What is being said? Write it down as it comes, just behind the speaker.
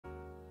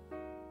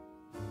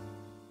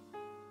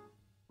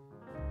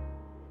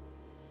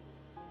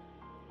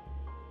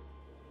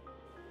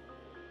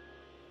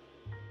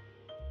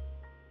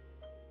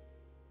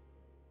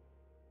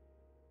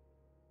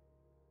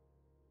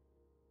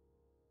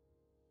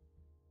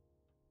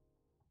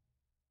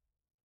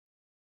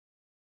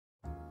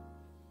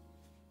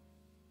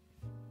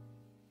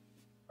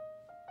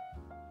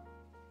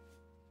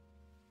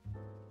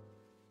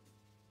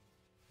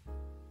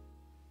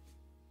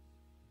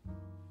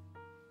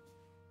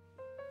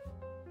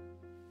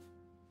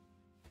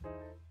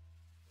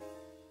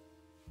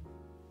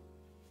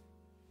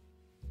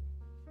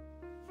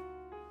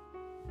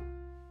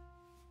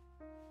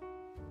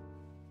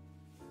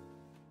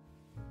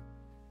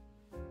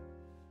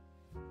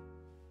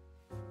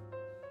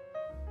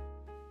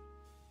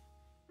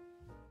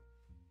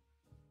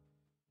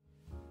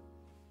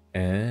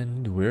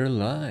And we're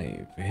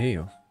live.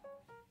 Heyo,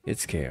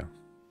 it's Kale,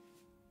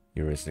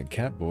 your resident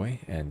cat boy,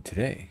 and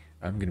today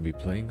I'm gonna be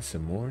playing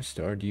some more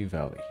Stardew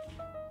Valley.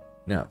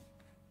 Now,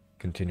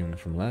 continuing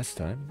from last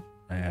time,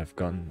 I have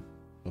gotten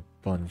a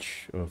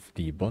bunch of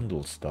the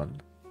bundles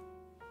done.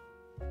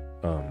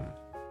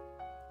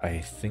 I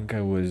think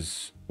I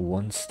was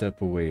one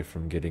step away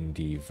from getting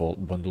the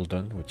Vault bundle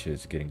done, which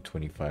is getting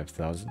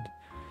 25,000.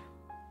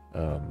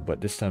 But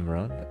this time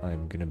around,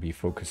 I'm gonna be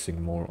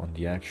focusing more on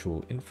the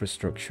actual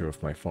infrastructure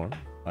of my farm,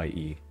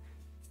 i.e.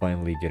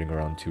 finally getting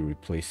around to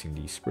replacing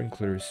the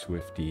sprinklers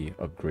with the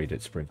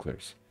upgraded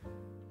sprinklers.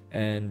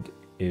 And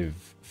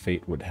if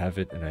fate would have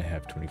it and I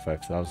have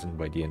 25,000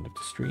 by the end of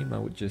the stream, I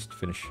would just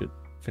finish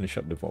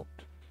up the Vault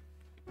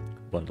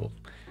bundle.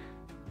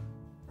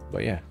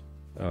 But yeah,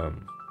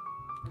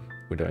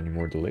 without any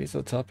more delays,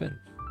 let's hop in.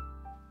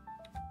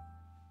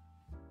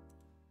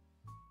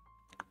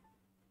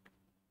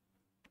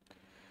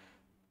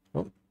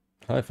 Oh,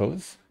 hi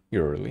fellas,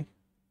 you're early.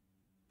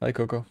 Hi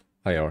Coco.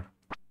 Hi R.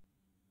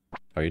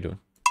 How you doing?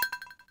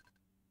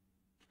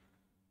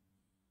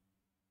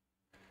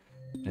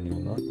 And you're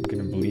not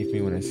gonna believe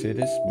me when I say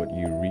this, but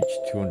you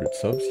reached 200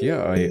 subs.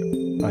 Yeah, I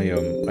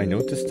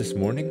noticed this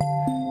morning.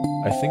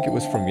 I think it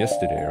was from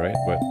yesterday, right?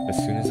 But as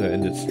soon as I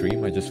ended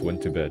stream, I just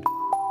went to bed.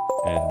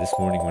 And this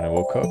morning when I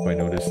woke up, I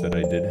noticed that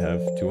I did have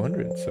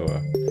 200. So,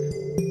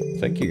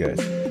 thank you guys,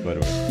 by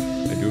the way.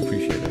 I do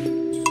appreciate it.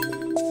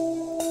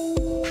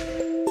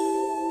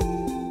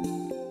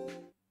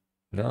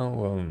 Now,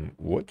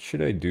 what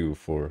should I do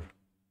for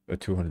a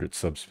 200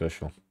 sub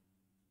special?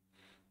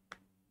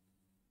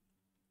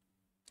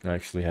 I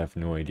actually have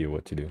no idea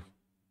what to do.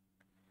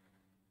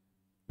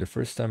 The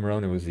first time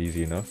around it was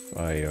easy enough.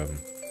 I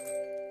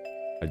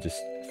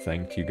just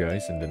thanked you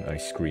guys and then I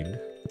screamed.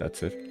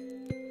 That's it.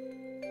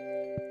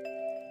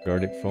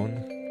 Guarded phone.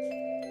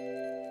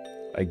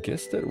 I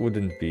guess that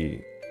wouldn't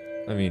be...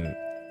 I mean,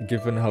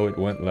 given how it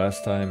went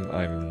last time,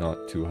 I'm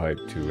not too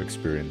hyped to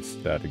experience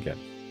that again,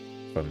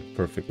 if I'm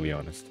perfectly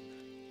honest.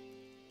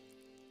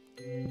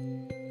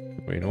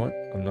 But you know what?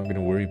 I'm not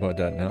gonna worry about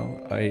that now.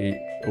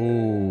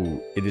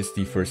 Oh, it is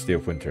the first day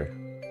of winter.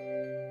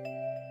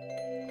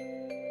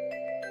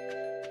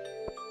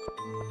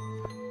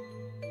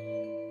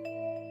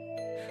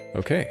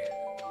 Okay.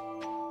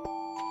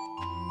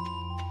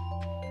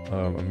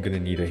 I'm gonna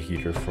need a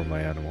heater for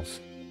my animals.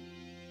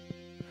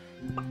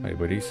 Hi,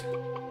 buddies.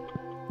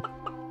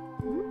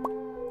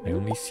 I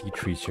only see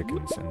 3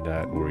 chickens, and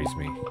that worries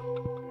me.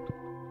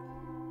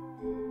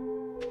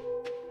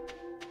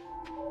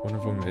 One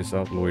of them is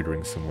out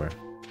loitering somewhere.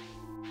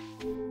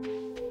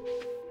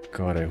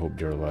 God, I hope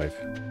they're alive.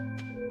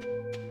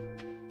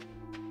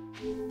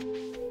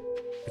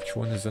 Which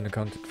one is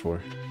unaccounted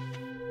for?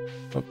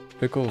 Oh,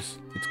 Pickles!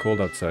 It's cold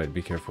outside.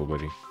 Be careful,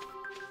 buddy.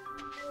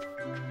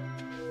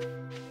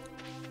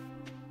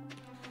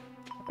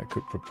 I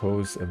could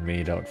propose a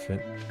maid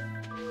outfit.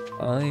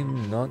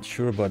 I'm not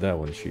sure about that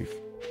one, Chief.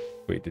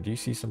 Wait, did you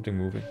see something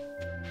moving?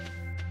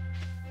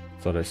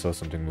 Thought I saw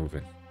something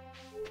moving.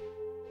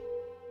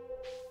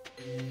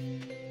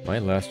 My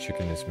last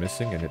chicken is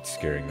missing and it's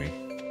scaring me.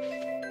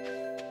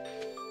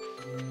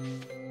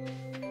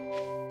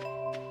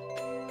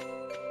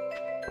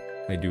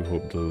 I do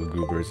hope the little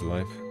goober is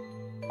alive.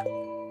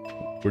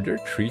 Were there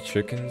 3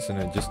 chickens and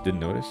I just didn't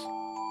notice?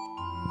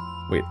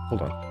 Wait,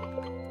 hold on.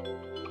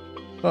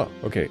 Oh,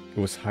 okay. It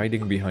was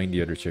hiding behind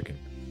the other chicken.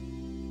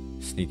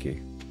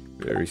 Sneaky.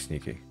 Very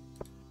sneaky.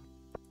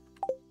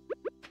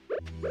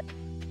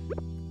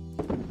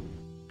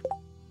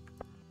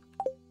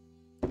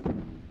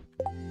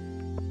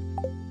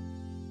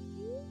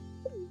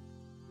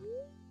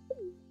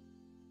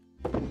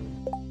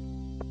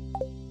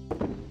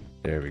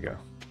 There we go.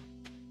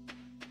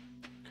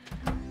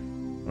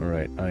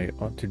 Alright, I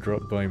ought to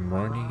drop by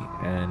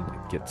Marnie and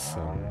get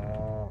some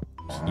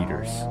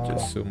heaters,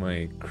 just so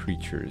my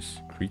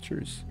creatures?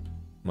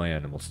 My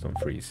animals don't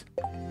freeze.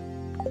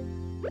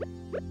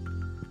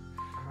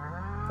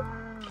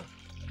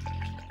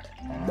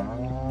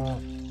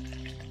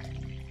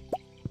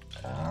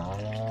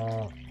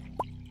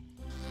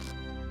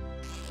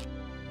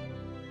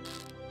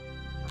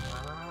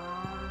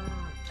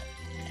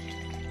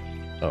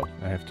 Oh,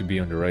 I have to be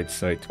on the right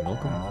side to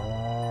milk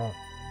them?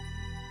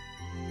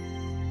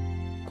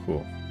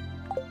 Cool.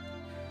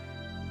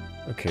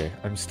 Okay,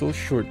 I'm still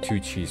short 2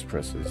 cheese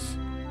presses.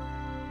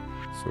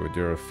 So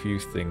there are a few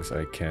things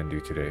I can do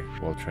today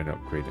while trying to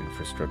upgrade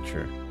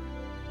infrastructure.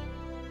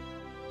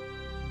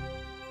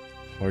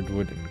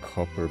 Hardwood and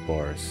copper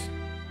bars.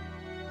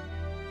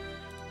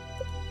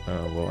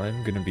 Well,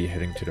 I'm gonna be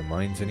heading to the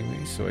mines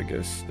anyway, so I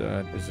guess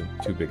that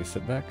isn't too big a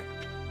setback.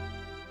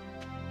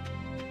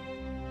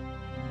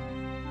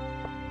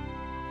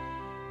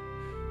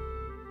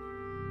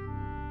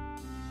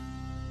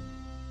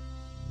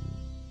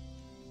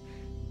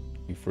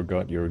 You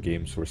forgot your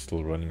games were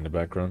still running in the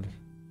background?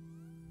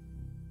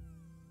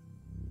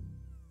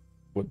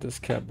 What does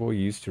Catboy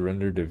use to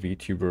render the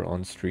VTuber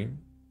on stream?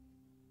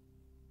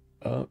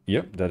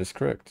 Yep, that is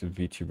correct.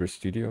 VTuber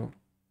Studio.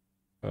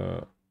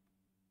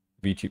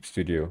 VTube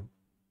Studio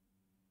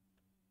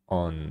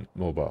on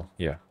mobile.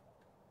 Yeah,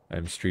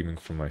 I'm streaming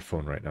from my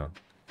phone right now.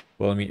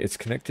 Well, I mean, it's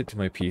connected to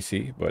my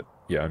PC, but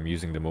yeah, I'm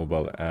using the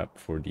mobile app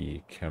for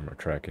the camera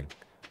tracking.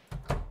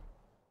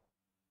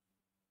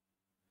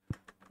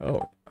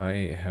 Oh,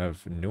 I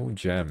have no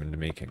jam in the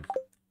making.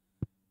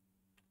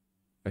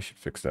 I should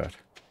fix that.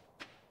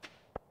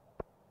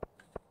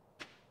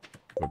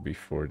 But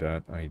before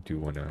that, I do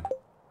want to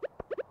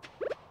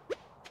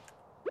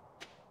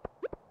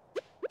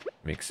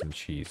make some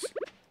cheese.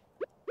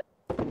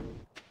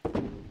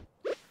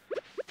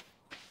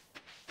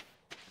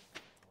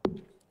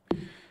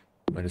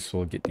 Might as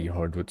well get the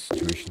hardwood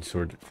situation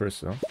sorted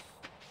first, though.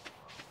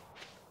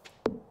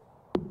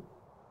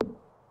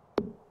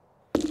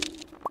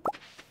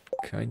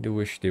 Kinda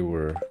wish they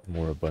were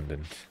more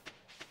abundant.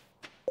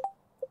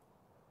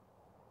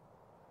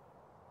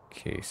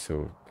 Okay,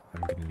 so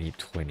I'm gonna need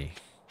 20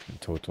 in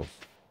total.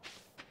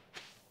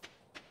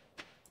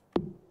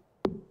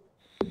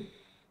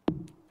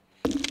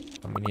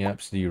 How many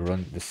apps do you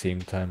run at the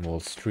same time while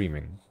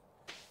streaming?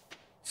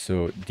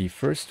 So the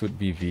first would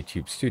be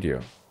VTube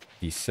Studio.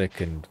 The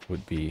second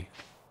would be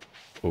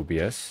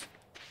OBS.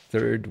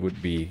 Third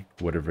would be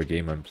whatever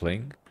game I'm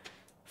playing.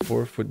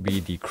 Fourth would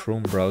be the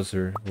Chrome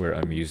browser where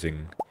I'm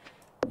using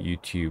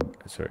YouTube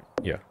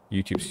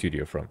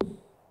Studio from.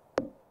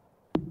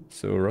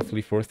 So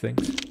roughly 4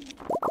 things.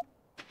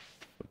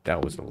 But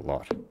that was a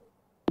lot.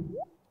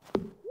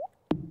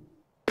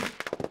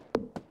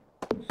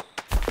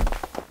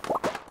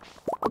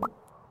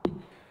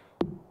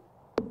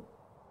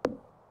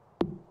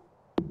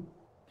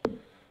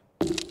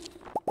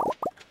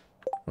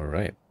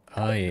 Alright,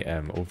 I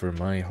am over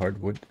my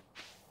hardwood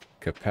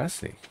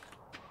capacity.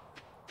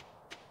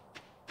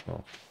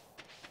 Well,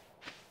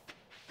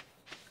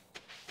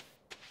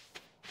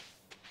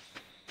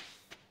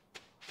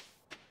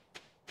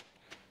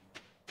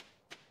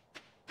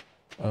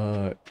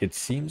 it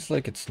seems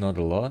like it's not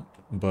a lot,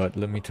 but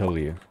let me tell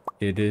you,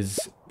 it is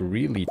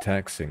really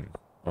taxing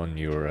on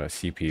your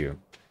CPU.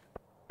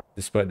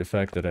 Despite the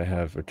fact that I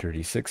have a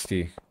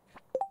 3060,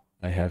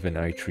 I have an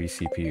i3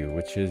 CPU,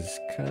 which is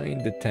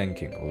kinda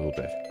tanking a little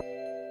bit.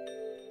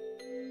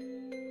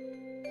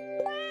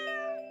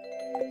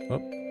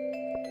 Oh.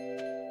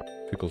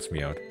 Pickles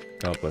me out.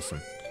 God bless him.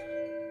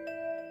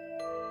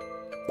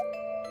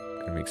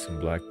 Gonna make some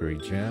blackberry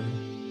jam.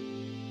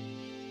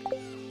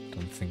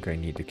 Don't think I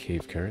need the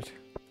cave carrot.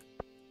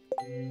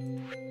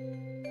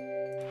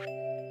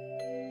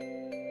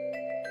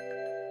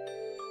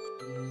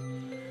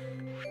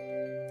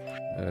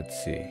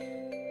 Let's see.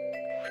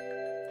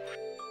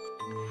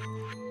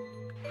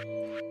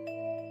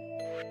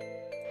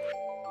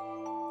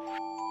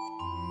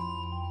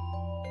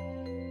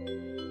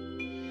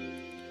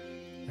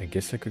 I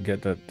guess I could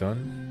get that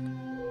done.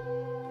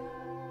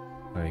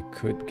 I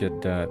could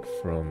get that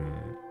from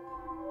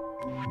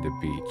the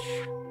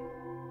beach.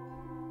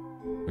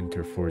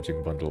 Winter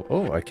foraging bundle.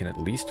 Oh, I can at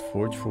least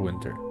forage for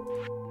winter.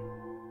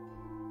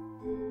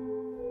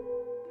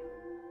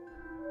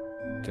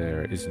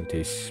 There isn't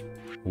a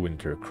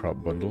winter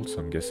crop bundle, so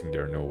I'm guessing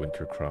there are no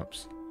winter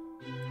crops.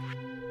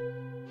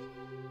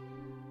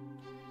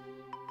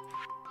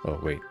 Oh,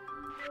 wait.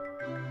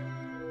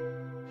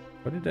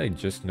 What did I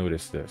just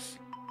notice this?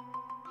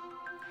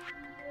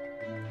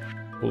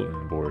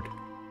 Bulletin board.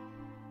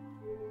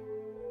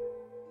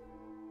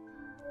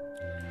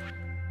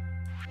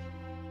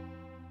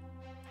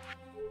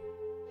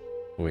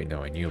 Wait,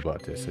 no, I knew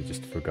about this, I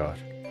just forgot.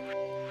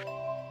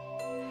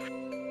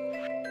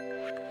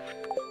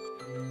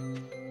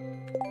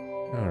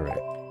 Alright.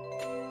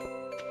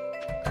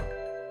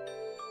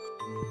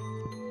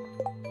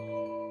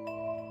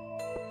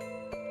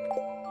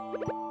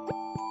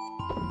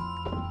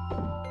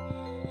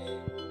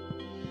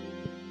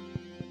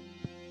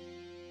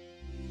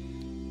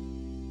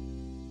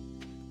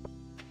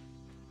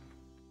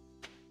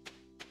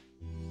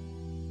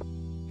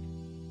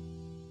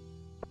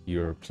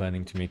 You're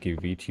planning to make a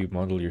VTube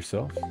model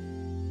yourself?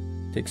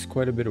 Takes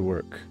quite a bit of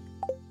work.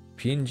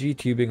 PNG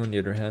tubing, on the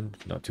other hand,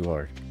 not too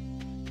hard.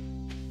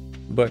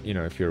 But, you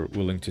know, if you're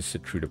willing to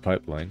sit through the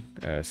pipeline,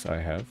 as I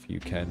have, you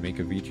can make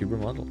a VTuber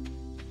model.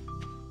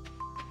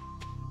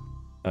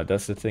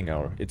 That's the thing,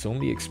 Hour. It's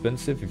only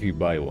expensive if you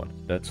buy one.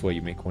 That's why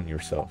you make one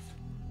yourself.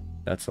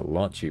 That's a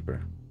lot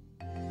cheaper.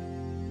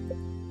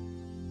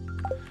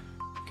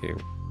 Okay,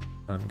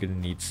 I'm gonna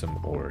need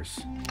some ores.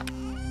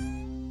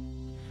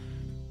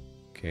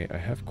 Okay, I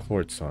have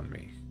quartz on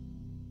me.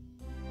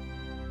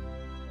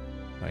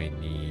 I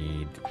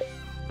need...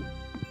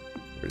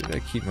 Where did I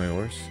keep my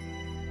ores?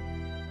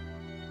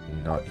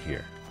 Not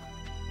here.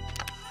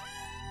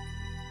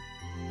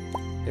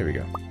 There we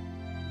go.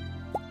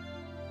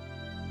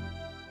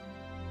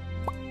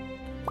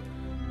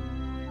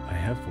 I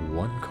have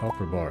 1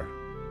 copper bar.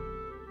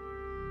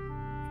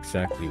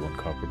 Exactly 1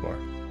 copper bar.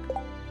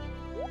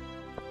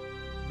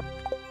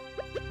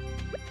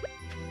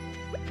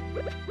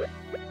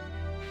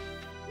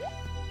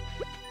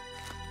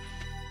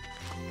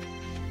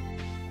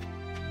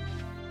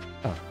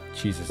 Ah,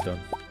 cheese is done.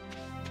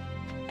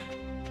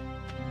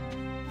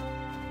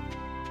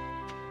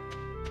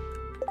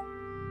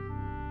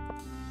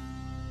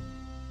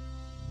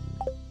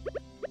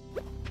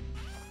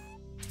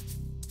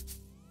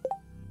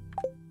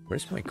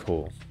 Where's my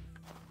coal?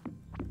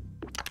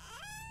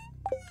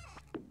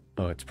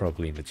 Oh, it's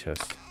probably in the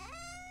chest.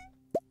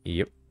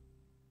 Yep.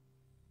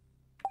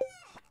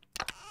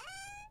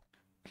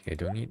 Okay, I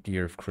don't need the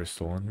earth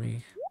crystal on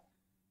me.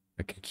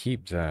 I can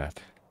keep that.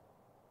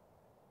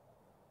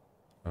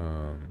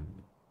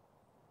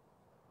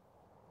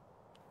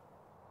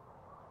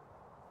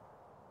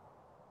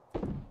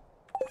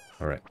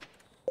 Alright.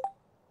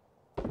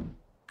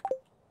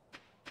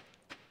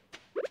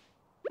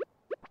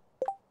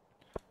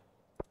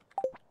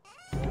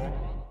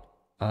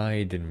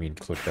 I didn't mean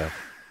to click that.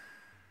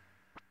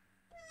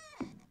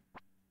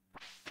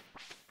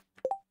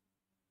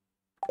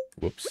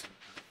 Whoops.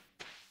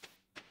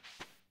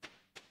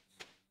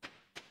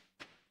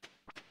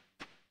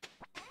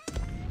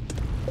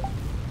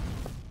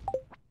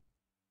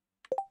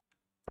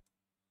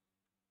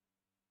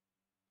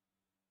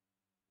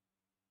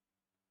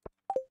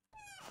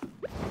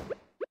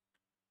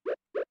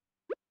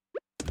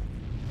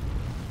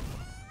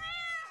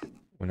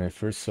 When I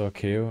first saw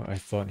KO, I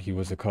thought he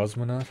was a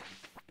cosmonaut.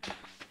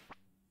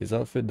 His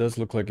outfit does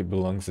look like it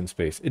belongs in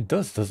space. It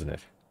does, doesn't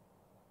it?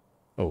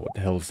 Oh, what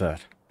the hell is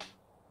that?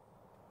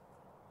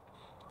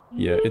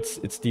 Yeah,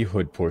 it's the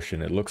hood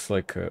portion. It looks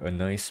like a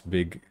nice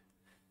big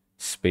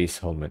space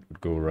helmet would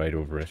go right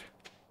over it.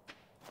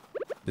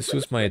 This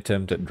was my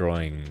attempt at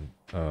drawing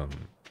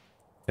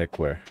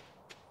techwear.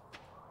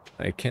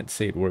 I can't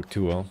say it worked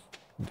too well,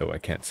 though I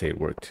can't say it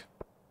worked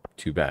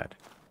too bad.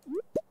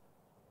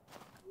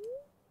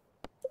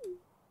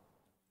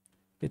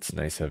 It's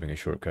nice having a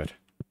shortcut.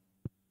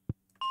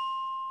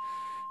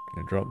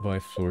 Gonna drop by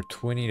floor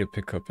 20 to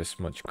pick up as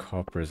much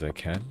copper as I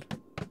can.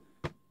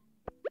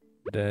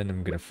 Then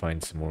I'm gonna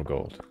find some more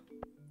gold.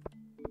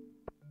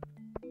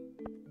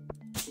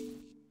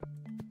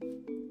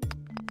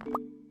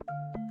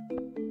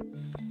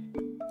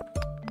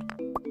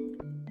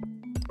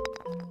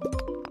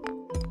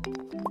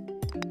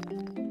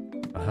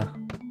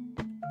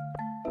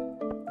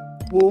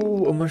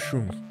 Whoa, a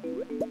mushroom!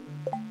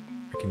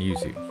 I can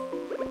use you.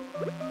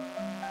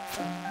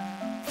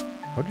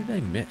 How did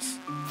I miss?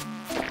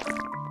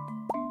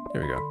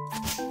 There we go.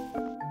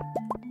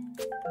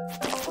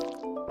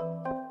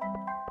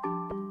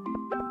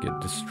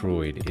 Get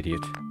destroyed,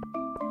 idiot.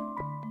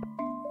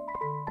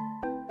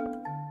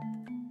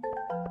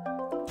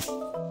 Is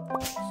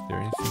there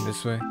anything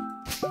this way?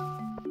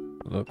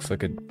 Looks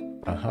like a...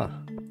 Aha.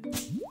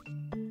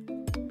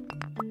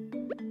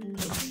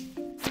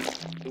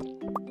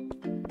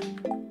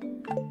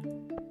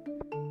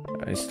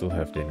 I still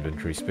have the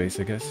inventory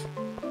space, I guess.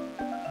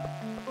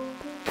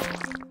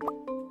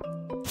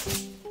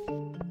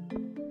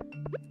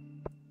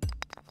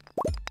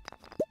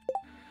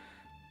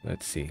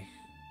 Let's see.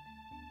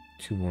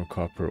 2 more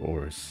copper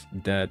ores.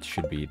 That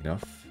should be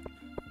enough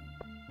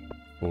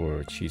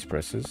for cheese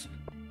presses.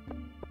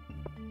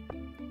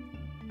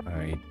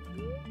 I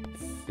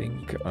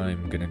think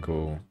I'm gonna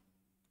go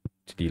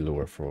to the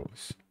lower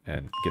floors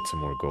and get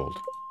some more gold.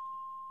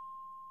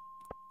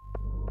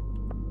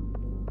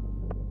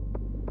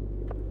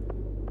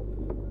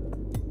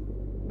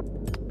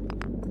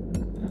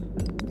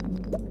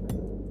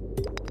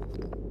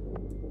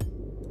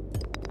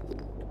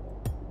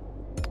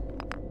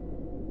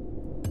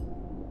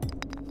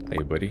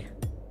 Hey, buddy.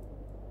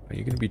 Are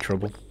you gonna be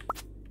trouble?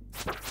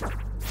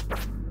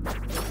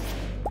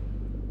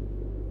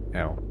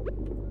 Ow.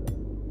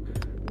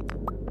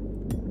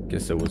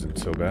 Guess that wasn't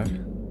so bad.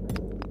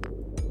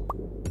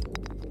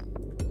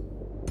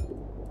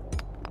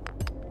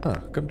 Huh,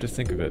 come to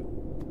think of it.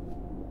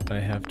 I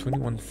have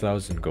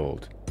 21,000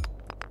 gold.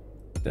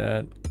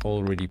 That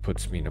already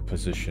puts me in a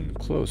position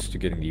close to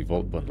getting the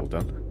vault bundle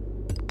done.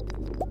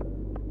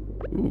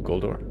 Ooh,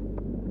 gold ore.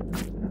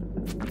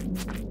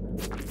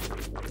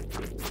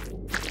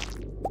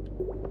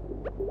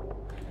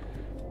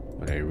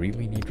 What I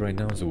really need right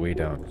now is a way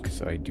down,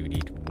 because I do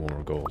need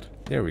more gold.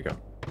 There we go.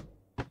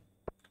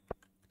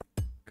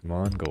 Come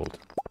on, gold.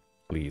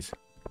 Please.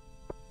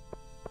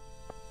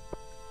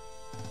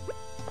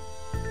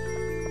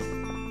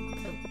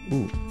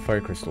 Ooh,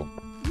 fire crystal.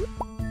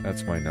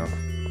 That's mine now.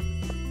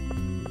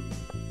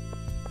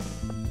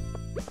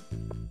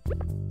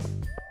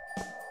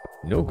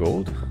 No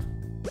gold?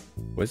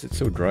 Why is it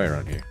so dry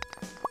around here?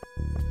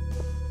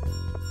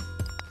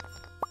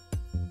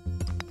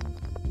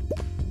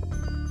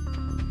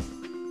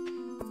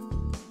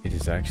 It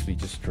is actually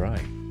just dry.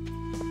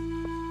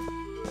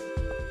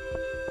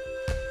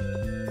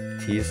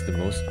 Tea is the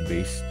most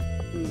based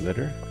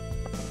litter?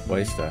 Why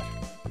is that?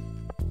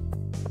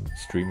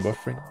 Stream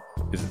buffering?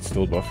 Is it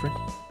still buffering?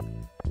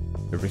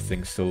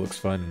 Everything still looks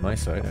fine on my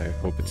side. I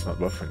hope it's not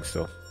buffering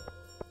still.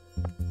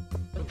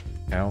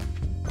 Ow.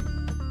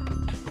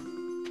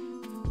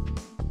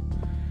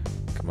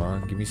 Come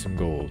on, give me some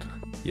gold.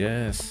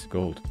 Yes,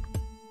 gold.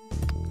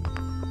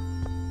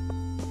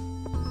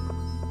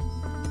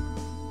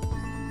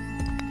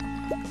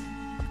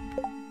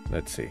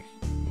 Let's see.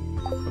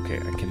 Okay,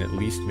 I can at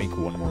least make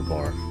one more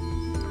bar.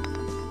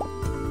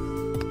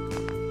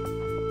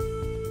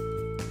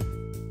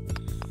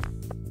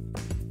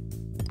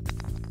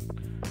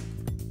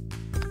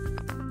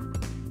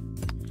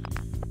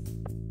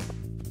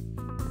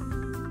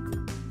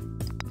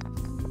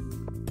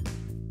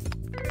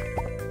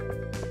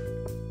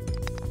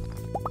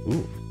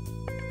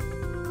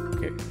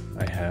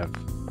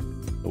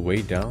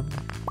 way down,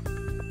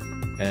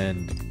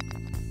 and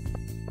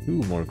 2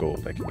 more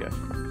gold I can get.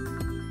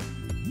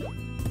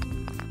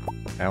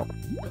 Ow.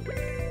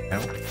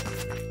 Ow.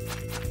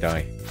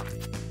 Die.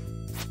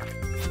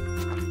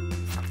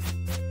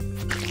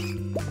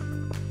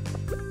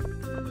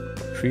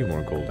 Three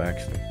more gold,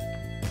 actually.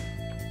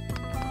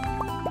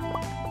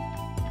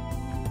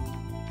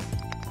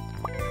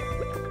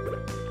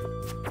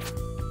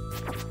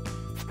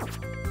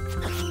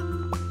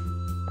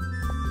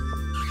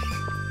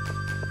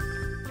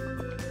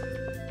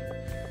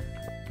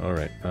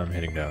 Alright, I'm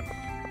heading down.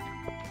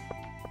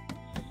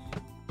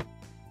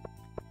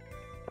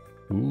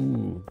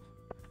 Ooh,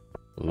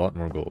 a lot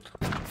more gold.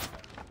 Do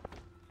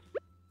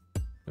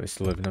I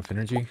still have enough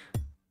energy?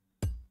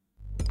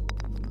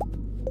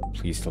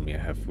 Please tell me I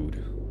have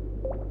food.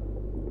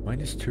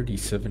 Minus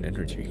 37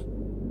 energy.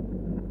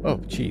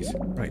 Oh, cheese.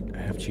 Right, I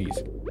have cheese.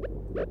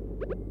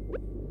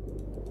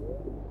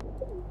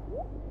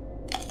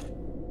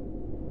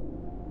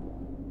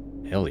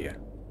 Hell yeah.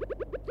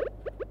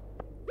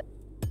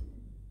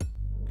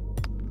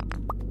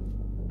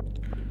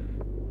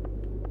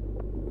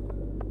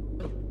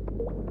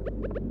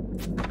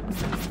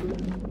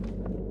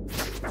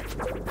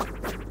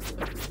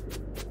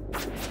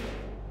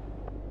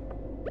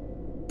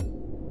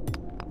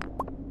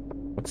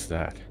 What's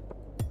that?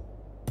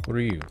 What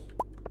are you?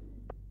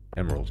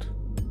 Emerald.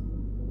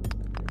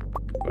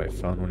 Have I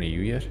found one of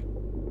you yet?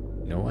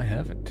 No, I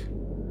haven't.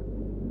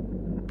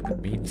 That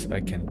means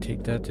I can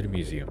take that to the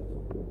museum.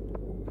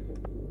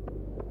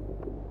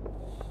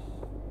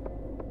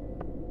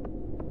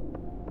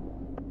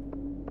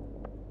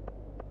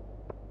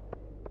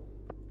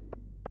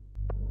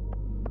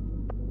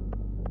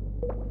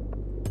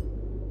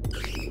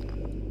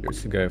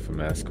 There's the guy with a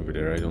mask over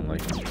there. I don't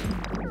like him.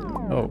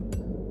 Oh.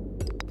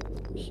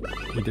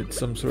 He did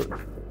some sort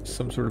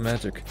of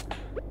magic.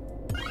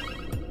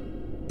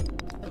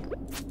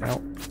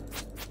 Ow.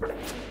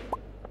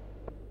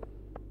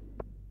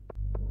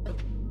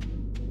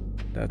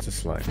 That's a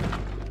slime.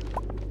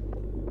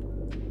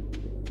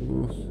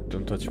 Ooh,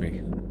 don't touch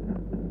me.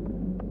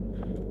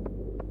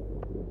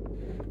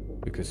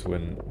 Because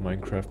when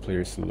Minecraft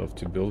players love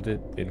to build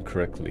it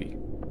incorrectly.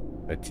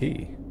 A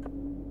T.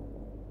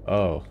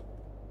 Oh.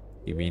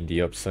 You mean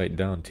the upside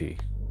down T.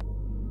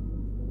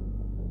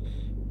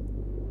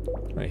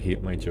 I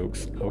hate my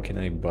jokes. How can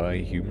I buy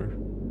humor?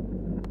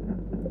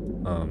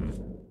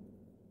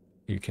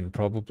 You can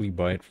probably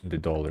buy it from the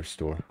dollar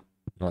store.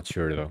 Not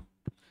sure though.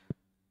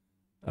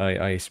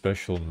 I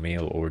special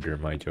mail order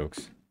my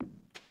jokes.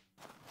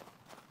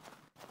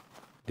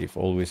 They've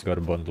always got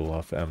a bundle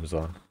off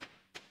Amazon.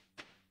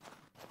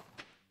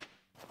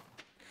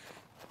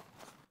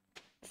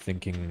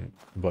 Thinking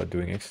about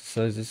doing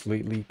exercises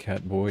lately?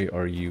 Catboy,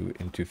 are you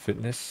into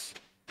fitness?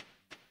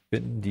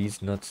 Fitting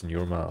these nuts in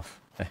your mouth.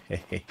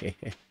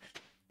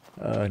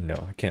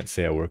 No, I can't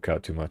say I work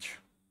out too much.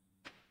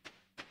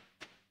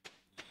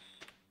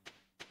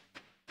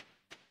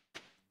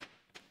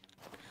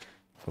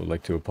 I would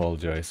like to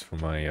apologize for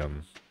my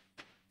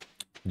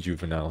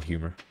juvenile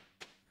humor.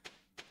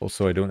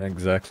 Also, I don't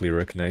exactly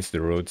recognize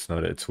the roads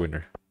now that it's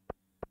winter.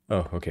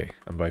 Oh, okay,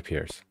 I'm by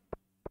Pierre's.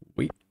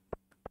 Wait.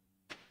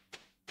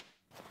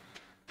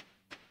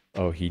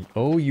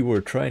 Oh, you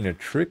were trying to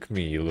trick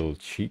me, you little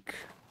cheek.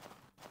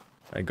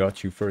 I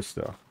got you first,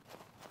 though.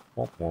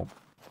 Womp womp.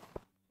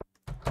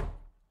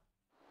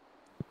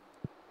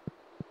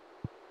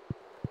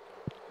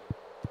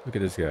 Look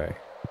at this guy.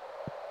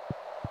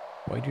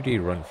 Why do they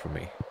run from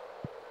me?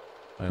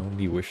 I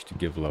only wish to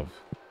give love.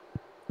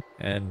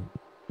 And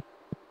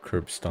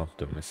curb stomp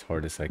them as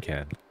hard as I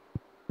can.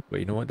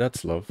 But you know what?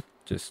 That's love.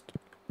 Just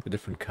a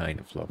different kind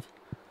of love.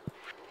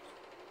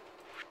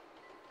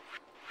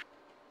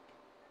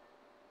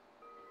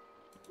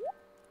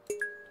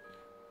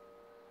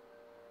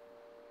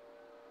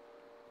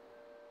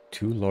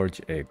 Two large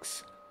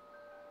eggs.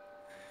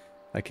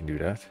 I can do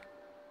that.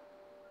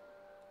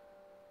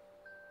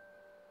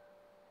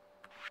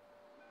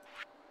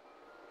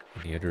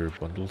 Any other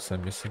bundles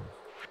I'm missing?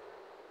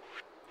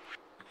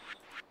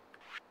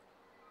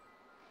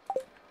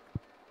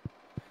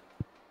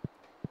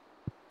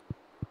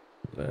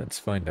 Let's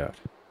find out.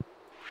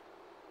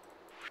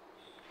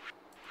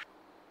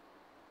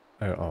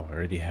 I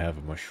already have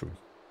a mushroom.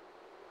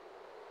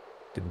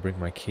 Didn't bring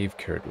my cave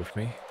carrot with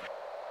me.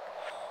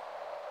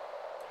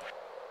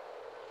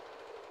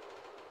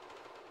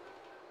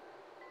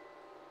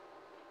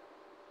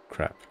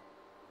 Crap.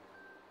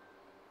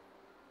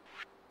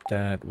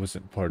 That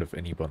wasn't part of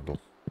any bundle.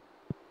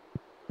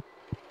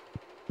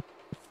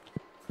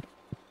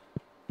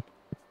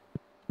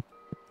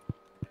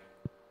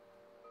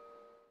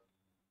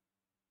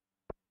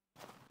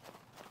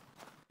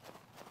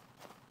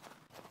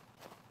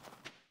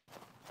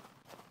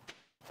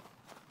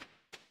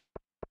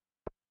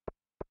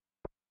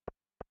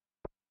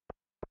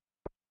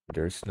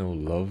 There's no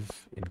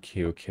love in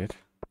KO Kit.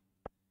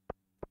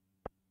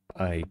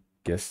 I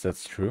guess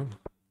that's true.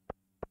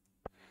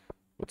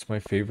 What's my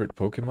favorite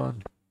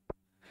Pokemon?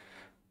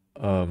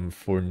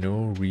 For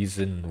no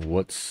reason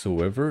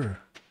whatsoever.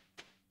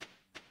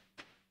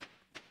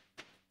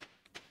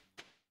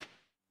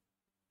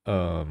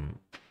 Um,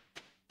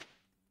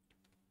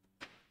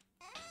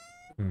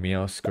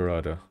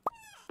 Meowscarada.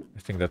 I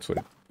think that's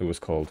what it was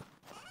called.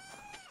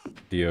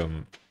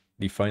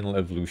 The final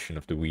evolution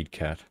of the weed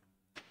cat.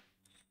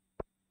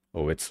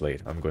 Oh, it's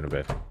late. I'm going to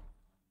bed.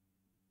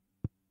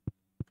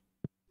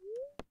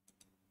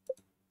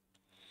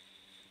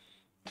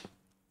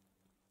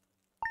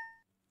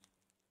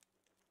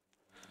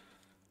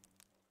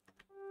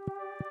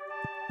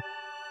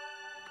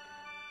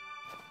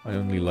 I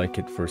only like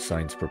it for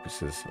science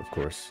purposes, of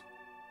course.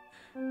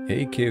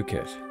 Hey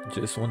KOCat,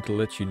 just want to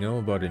let you know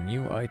about a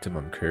new item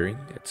I'm carrying.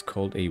 It's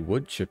called a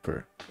wood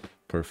chipper.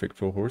 Perfect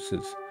for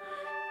horses.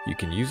 You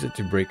can use it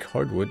to break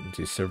hardwood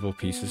into several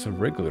pieces of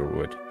regular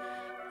wood.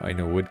 I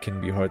know wood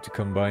can be hard to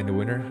come by in the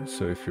winter,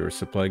 so if your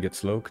supply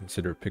gets low,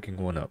 consider picking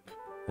one up.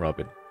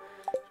 Robin.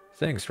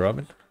 Thanks,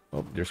 Robin.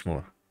 Oh, there's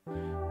more.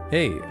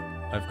 Hey,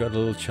 I've got a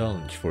little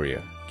challenge for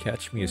you.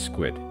 Catch me a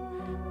squid.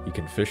 You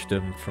can fish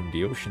them from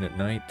the ocean at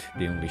night.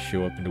 They only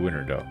show up in the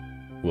winter, though.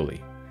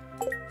 Wooly.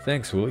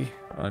 Thanks, Wooly.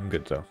 I'm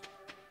good, though.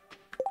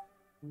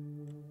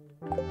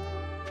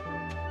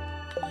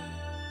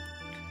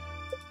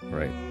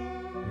 Right.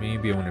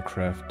 Maybe I want to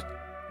craft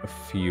a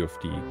few of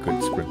the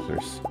good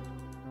sprinklers.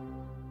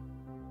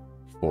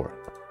 4.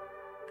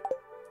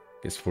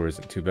 Guess 4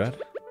 isn't too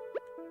bad.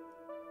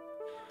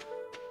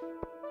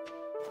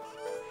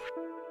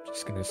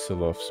 Just gonna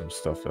sell off some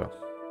stuff, though.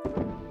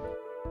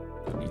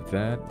 Don't need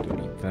that, don't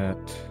need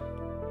that.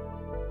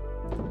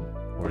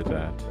 Or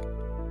that.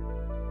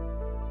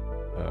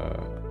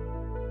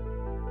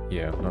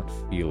 Yeah, I'm not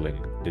feeling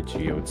the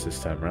geodes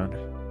this time around.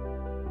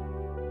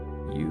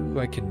 You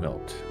I can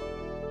melt.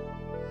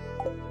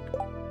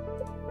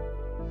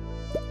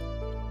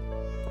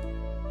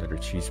 Another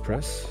cheese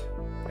press.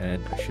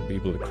 And I should be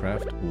able to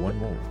craft one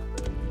more.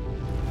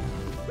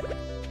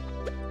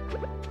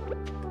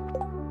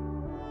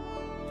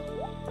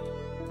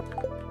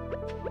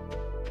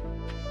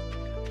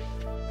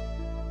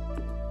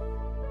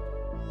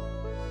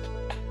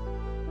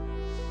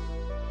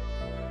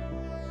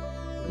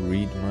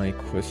 Read my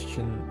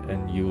question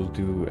and you'll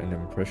do an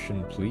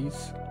impression,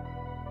 please.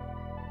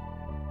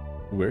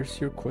 Where's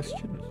your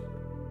question?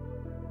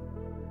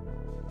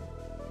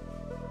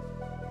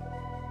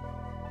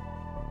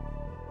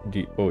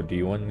 Do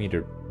you want me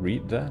to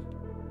read that?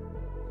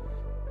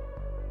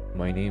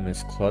 My name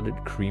is Clotted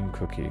Cream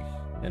Cookie,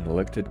 an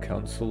elected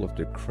council of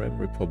the Creme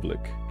Republic.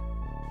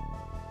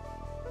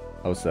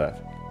 How's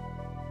that?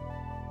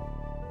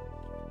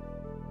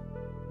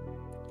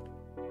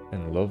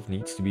 And love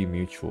needs to be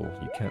mutual.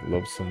 You can't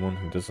love someone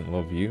who doesn't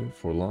love you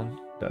for long.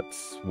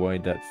 That's why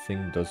that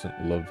thing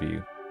doesn't love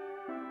you.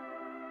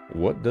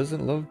 What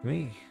doesn't love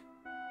me?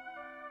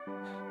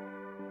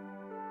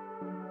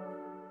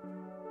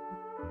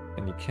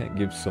 And you can't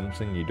give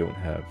something you don't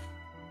have.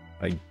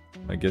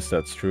 I guess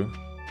that's true.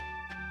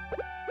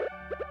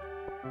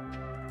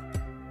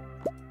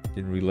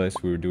 Didn't realize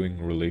we were doing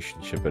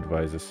relationship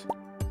advices.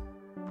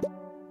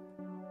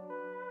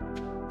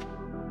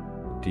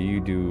 Do you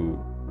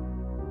do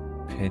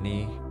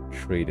penny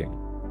trading?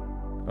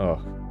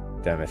 Oh,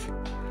 damn it.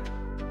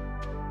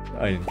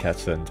 I didn't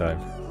catch that in time.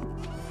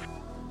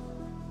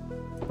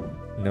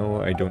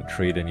 No, I don't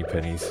trade any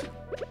pennies.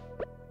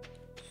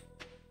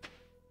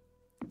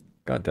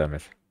 God damn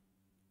it.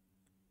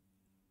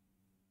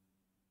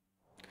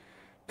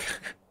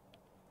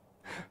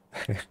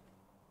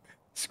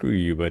 Screw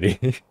you, buddy.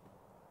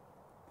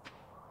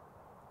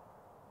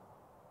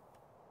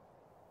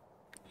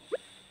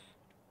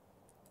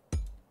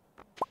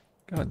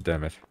 God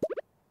damn it.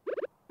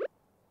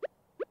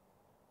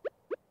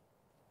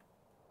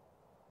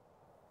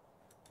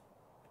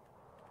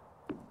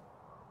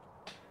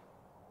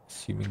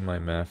 Assuming my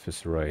math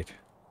is right.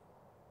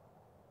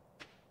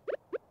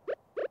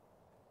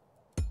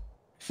 I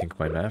think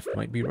my math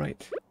might be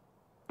right.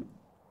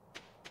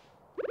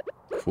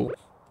 Cool.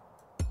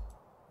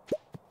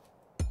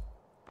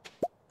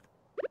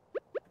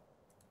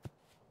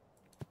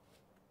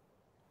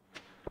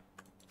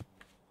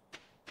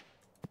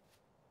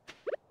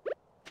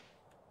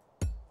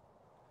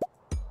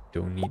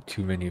 Don't need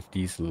too many of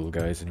these little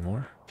guys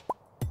anymore.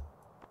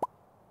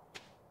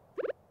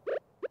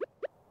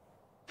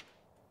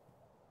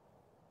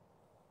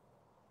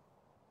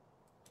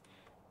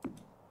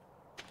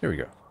 There we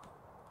go.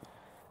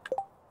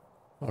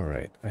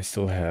 Alright, I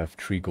still have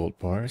 3 gold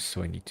bars,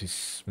 so I need to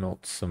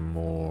smelt some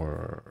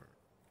more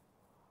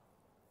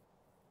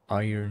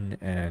iron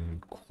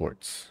and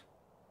quartz.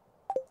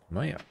 Am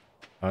I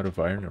out of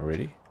iron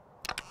already?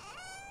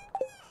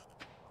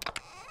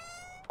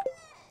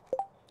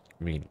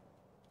 I mean,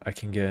 I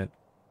can get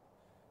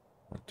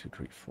 1, 2,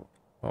 3, 4.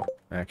 Oh,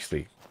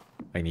 actually,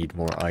 I need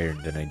more iron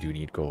than I do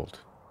need gold.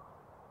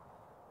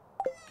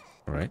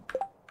 Alright,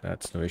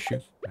 that's no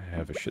issue. I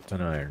have a shit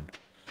ton of iron.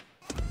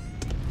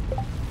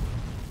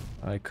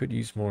 I could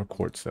use more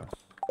quartz though.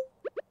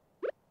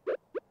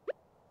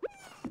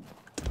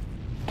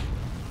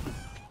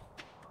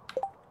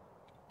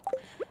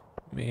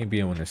 Maybe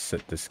I want to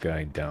set this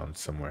guy down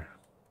somewhere.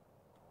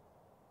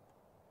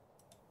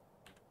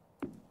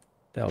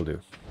 That'll do.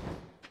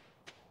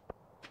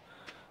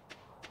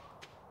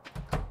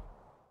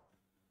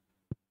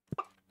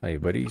 Hi,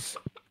 buddies.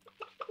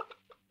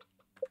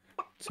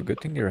 It's a good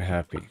thing they're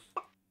happy.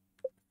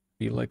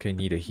 Feel like I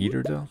need a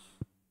heater, though.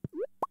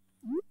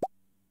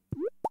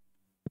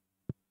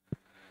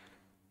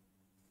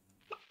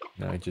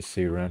 Now I just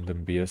say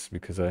random BS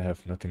because I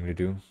have nothing to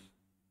do.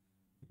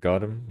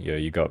 Got him? Yeah,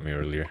 you got me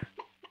earlier.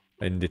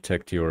 I didn't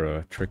detect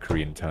your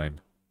trickery in time.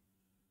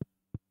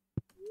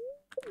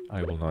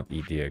 I will not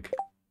eat the egg.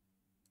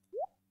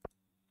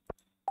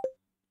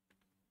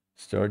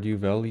 Stardew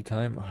Valley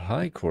time?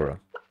 Hi, Cora.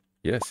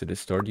 Yes, it is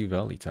Stardew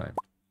Valley time.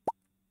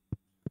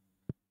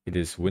 It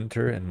is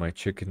winter and my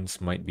chickens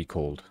might be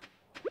cold.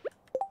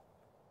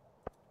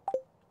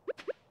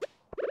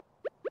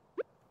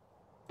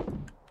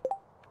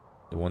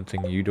 The one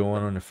thing you don't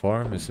want on a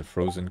farm is a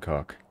frozen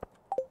cock.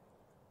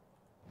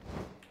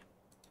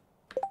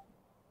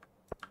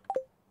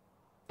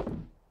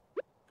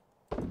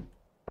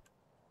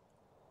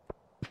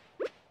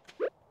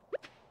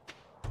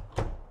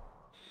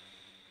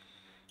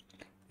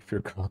 If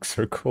your cocks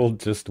are cold,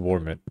 just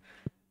warm it.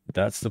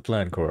 That's the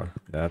plan, Cora.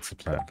 That's the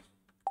plan.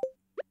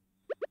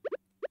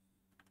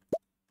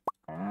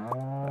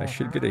 I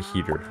should get a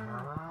heater.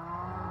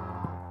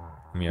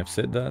 I mean, I've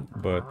said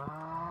that, but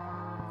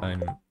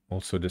I'm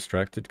also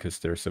distracted because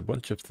there's a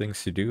bunch of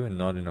things to do and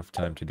not enough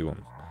time to do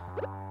them.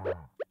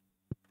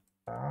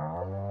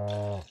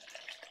 Are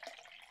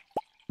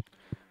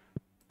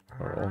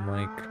all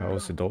my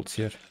cows adults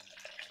yet?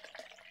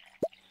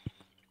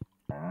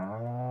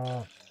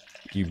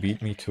 You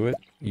beat me to it?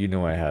 You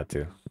know I had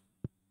to.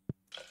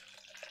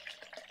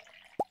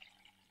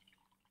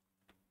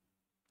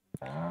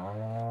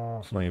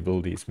 My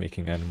ability is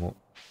making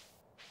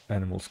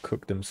animals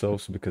cook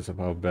themselves because of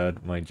how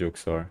bad my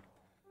jokes are.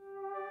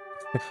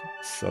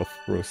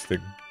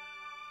 Self-roasting.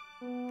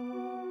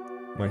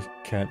 My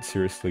cat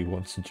seriously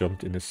once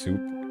jumped in a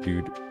soup,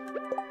 dude.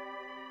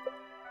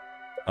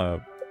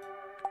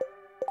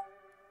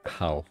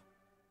 How?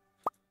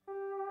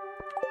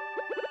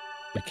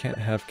 You can't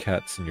have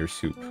cats in your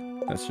soup.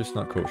 That's just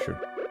not kosher.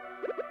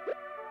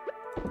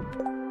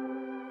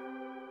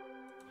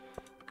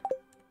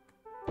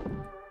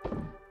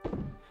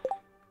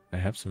 I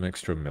have some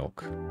extra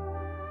milk.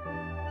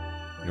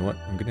 You know what?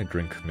 I'm gonna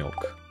drink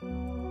milk.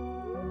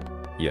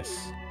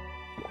 Yes.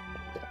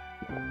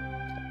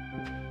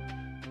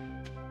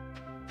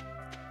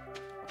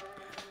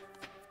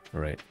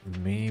 Right.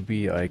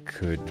 Maybe I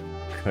could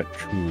cut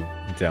through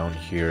down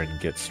here and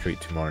get straight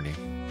to Marnie.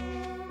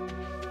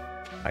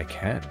 I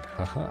can.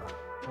 Haha.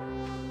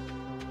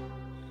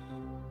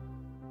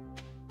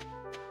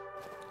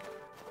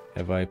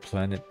 Have I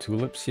planted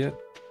tulips yet?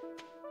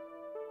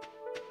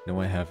 No,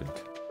 I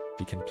haven't.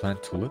 You can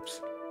plant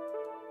tulips?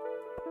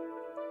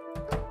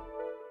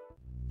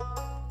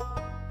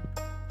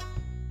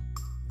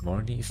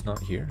 Marnie's not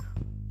here?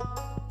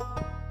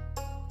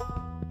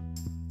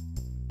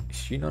 Is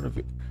she not a...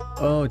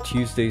 Oh,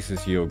 Tuesdays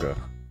is yoga.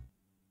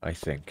 I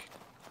think.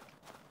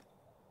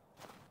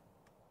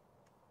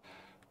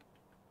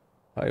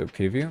 Hi,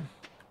 Octavia.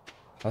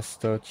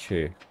 Hasta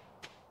che.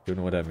 Don't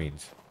know what that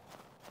means.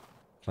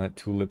 Plant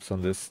tulips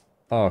on this...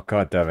 Oh,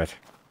 god damn it.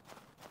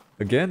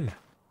 Again?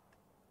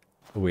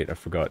 Oh wait, I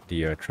forgot.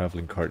 The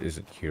traveling cart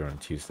isn't here on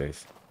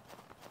Tuesdays.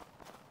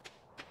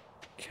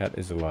 Cat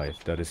is alive.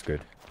 That is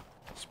good.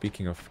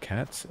 Speaking of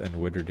cats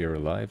and whether they're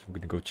alive, I'm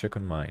gonna go check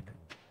on mine.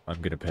 I'm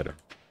gonna pet him.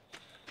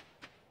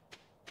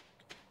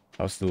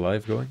 How's the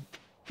live going?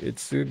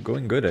 It's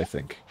going good, I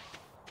think.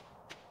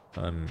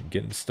 I'm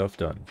getting stuff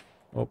done.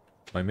 Oh,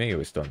 my mayo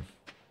is done.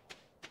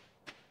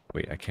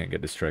 Wait, I can't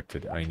get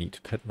distracted. I need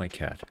to pet my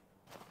cat.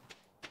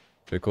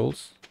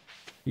 Pickles?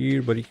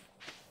 Here, buddy.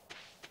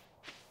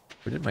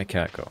 Where did my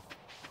cat go?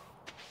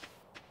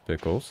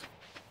 Pickles?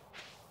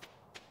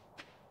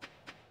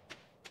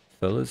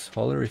 Fellas,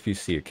 holler if you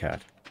see a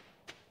cat.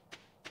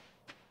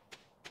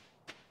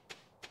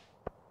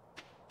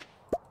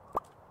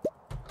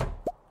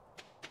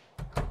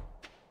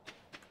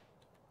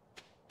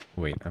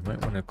 Wait, I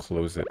might want to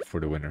close it for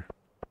the winter.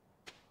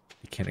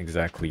 You can't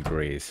exactly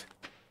graze.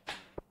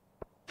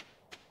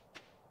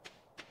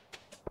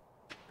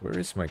 Where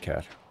is my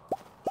cat?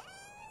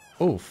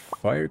 Oh,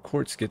 fire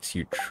quartz gets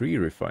you tree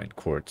refined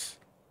quartz.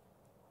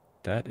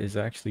 That is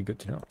actually good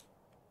to know.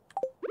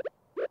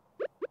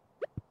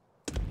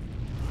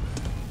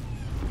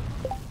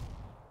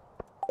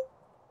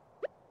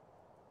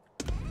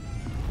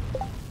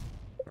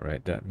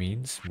 Alright, that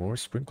means more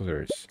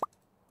sprinklers.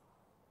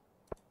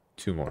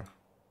 2 more.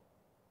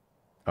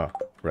 Oh,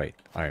 right,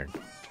 iron.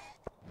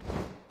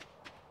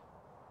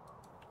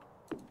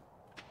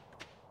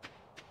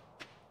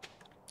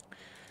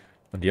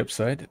 On the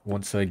upside,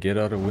 once I get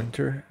out of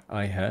winter,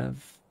 I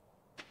have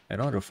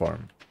an auto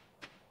farm.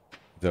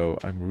 Though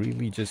I'm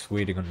really just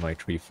waiting on my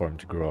tree farm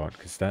to grow out,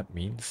 because that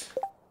means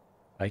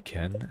I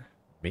can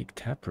make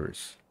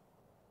tappers.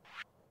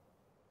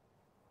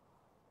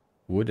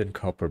 Wood and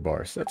copper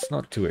bars. That's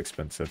not too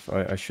expensive.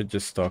 I should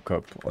just stock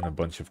up on a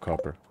bunch of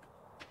copper.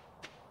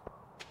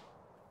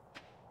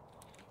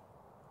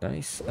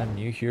 Nice. I'm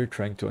new here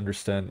trying to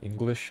understand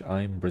English.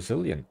 I'm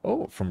Brazilian.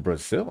 Oh, from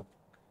Brazil.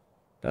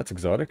 That's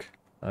exotic.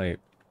 I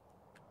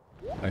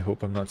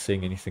hope I'm not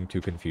saying anything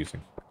too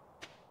confusing.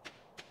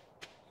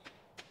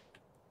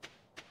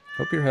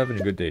 Hope you're having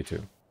a good day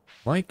too.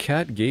 My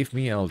cat gave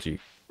me algae.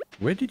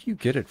 Where did you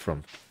get it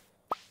from?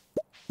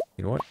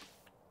 You know what?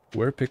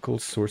 Where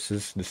Pickles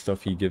sources the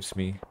stuff he gives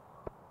me,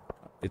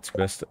 it's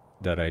best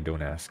that I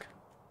don't ask.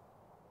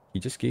 He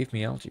just gave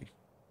me algae.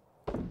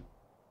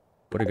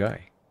 What a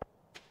guy.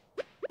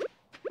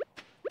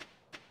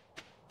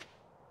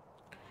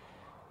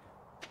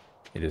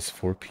 It is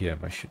 4 p.m.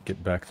 I should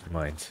get back to the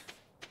mines.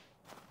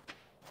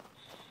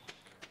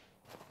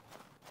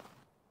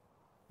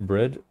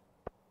 Bread,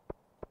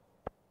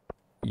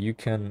 you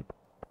can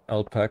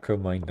alpaca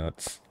my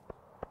nuts.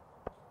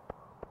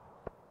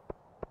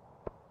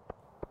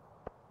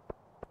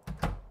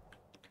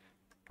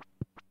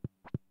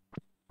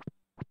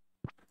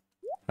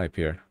 Hi,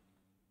 Pierre.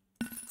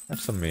 Have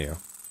some mayo.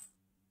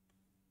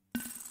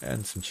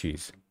 And some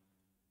cheese.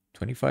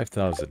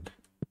 25,000.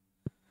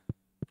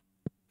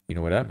 You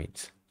know what that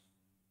means?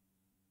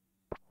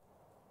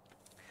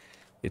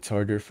 It's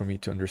harder for me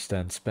to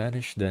understand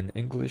Spanish than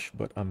English,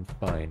 but I'm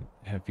fine.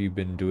 Have you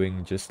been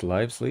doing just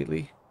lives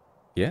lately?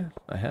 Yeah,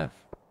 I have.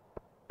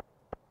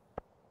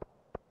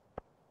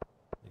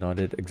 Not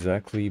it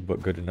exactly,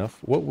 but good enough.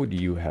 What would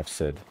you have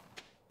said?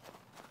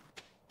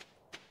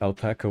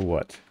 Alpaca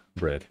what?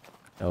 Bread.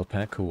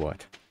 Alpaca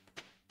what?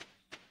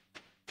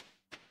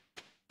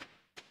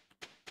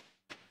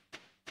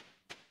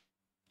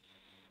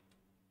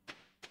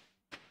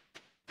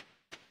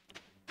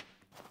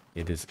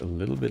 It is a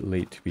little bit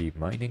late to be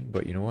mining,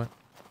 but you know what?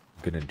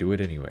 I'm gonna do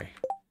it anyway.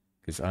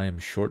 Because I am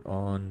short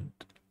on...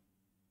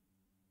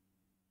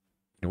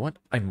 You know what?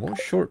 I'm more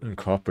short on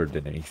copper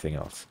than anything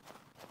else.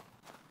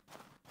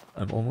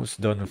 I'm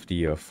almost done with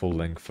the full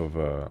length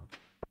of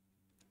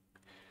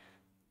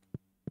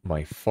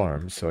my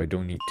farm, so I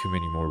don't need too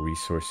many more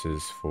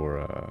resources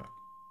for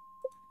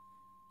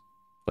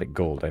like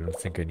gold. I don't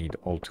think I need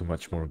all too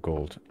much more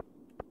gold.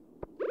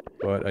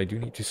 But I do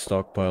need to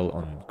stockpile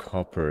on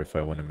copper if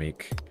I want to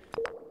make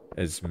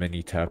as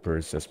many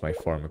tappers as my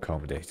farm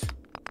accommodates.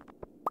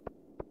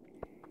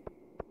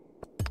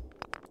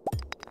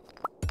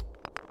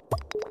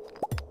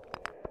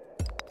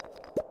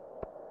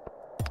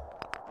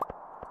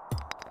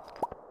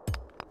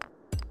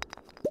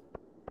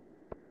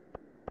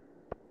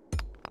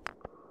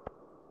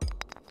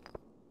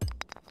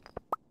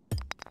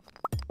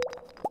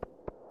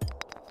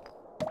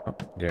 Oh,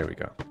 there we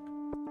go.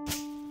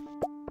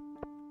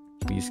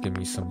 Please give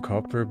me some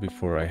copper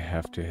before I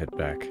have to head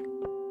back.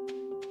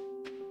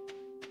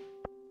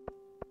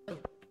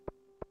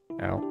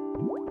 Ow.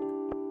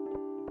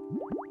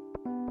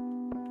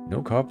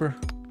 No copper?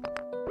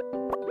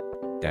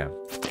 Damn.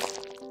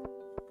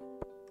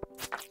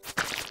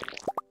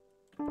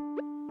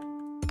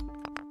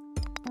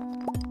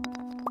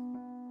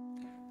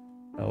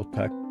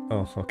 Alpaca.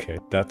 Oh, okay.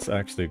 That's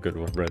actually a good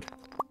one, Red.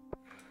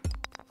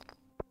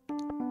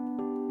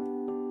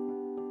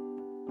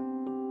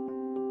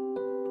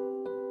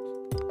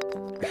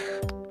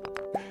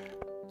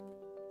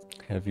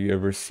 Have you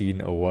ever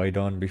seen a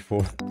wide-on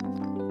before?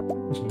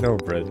 No,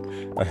 Brett.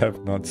 I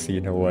have not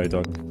seen a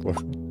wide-on before.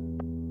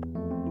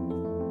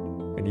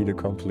 I need a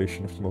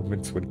compilation of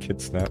moments when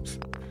kid snaps.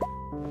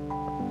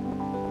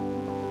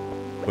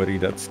 Buddy,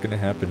 that's gonna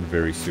happen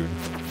very soon.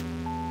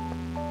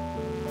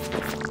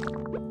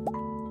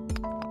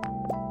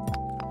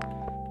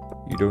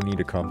 You don't need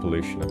a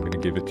compilation. I'm gonna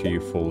give it to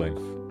you full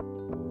length.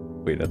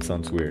 Wait, that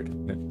sounds weird.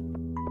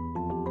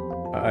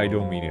 I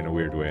don't mean in a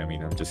weird way. I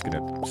mean, I'm just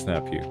gonna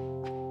snap you.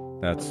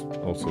 That's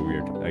also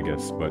weird, I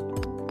guess, but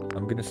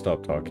I'm gonna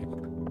stop talking.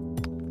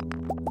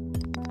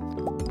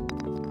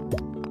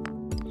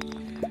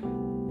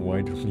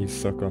 Why don't you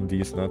suck on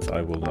these nuts?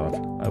 I will not.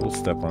 I will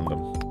step on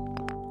them.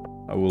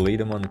 I will lay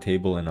them on the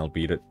table and I'll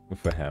beat it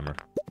with a hammer.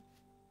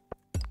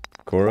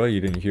 Cora, you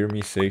didn't hear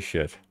me say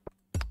shit.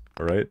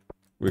 Alright?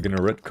 We're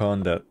gonna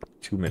retcon that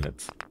 2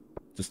 minutes.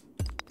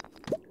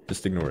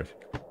 Just ignore it.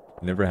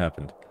 Never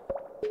happened.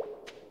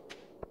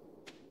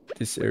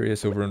 This area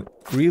is over on...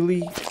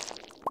 Really?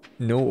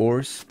 No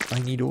ores? I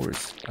need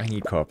ores. I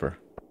need copper.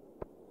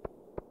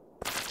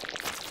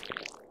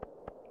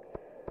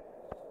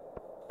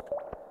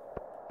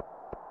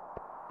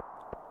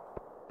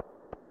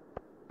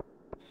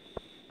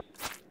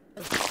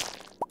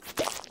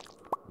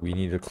 We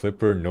need a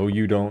clipper. No,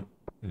 you don't.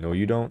 No,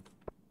 you don't.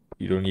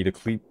 You don't need a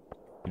clip.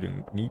 You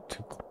don't need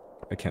to...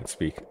 I can't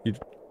speak. You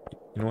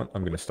know what?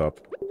 I'm gonna stop.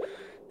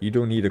 You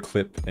don't need to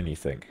clip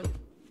anything.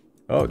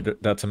 Oh,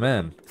 that's a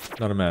man.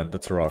 Not a man.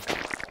 That's a rock.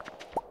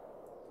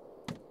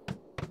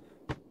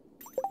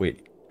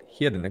 Wait.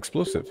 He had an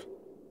explosive.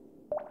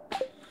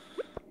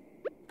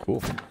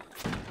 Cool.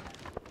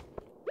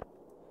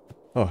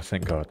 Oh,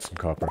 thank God. Some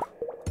copper.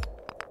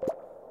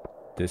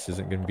 This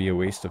isn't gonna be a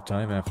waste of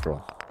time after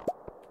all.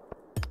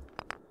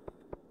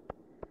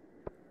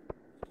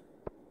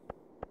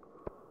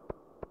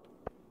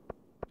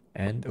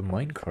 And a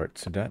minecart,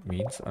 so that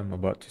means I'm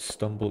about to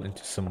stumble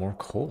into some more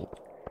coal.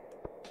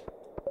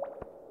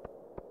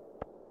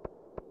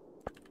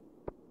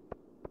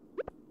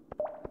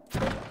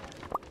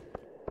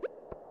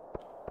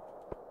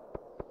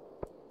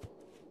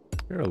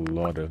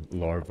 lot of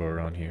larvae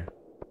around here.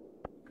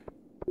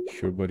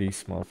 Sure, buddy.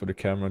 Smile for the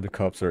camera. The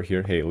cops are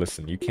here. Hey,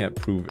 listen, you can't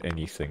prove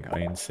anything. I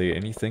didn't say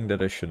anything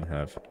that I shouldn't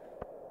have.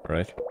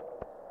 Alright?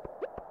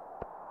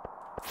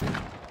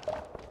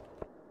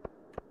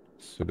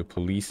 So the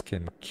police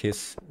can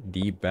kiss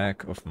the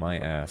back of my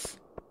ass.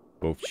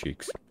 Both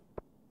cheeks.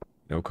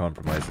 No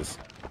compromises.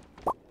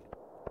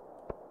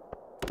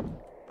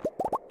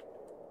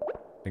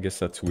 I guess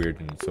that's weird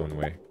in its own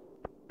way.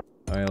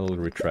 I'll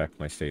retract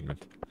my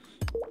statement.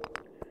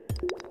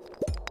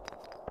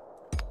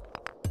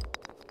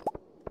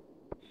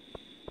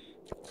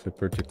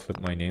 Clipper to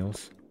clip my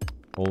nails.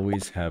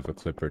 Always have a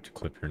clipper to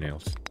clip your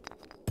nails.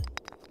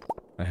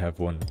 I have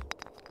one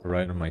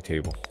right on my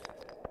table.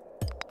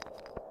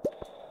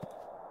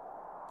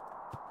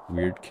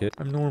 Weird kid.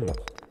 I'm normal,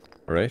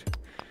 right?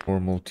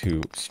 Normal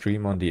to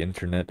stream on the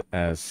internet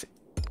as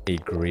a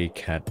gray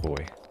cat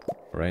boy,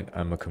 right?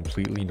 I'm a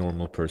completely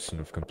normal person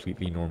with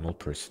completely normal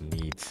person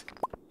needs.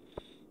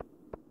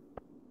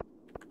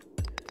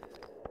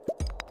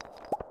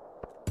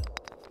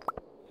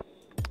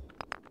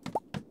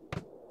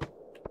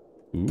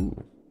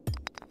 Ooh,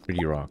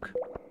 pretty rock.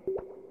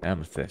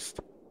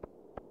 Amethyst.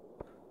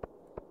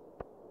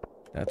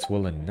 That's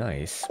well and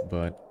nice,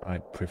 but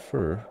I'd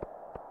prefer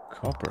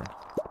copper.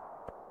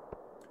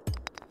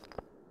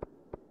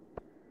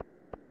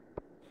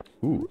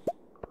 Ooh,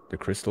 the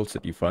crystals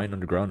that you find on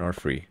the ground are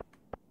free.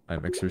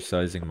 I'm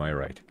exercising my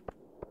right.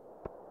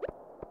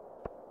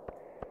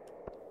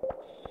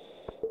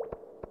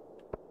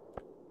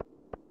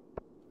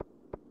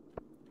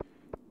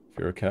 If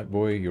you're a cat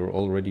boy, you're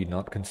already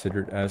not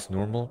considered as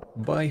normal.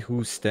 By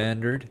whose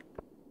standard?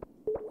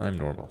 I'm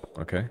normal,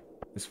 okay?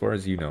 As far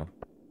as you know,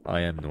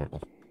 I am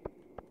normal.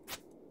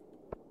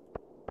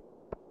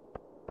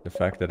 The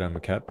fact that I'm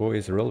a cat boy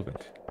is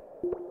irrelevant.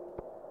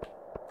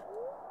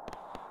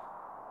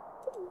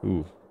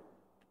 Ooh.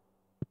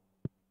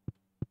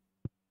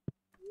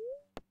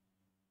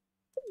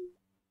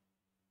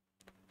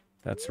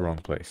 That's the wrong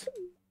place.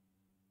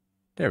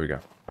 There we go.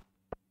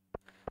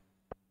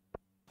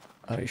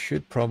 I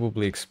should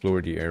probably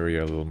explore the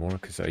area a little more,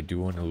 because I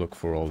do want to look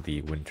for all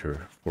the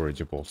winter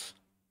forageables.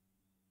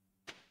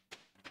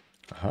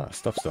 Aha,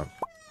 stuff's done.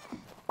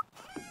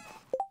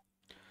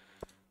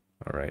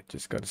 Alright,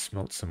 just gotta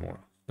smelt some more.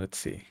 Let's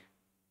see.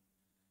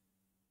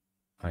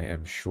 I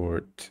am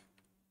short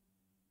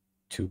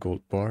 2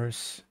 gold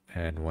bars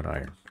and 1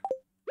 iron.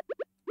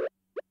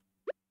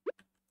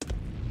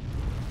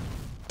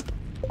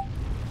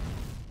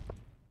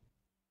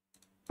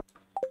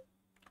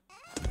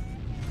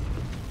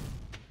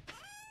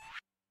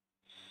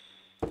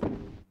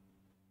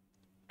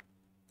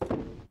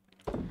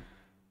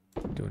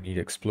 Don't need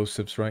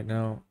explosives right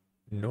now,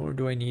 nor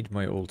do I need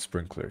my old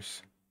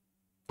sprinklers.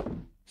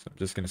 So I'm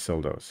just gonna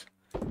sell those.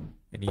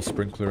 Any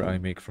sprinkler I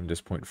make from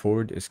this point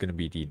forward is gonna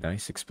be the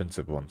nice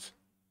expensive ones.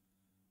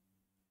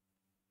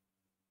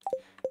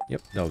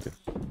 Yep, that'll do.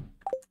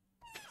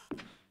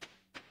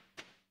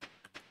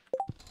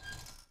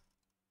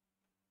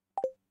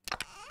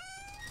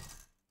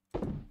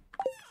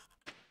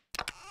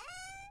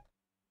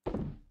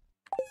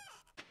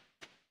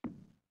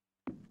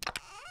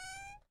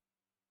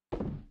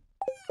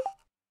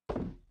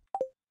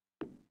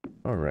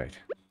 Alright.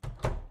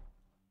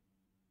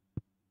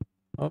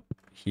 Oh,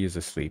 he is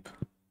asleep.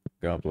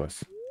 God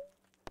bless.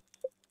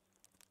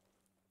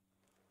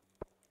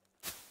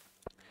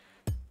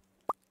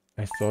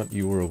 I thought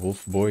you were a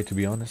wolf boy, to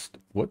be honest.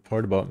 What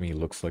part about me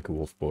looks like a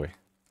wolf boy?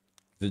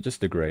 Is it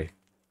just the gray?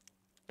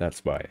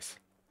 That's bias.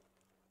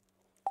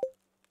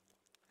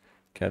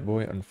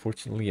 Catboy,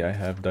 unfortunately I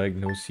have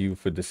diagnosed you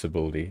for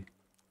disability.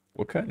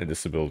 What kind of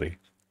disability?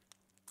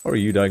 Or are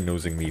you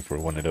diagnosing me for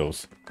one of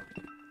those?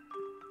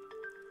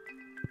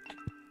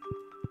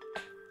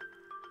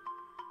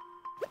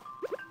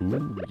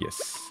 Ooh,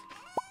 yes.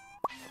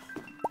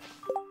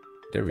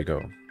 There we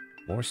go.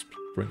 More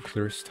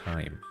sprinklers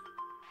time.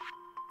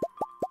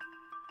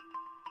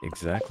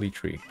 Exactly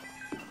 3.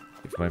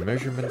 If my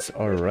measurements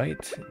are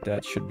right,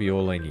 that should be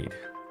all I need.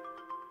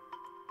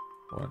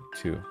 1,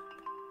 2.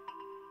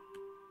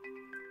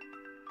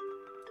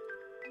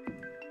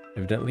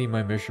 Evidently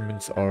my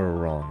measurements are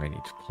wrong. I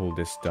need to pull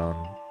this down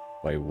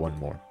by 1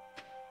 more.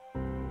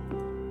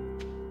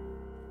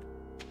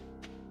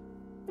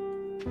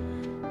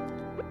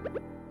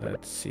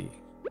 Let's see.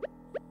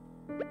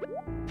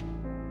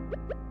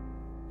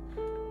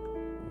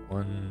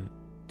 1,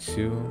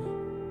 2.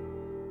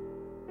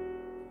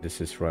 This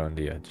is right on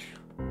the edge.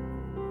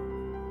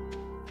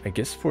 I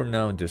guess for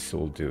now this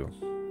will do.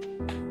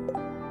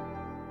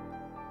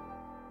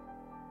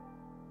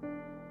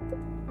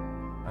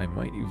 I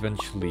might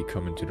eventually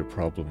come into the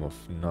problem of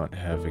not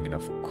having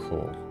enough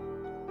coal.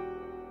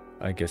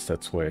 I guess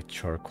that's why a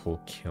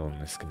charcoal kiln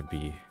is gonna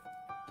be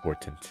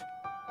important.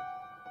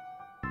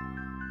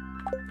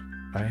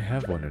 I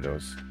have one of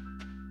those.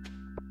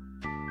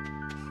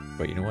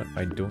 But you know what?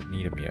 I don't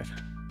need them yet.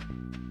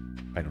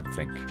 I don't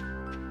think.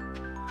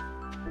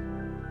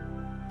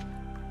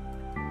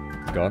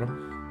 Got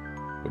him?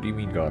 What do you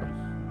mean got him?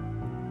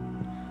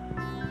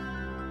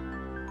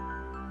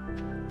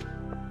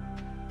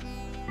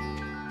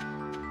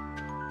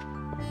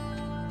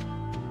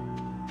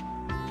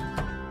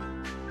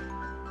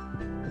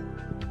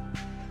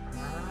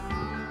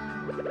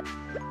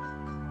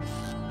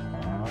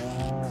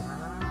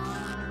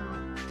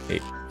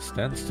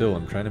 Stand still,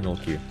 I'm trying to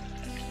milk you.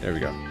 There we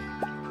go.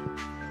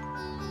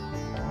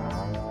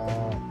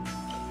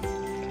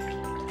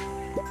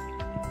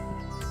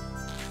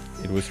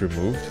 It was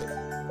removed?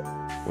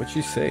 What'd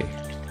you say?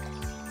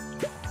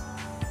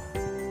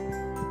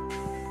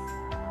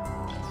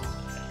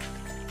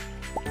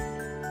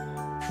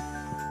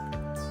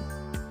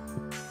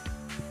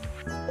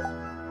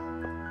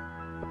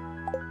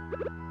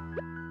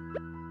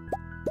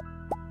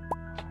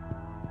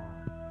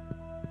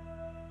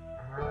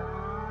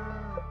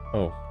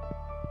 Oh.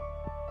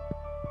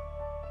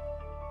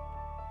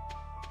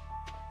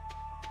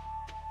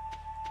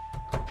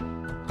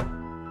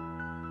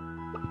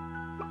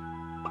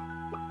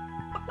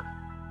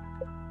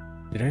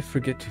 Did I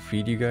forget to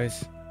feed you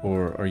guys?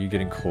 Or are you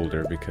getting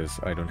colder because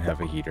I don't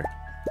have a heater?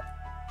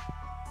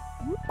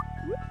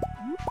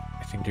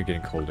 I think you're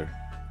getting colder.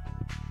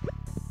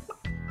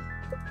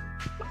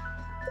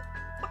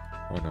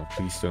 Oh no,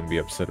 please don't be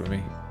upset with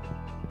me.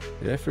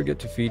 Did I forget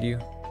to feed you?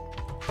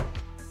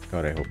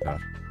 God, I hope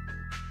not.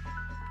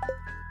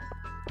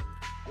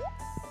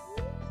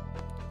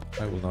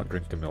 I will not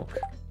drink the milk.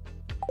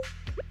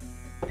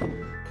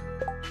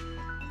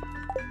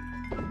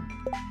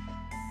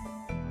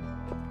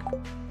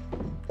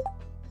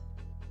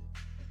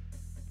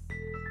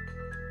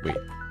 Wait.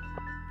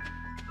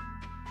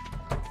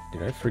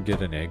 Did I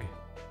forget an egg?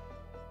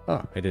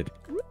 Ah, I did.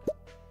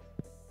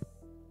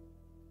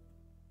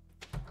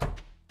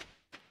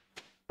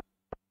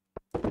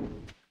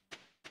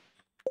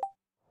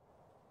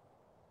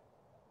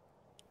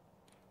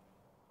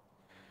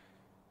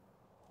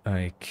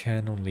 I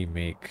can only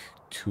make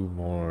 2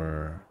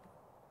 more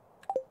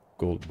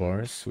gold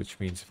bars, which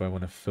means if I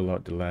want to fill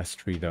out the last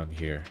tree down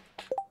here,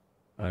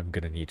 I'm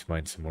gonna need to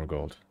mine some more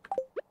gold.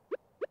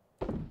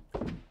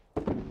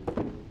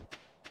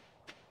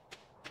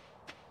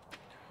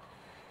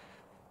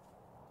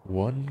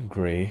 One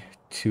gray,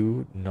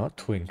 2 not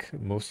twink.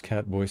 Most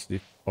cat boys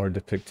are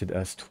depicted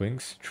as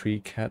twinks. 3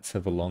 cats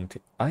have a long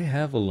tail. I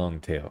have a long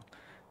tail.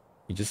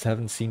 You just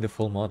haven't seen the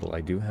full model.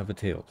 I do have a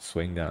tail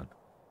swaying down.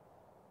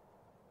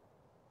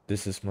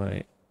 This is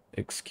my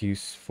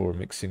excuse for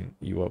mixing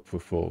you up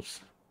with wolves.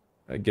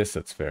 I guess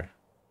that's fair.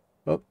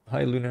 Oh,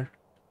 hi Lunar.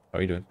 How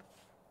are you doing?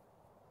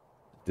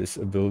 This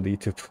ability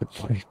to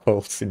put my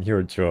pulse in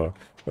your jaw.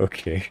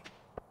 Okay.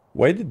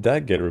 Why did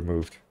that get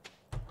removed?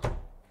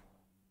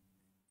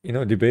 You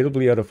know,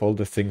 debatably out of all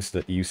the things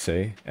that you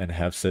say and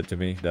have said to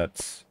me,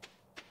 that's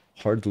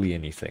hardly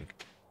anything.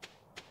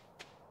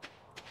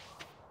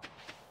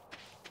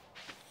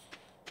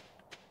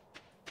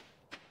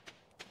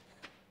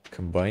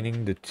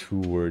 Combining the 2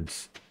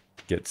 words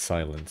get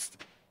silenced.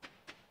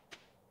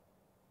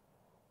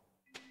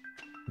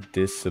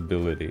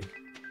 Disability.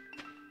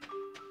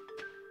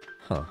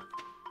 Huh.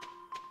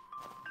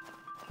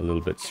 A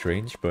little bit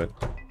strange, but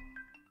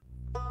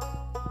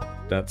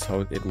that's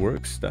how it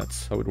works.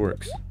 That's how it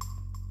works.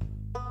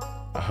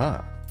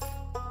 Aha!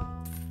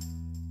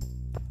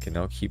 Can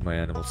now keep my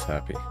animals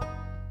happy.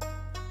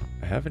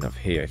 I have enough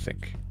hay, I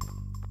think.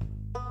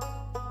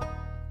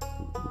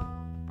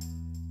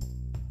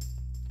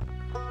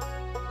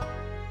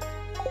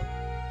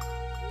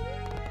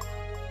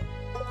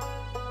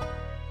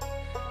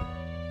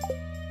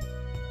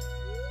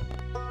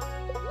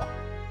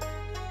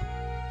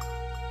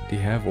 They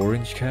have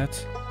orange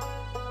cats?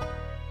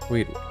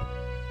 Wait.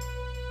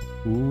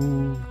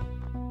 Ooh.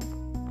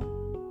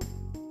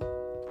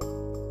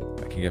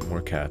 I can get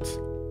more cats.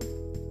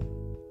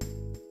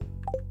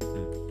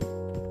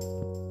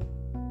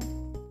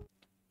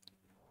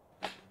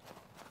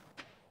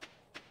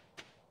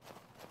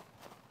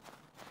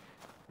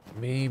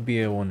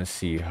 Maybe I want to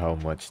see how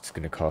much it's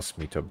going to cost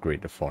me to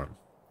upgrade the farm.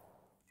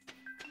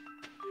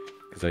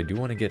 Because I do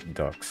want to get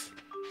ducks.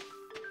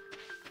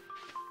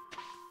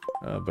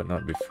 But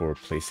not before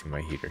placing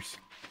my heaters.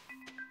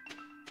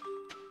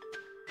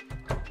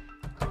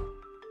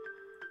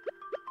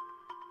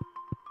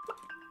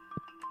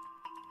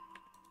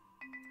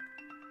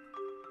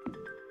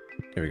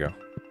 There we go.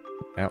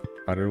 Out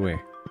of the way.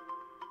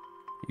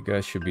 You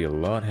guys should be a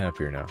lot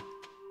happier now.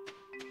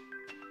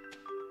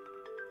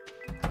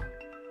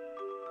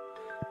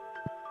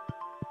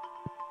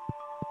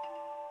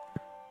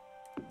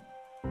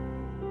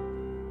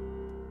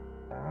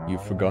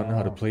 You've forgotten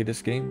how to play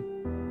this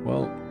game?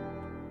 Well,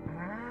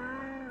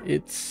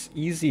 it's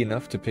easy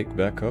enough to pick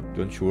back up,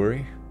 don't you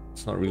worry.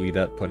 It's not really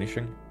that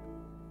punishing.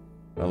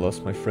 I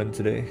lost my friend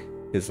today.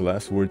 His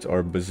last words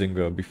are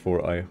bazinga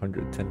before I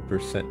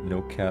 110%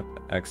 no cap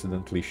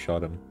accidentally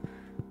shot him.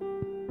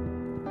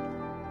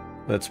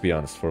 Let's be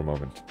honest for a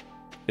moment.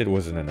 It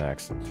wasn't an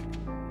accident.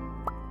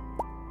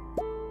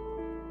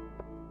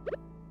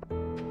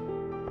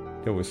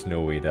 There was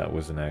no way that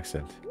was an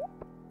accident.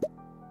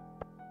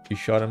 You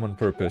shot him on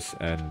purpose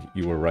and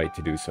you were right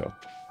to do so.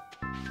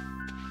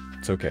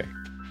 It's okay.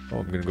 Oh,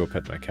 I'm gonna go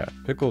pet my cat.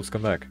 Pickles,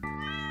 come back.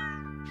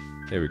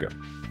 There we go.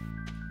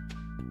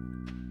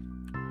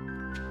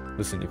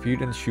 Listen, if you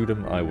didn't shoot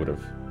him, I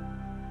would've.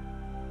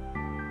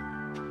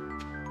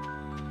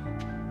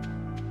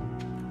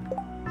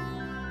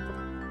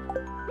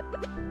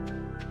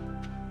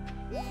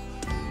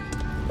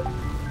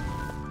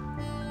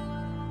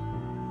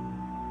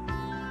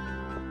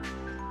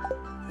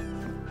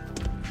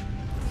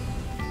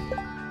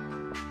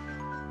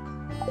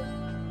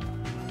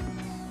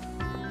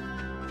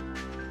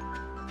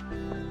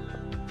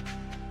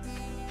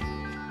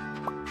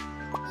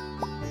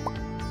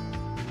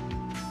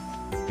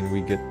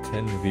 Can we get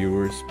 10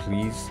 viewers,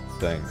 please?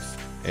 Thanks.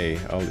 Hey,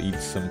 I'll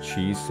eat some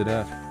cheese to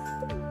that.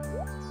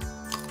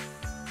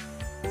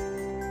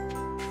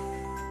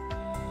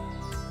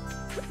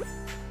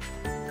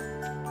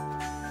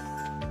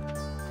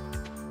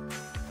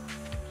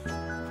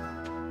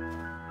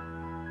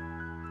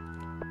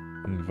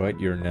 Invite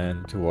your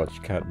nan to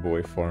watch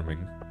Catboy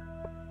farming.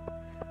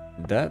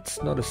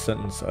 That's not a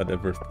sentence I'd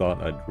ever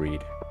thought I'd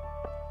read.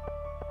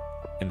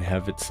 And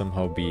have it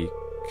somehow be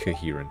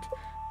coherent.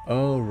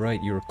 Oh,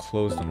 right, you're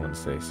closed on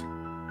Wednesdays.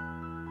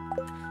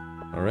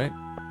 Alright.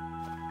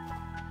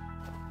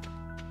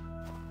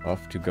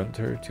 Off to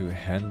Gunter to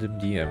hand him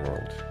the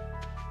emerald.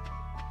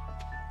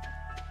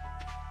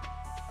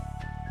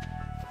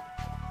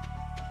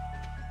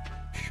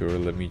 Sure,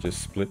 let me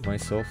just split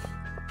myself.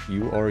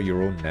 You are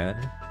your own nan?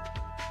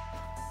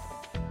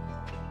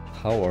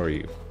 How are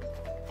you?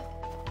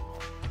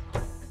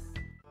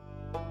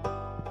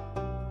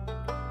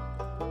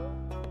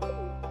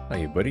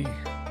 Hi, buddy.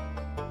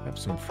 Have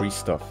some free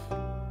stuff.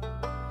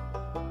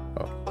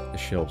 Oh, the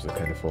shelves are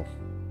kind of full.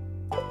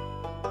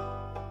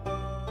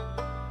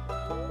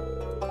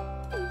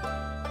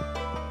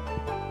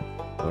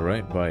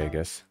 Alright, bye, I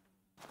guess.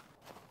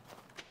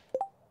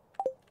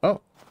 Oh!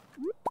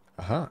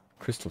 Aha,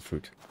 crystal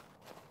fruit.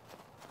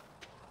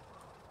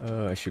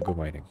 I should go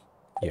mining.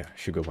 Yeah, I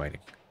should go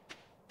mining.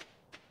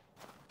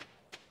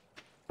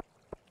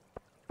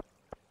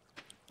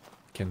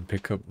 Can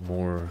pick up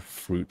more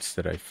fruits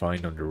that I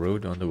find on the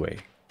road on the way.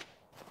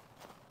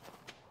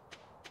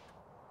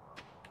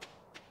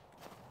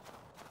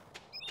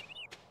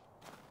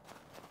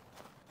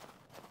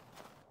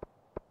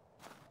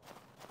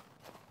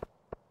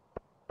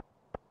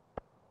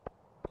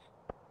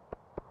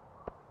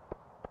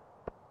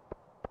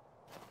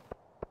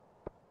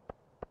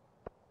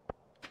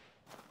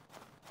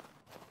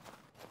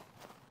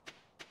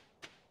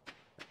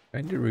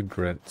 I kinda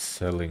regret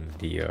selling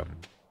the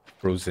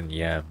frozen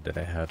yam that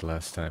I had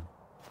last time.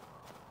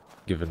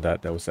 Given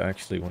that that was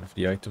actually one of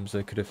the items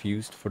I could have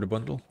used for the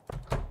bundle.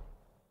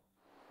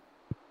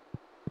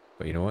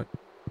 But you know what?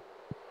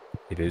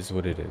 It is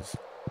what it is.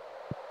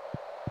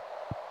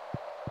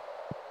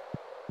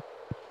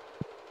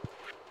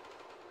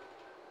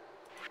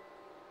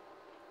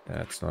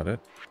 That's not it.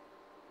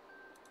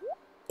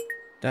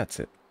 That's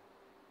it.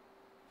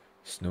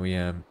 Snow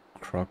yam,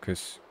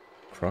 crocus,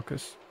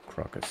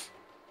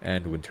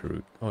 and winter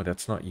root. Oh,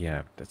 that's not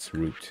yam, that's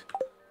root.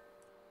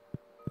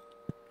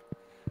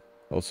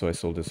 Also, I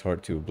sold this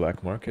heart to a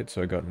black market,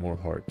 so I got more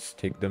hearts.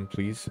 Take them,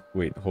 please.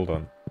 Wait, hold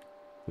on.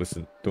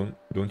 Listen,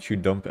 don't you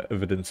dump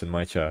evidence in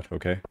my chat,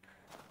 okay?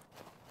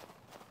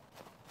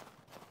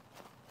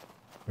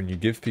 When you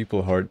give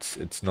people hearts,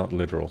 it's not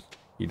literal.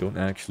 You don't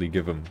actually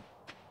give them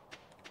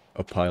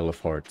a pile of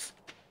hearts.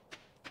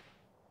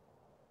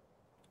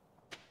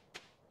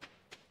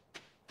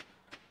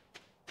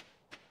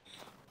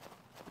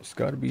 There's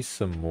gotta be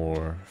some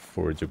more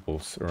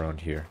forageables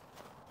around here.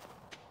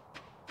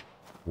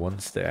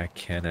 Ones that I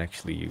can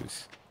actually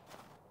use.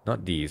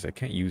 Not these, I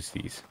can't use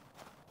these.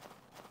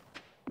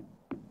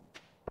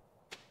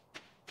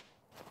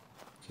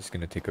 Just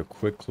gonna take a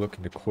quick look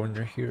in the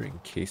corner here in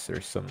case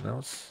there's something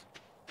else.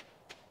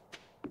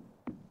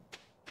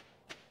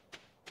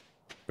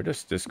 Where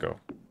does this go?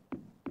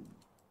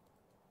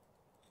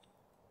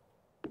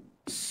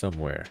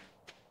 Somewhere.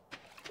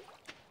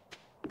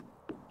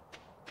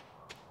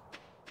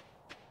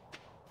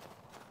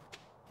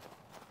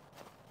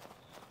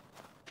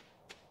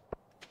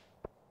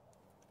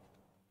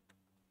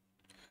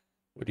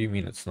 What do you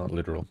mean it's not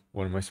literal?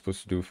 What am I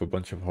supposed to do with a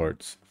bunch of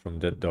hearts from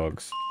dead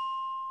dogs?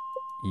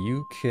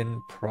 You can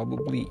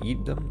probably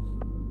eat them.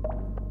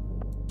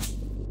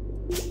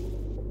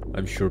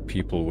 I'm sure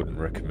people wouldn't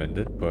recommend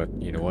it, but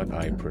you know what?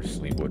 I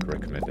personally would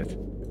recommend it.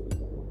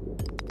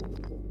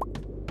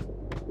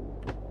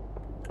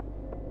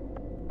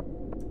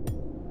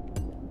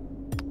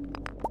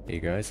 Hey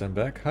guys, I'm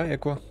back. Hi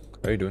Aqua.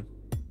 How you doing?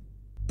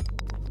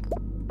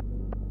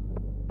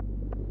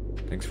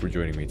 Thanks for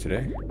joining me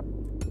today.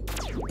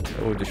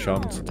 Oh, the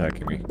shaman's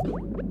attacking me.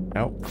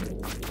 Ow.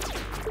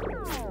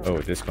 Oh,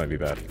 this might be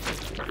bad.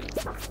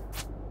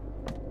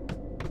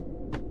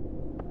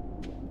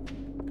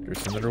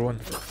 There's another one.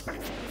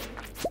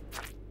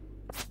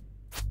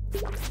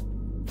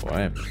 Oh,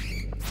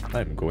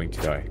 I'm going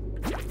to die.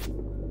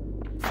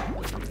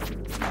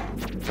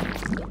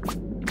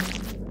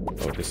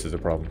 Oh, this is a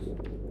problem.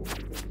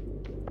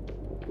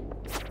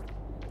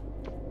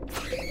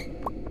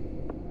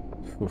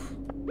 Oof.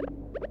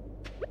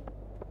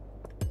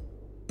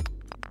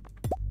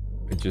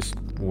 I just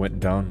went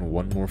down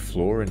one more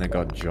floor and I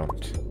got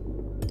jumped.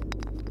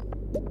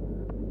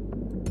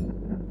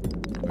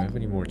 Do I have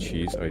any more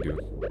cheese? I do.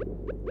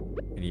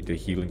 I need the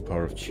healing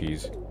power of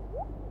cheese.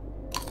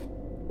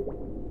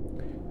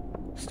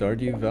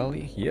 Stardew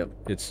Valley? Yep,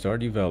 it's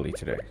Stardew Valley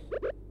today.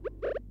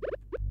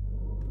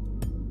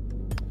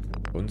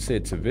 I wouldn't say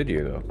it's a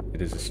video though.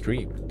 It is a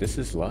stream. This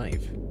is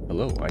live.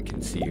 Hello, I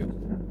can see you.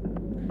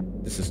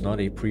 This is not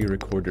a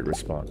pre-recorded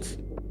response.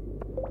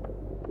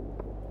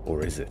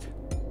 Or is it?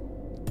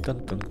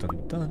 Dun dun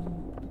dun dun.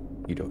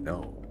 You don't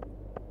know.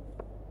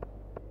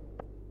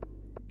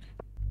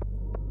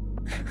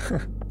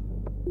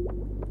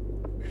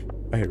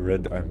 I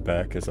read I'm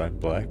back as I'm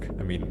black.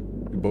 I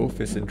mean, both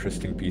is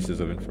interesting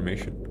pieces of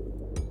information.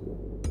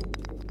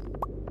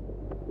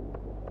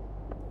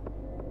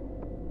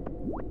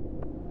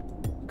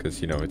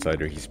 Because, you know, it's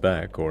either he's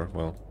back or,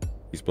 well,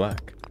 he's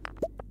black.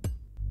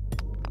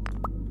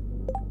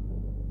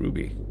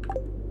 Ruby.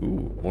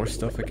 Ooh, more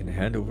stuff I can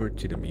hand over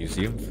to the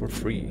museum for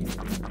free.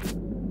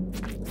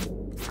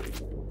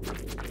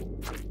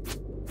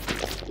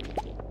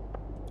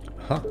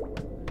 Huh.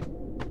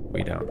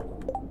 Way down.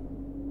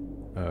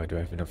 Do I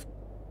have enough?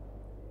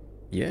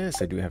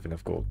 Yes, I do have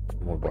enough gold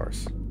for more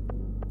bars.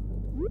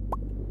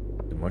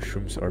 The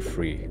mushrooms are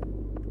free.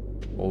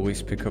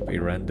 Always pick up a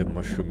random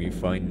mushroom you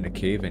find in a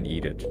cave and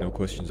eat it. No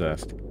questions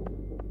asked.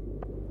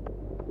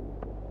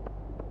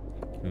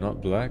 I'm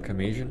not black,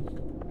 I'm Asian.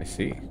 I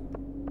see.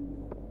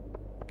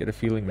 Get a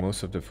feeling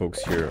most of the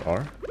folks here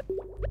are.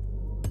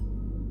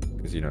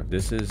 Because, you know,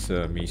 this is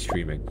me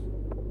streaming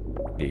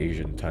the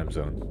Asian time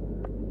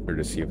zone.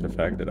 Courtesy of the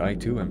fact that I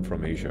too am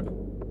from Asia.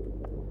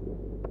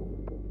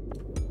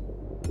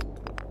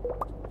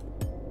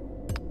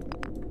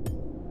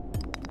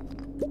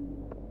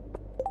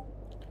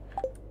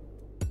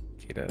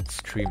 Okay, that's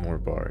 3 more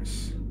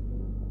bars.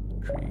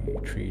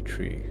 Tree.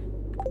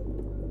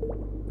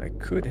 I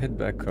could head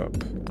back up,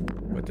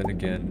 but then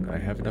again, I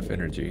have enough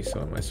energy, so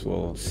I might as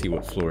well see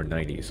what floor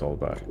 90 is all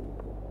about.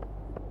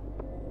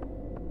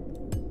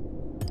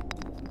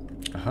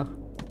 Uh-huh.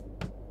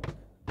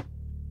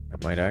 I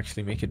might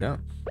actually make it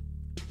down.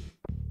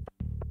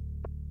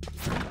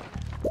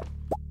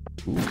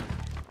 Ooh.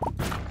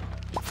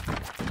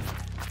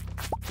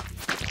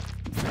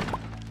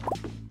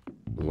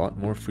 A lot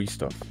more free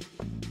stuff.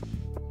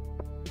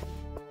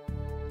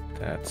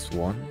 That's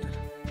 1.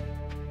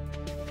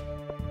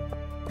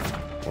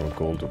 More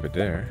gold over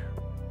there.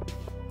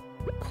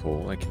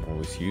 Coal, I can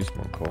always use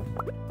more coal.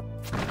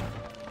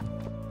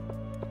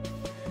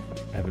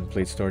 I haven't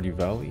played Stardew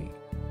Valley.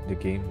 The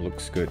game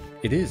looks good.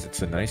 It is,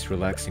 it's a nice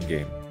relaxing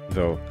game.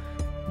 Though,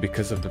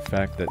 because of the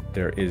fact that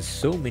there is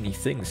so many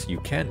things you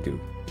can do,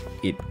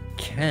 it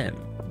can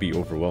be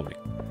overwhelming,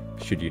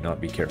 should you not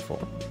be careful.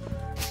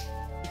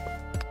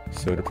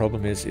 So the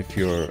problem is, if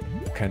you're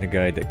the kind of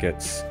guy that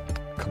gets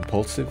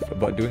compulsive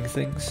about doing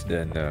things,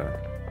 then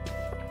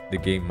the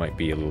game might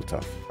be a little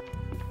tough.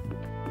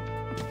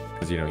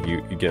 Because, you know,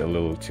 you get a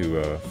little too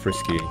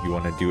frisky, you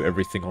want to do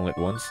everything all at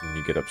once, and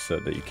you get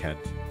upset that you can't.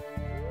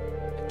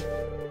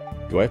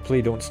 Do I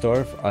play Don't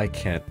Starve? I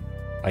can't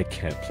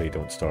play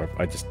Don't Starve.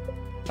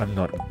 I'm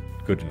not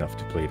good enough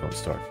to play Don't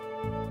Starve.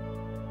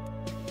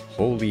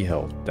 Holy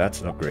hell,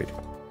 that's an upgrade.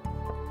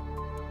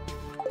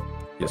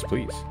 Yes,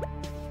 please.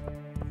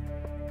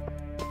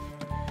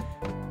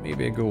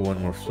 Maybe I go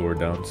 1 more floor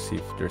down, see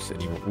if there's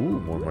any more. Ooh,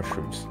 more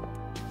mushrooms.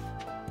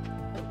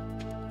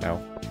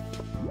 Ow.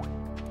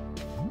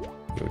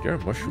 Yo, there are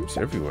mushrooms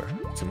everywhere.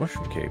 It's a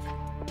mushroom cave.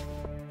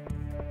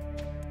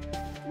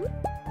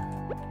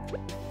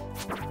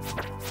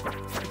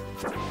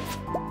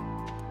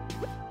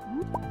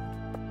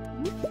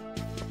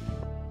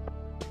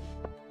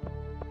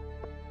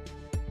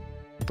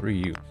 What are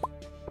you?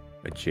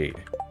 A jade.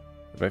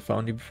 Have I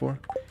found you before?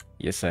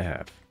 Yes, I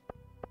have.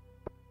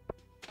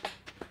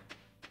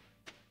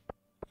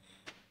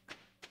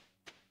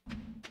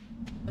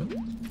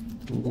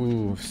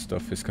 Ooh,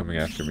 stuff is coming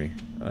after me.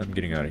 I'm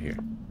getting out of here.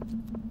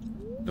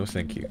 No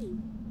thank you.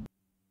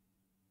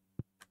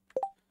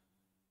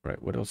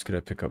 Right, what else could I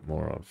pick up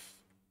more of?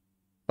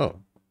 Oh,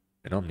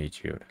 an Omni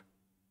Geode.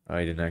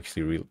 I didn't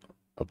actually real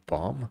a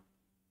bomb?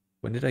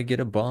 When did I get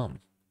a bomb?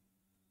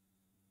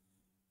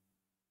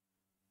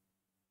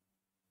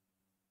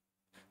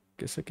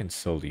 Guess I can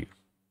sell you.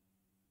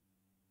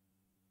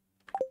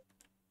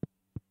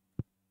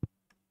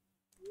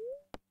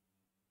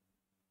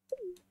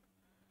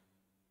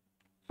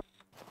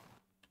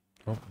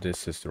 Oh,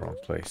 this is the wrong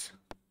place.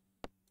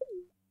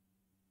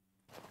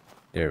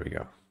 There we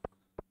go.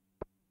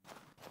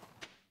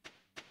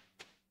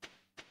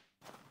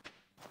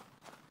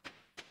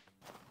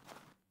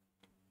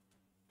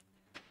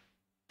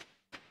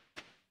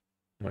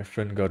 My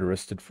friend got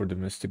arrested for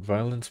domestic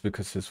violence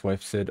because his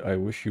wife said, "I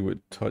wish you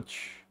would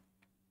touch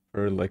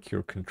her like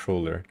your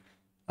controller."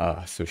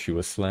 Ah, so she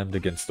was slammed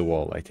against the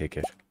wall, I take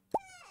it.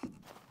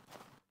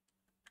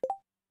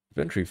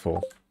 Inventory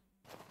full.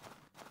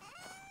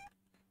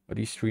 How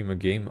do you stream a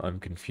game? I'm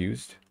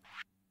confused.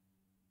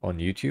 On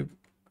YouTube?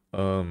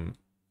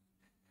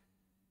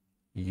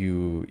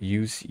 You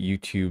use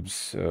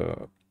YouTube's,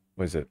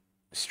 what is it?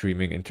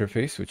 Streaming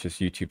interface, which is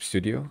YouTube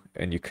Studio,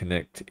 and you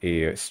connect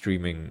a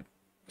streaming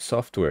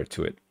software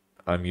to it.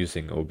 I'm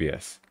using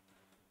OBS.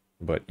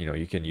 But, you know,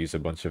 you can use a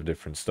bunch of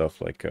different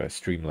stuff like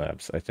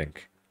Streamlabs, I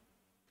think.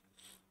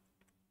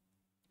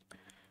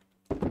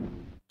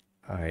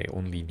 I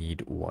only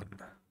need 1.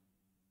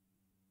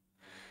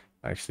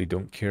 I actually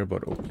don't care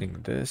about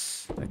opening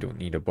this. I don't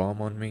need a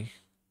bomb on me.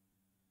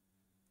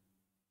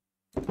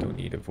 Don't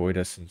need a void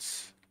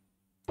essence.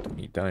 Don't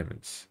need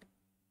diamonds.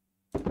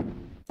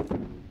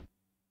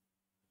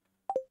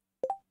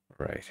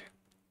 Right.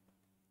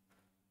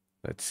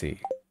 Let's see.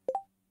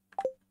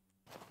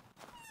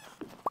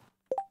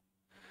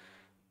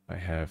 I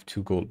have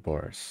 2 gold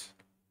bars.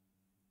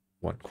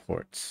 1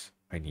 quartz.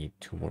 I need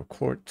 2 more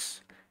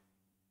quartz.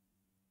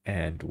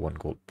 And 1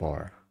 gold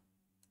bar.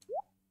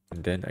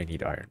 And then I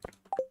need iron.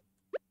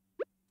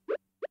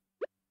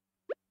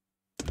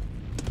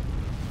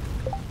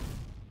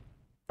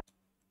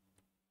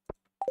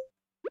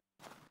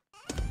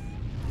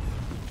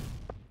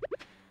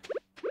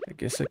 I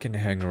guess I can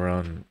hang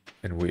around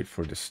and wait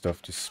for the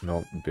stuff to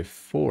smelt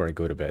before I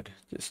go to bed,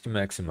 just to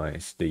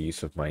maximize the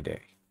use of my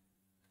day.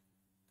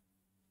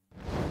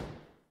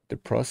 The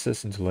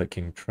process into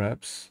liking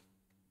traps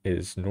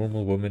is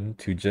normal woman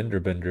to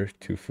genderbender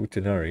to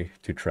futanari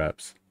to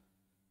traps.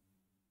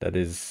 That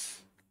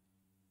is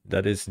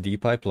the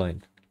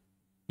pipeline.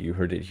 You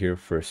heard it here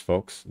first,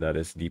 folks. That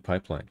is the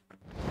pipeline.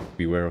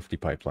 Beware of the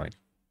pipeline.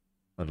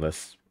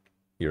 Unless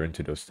you're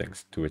into those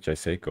things, to which I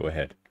say, go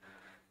ahead.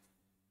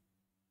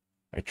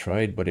 I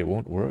tried, but it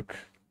won't work.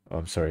 Oh,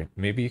 I'm sorry.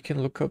 Maybe you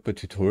can look up a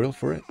tutorial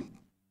for it?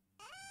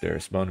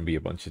 There's bound to be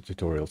a bunch of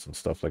tutorials and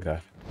stuff like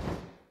that.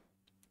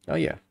 Oh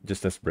yeah,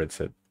 just as Brett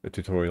said, a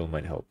tutorial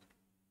might help.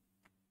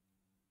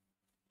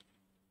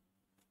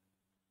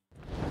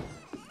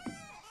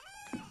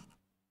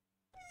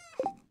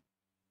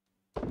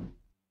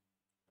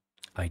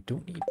 I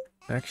don't need...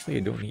 Actually,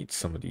 I don't need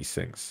some of these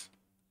things.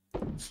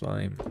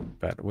 Slime,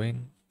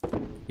 Batwing,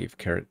 Cave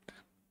Carrot.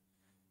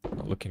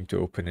 Not looking to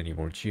open any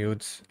more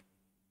geodes.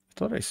 I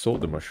thought I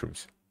sold the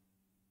mushrooms.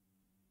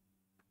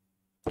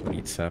 Don't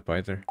need sap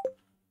either.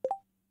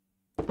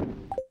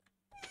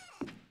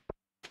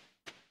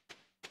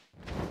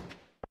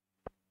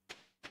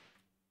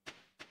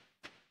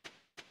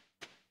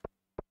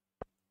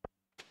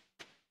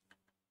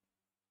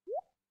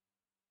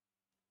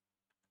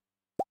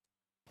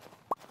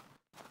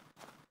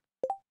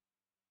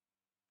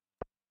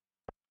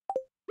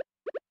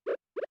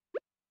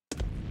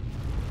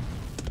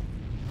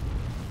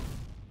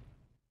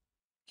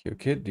 Yo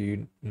kid, do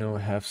you know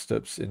half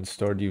steps in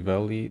Stardew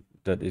Valley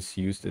that is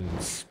used in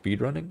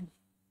speedrunning?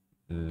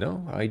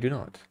 No, I do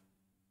not.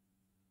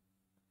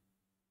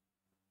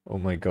 Oh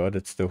my god,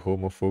 it's the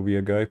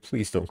homophobia guy.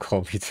 Please don't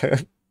call me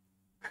that.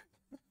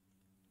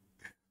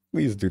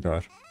 Please do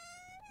not.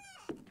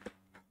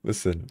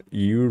 Listen,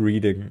 you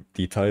reading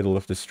the title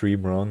of the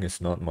stream wrong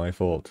is not my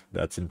fault.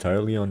 That's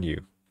entirely on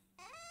you.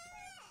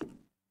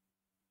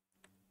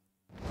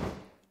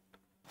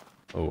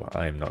 Oh,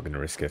 I am not gonna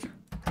risk it.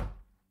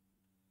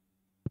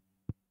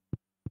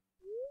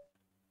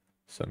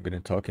 So I'm gonna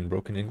talk in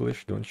broken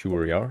English, don't you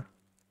worry, Yar.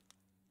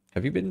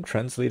 Have you been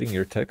translating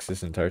your text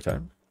this entire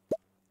time?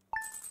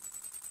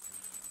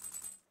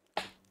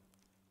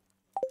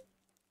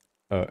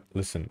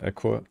 Listen,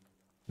 Aqua,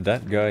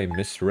 that guy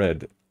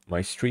misread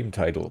my stream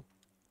title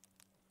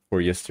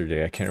for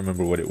yesterday. I can't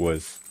remember what it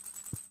was,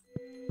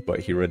 but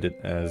he read it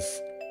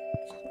as,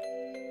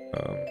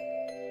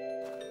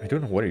 I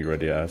don't know what he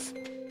read it as,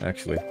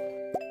 actually.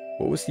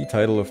 What was the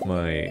title of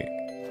my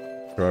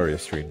Terraria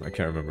stream? I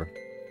can't remember.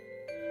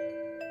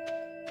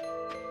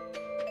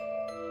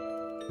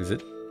 Is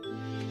it?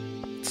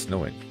 It's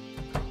snowing.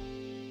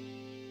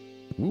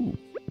 Ooh.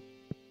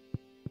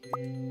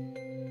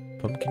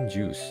 Pumpkin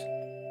juice.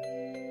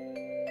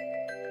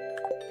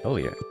 Oh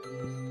yeah.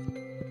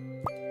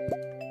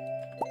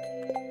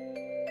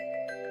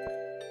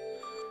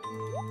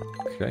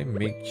 Could I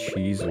make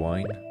cheese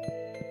wine?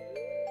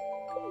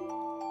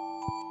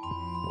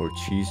 Or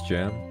cheese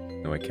jam?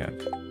 No, I can't.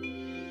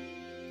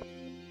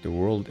 The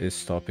world is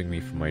stopping me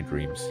from my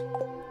dreams.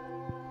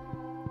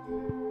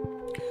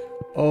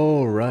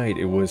 Oh, right,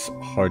 it was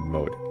hard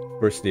mode.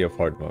 First day of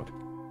hard mode.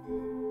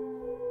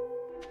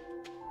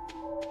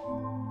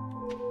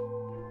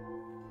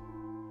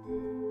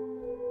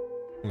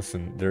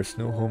 Listen, there's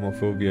no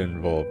homophobia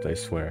involved, I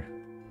swear.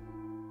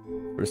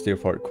 First day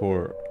of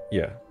hardcore,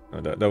 yeah,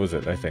 no, that was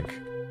it, I think.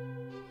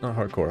 Not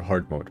hardcore,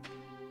 hard mode.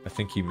 I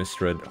think he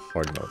misread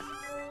hard mode.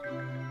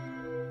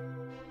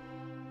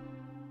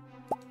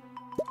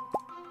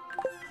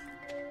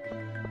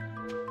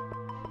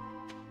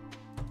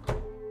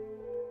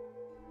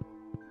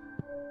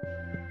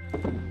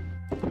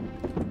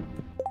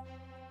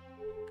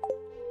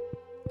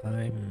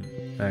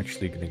 I'm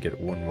actually gonna get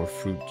one more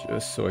fruit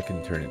just so I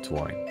can turn it to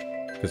wine.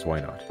 Because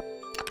why not?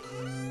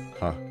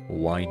 Huh,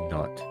 why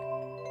not?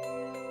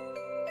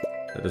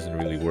 That doesn't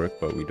really work,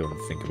 but we don't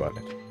think about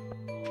it.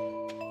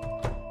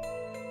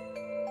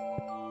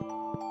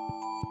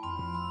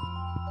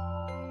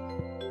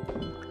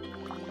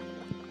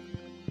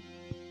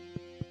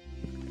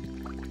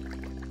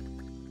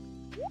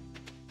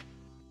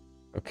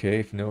 Okay,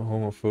 if no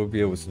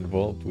homophobia was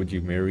involved, would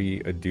you marry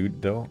a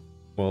dude though?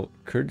 Well,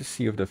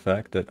 courtesy of the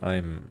fact that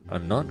I'm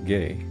not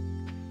gay,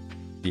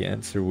 the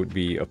answer would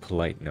be a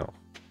polite no.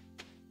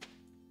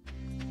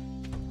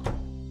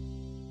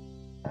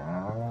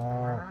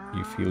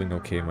 You feeling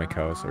okay, my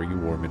cows? Are you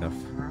warm enough?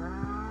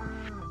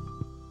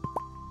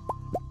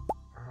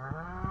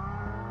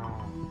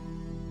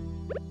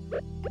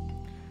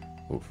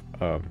 Oof.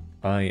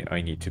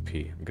 I need to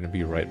pee. I'm gonna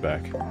be right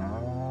back.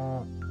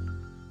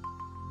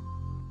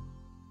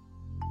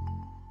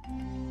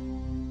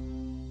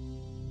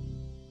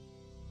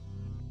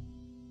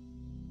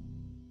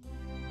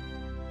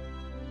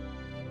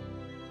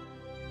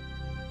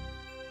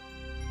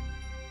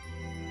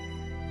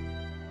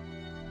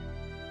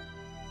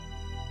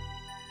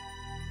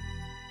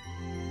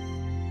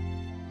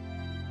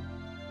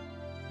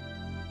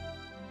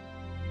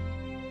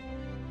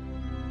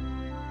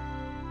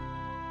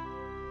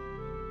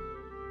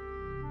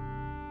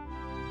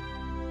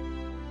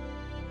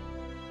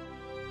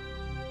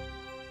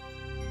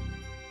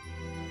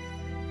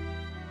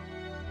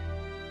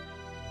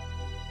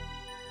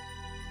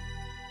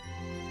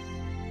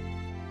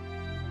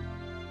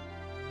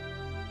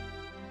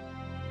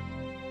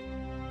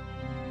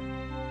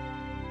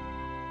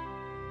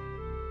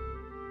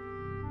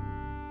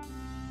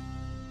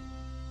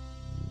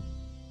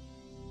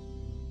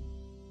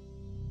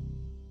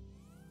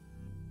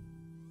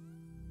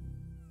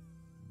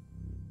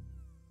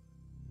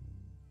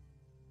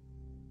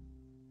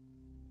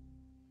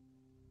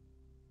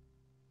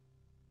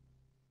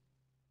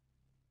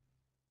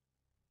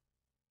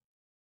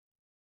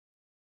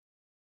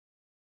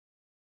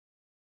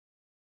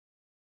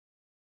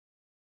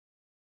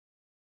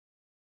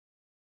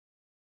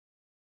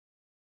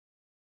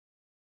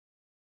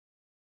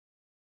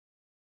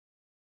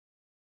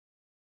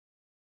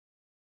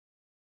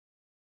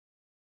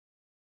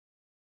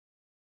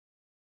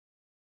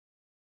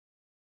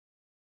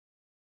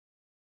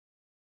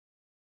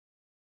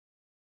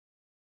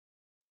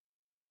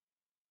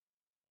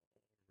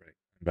 Right.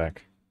 I'm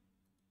back.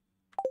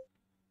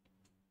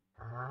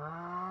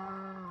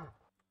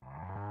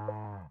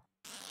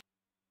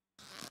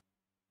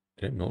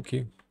 Did I milk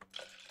you?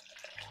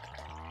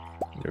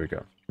 There we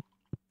go.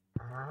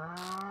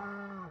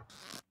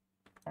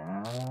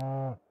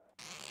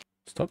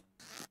 Stop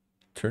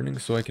turning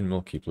so I can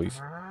milk you,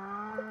 please.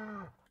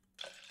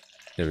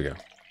 There we go.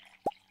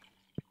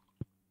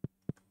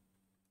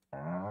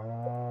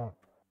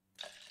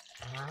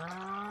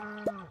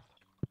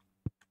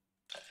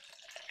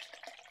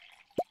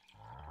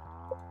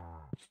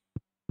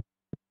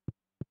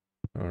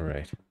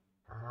 Alright.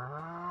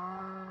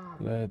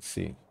 Let's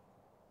see.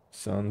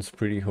 Sounds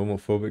pretty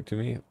homophobic to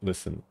me.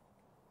 Listen.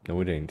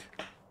 No, it ain't.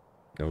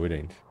 No, it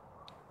ain't.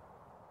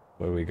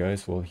 By the way,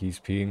 guys, while he's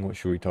peeing, what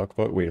should we talk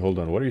about? Wait, hold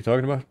on. What are you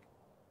talking about?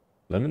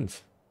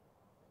 Lemons?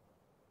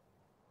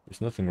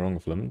 There's nothing wrong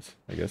with lemons,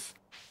 I guess.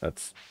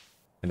 That's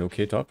an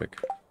okay topic.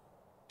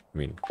 I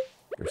mean,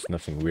 there's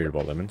nothing weird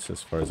about lemons,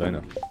 as far as I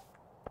know.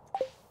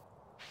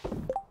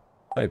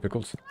 Hi,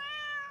 Pickles.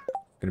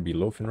 Gonna be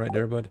loafing right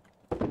there, bud?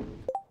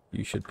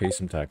 You should pay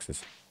some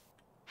taxes.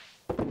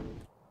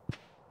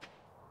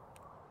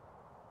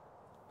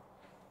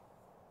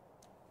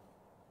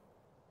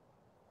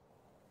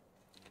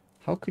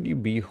 How could you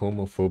be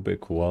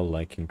homophobic while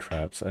liking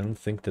crabs? I don't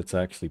think that's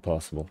actually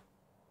possible.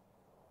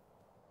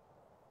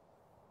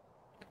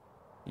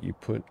 You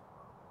put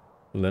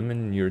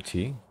lemon in your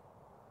tea?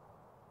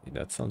 Yeah,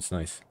 that sounds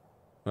nice.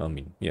 Well, I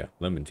mean, yeah,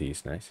 lemon tea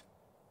is nice.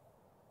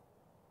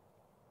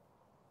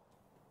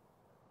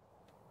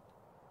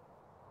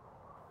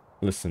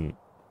 Listen,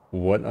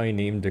 what I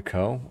named the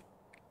cow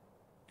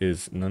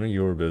is none of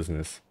your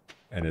business,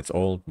 and it's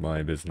all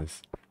my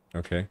business,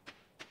 okay?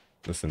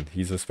 Listen,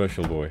 he's a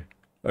special boy.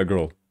 A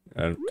girl.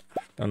 I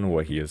don't know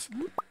what he is.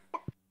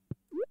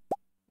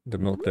 The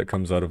milk that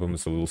comes out of him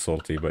is a little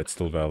salty, but it's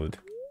still valid.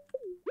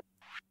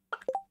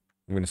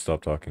 I'm gonna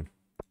stop talking.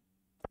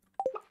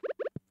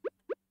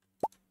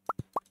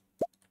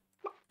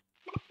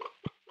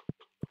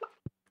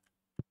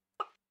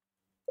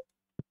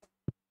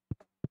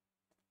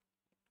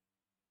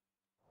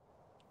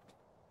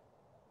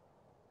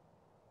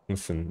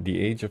 Listen, the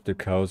age of the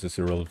cows is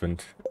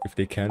irrelevant. If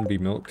they can be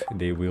milked,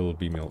 they will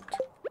be milked.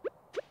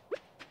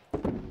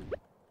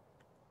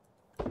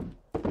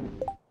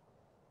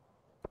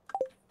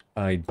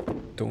 I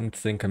don't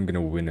think I'm gonna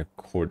win a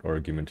court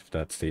argument with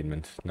that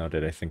statement, now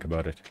that I think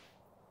about it.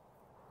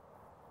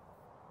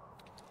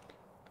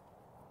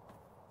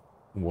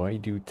 Why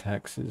do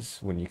taxes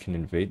when you can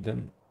evade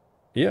them?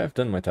 Yeah, I've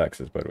done my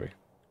taxes, by the way.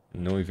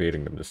 No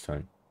evading them this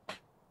time.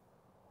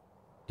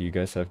 Do you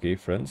guys have gay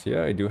friends?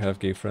 Yeah, I do have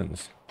gay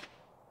friends.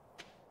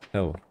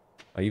 Hell,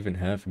 I even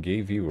have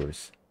gay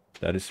viewers.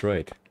 That is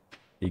right.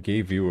 The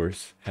gay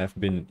viewers have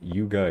been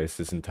you guys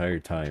this entire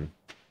time.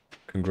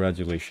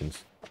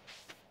 Congratulations.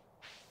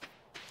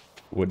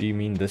 What do you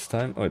mean this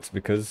time? Oh, it's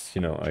because,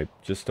 you know, I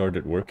just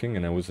started working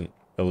and I wasn't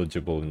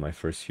eligible in my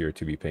first year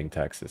to be paying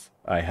taxes.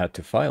 I had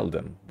to file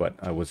them, but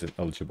I wasn't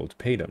eligible to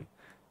pay them.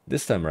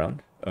 This time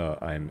around,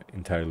 I'm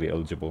entirely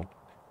eligible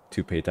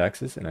to pay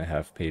taxes, and I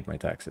have paid my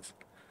taxes.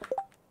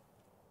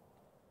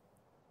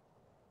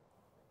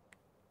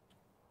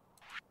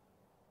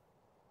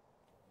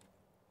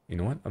 You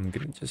know what? I'm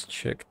gonna just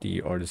check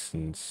the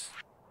artisan's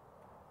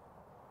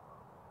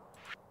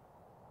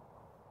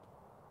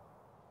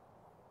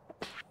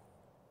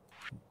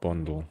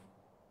bundle.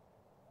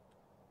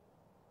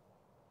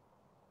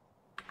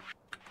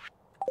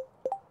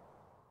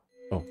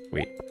 Oh,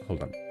 wait,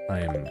 hold on.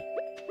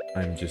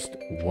 I'm just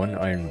one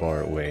iron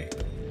bar away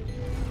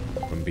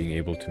from being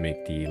able to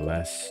make the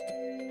last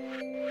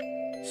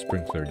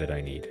sprinkler that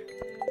I need.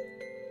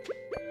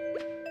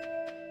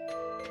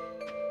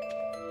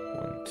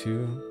 1,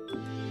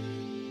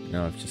 2.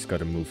 Now I've just got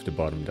to move the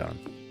bottom down.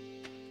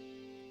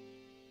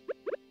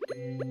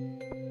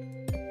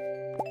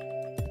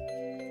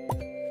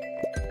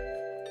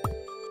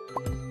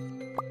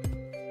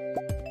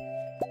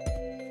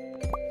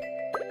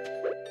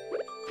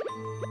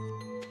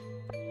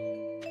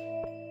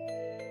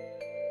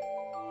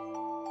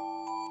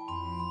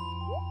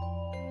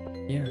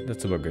 Yeah,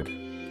 that's about good.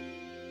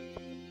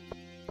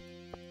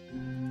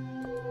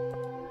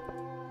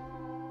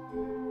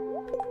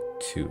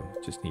 2.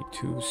 Just need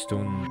 2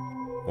 stone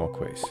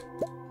walkways.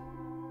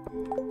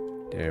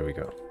 There we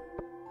go.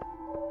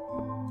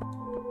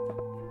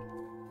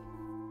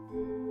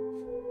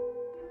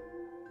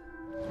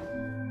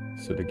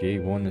 So the gay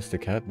one is the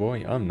cat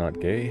boy? I'm not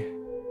gay.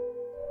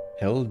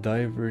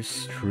 Helldivers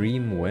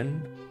stream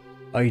when?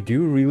 I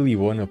do really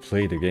want to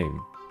play the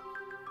game.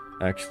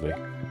 Actually.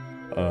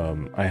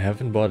 I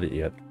haven't bought it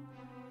yet.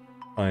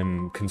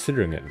 I'm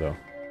considering it though.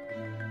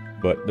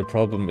 But the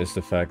problem is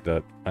the fact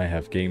that I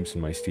have games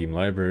in my Steam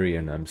library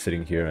and I'm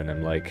sitting here and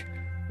I'm like,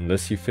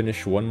 unless you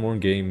finish one more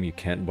game, you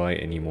can't buy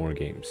any more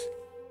games.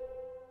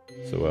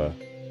 So,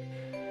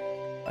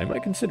 I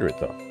might consider it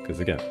though, because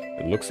again,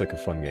 it looks like a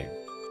fun game.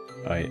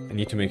 I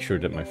need to make sure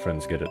that my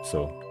friends get it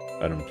so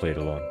I don't play it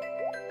alone.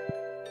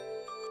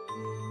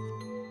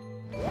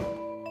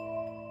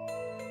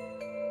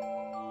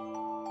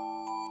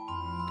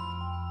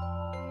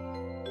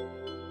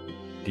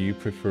 Do you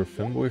prefer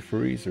femboy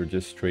furries or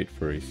just straight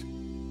furries?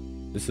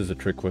 This is a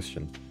trick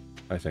question,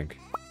 I think.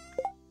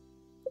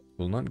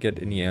 Will not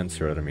get any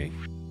answer out of me.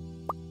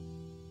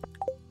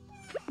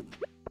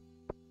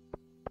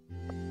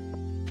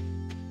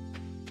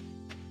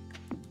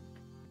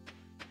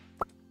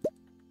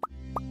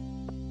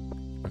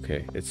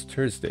 Okay, it's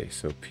Thursday,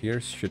 so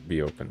Pierce should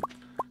be open.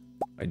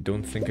 I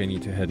don't think I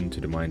need to head into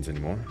the mines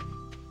anymore.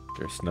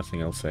 There's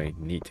nothing else I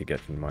need to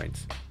get from the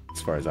mines,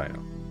 as far as I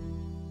know.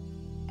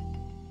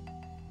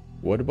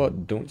 What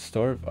about Don't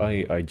Starve?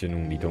 I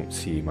genuinely don't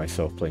see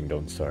myself playing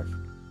Don't Starve.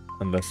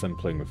 Unless I'm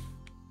playing with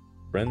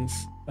friends,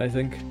 I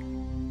think.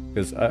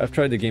 Because I've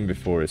tried the game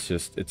before,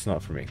 it's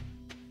not for me.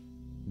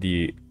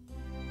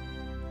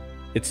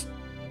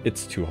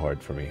 It's too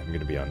hard for me, I'm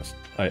gonna be honest.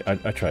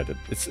 I tried it.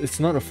 It's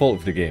not a fault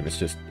of the game,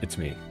 it's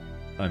me.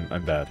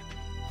 I'm bad.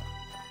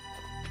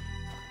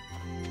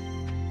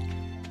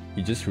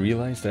 You just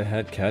realized I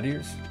had cat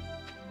ears?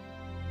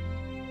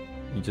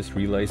 You just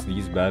realized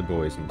these bad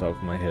boys on top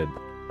of my head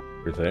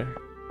were there?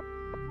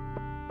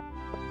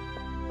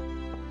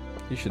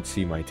 You should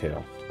see my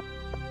tail.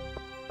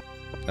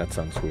 That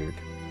sounds weird.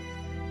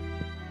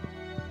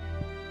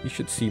 You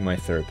should see my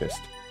therapist.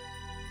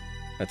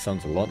 That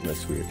sounds a lot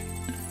less weird.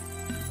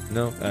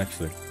 No,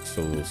 actually, it's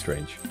still a little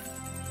strange.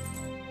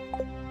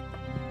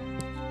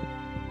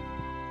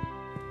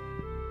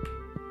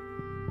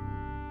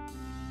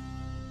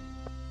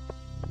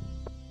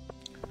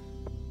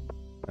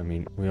 I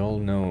mean, we all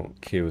know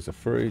KO is a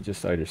furry,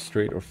 just either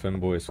straight or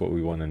femboy is what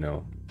we want to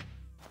know.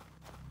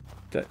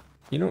 That,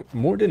 you know,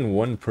 more than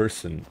one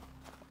person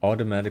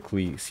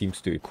automatically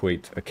seems to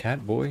equate a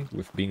cat boy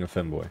with being a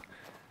femboy.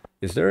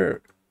 Is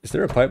there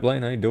a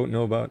pipeline I don't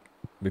know about?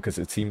 Because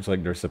it seems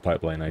like there's a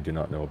pipeline I do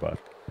not know about.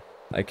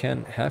 I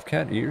can have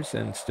cat ears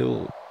and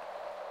still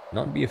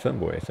not be a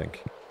femboy, I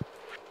think.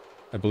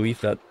 I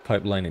believe that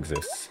pipeline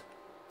exists.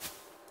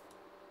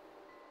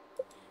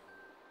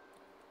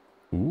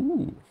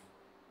 Ooh.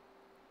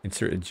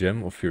 Insert a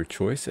gem of your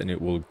choice and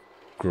it will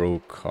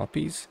grow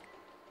copies?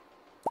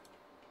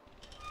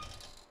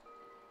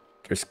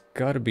 There's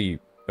gotta be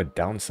a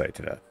downside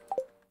to that.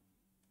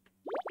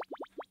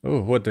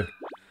 Oh, what the...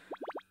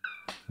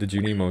 The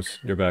Junimos,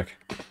 they're back.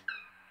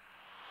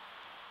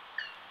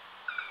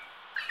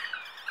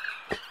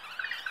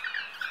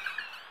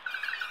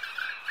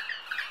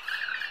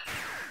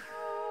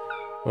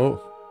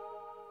 Oh.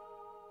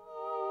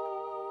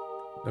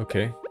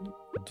 Okay.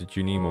 The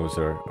Junimos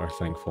are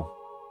thankful.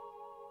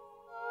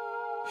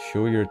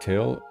 Show your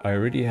tail. I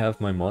already have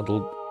my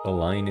model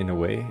aligned in a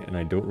way, and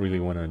I don't really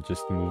want to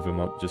just move him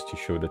up just to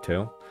show the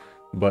tail.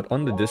 But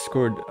on the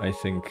Discord, I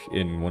think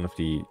in one of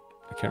the...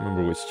 I can't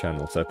remember which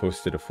channels, I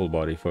posted a full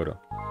body photo.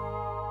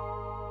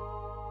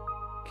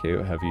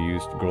 KO, have you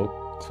used girl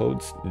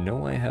clothes?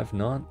 No, I have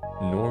not,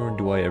 nor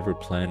do I ever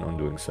plan on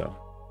doing so.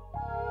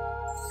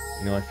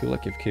 You know, I feel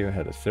like if KO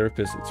had a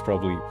therapist, it's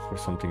probably for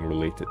something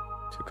related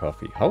to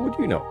coffee. How would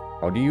you know?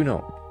 How do you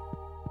know?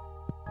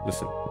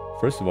 Listen,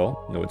 first of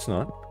all, no it's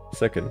not.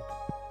 Second,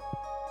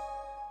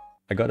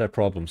 I got that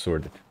problem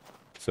sorted,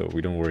 so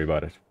we don't worry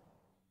about it.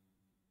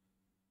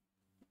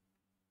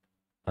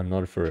 I'm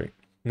not a furry.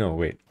 No,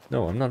 wait.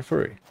 No, I'm not a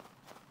furry.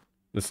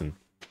 Listen,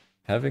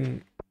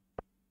 having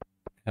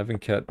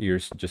cat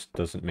ears just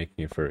doesn't make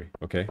me a furry,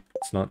 okay?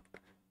 It's not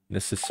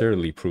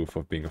necessarily proof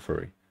of being a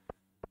furry.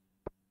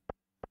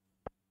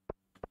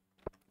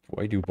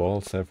 Why do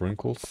balls have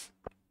wrinkles?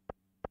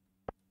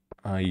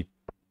 I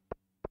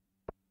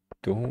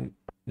don't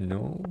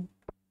know.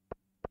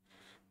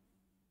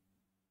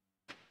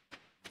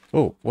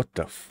 Oh, what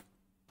the f...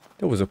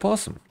 That was a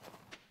possum.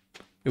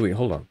 Hey, wait,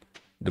 hold on.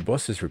 The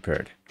bus is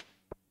repaired.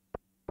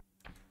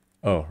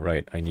 Oh,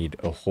 right. I need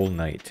a whole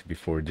night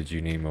before the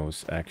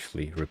Junemos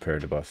actually repair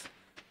the bus.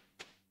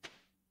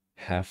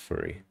 Half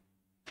furry.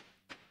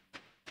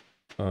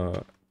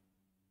 The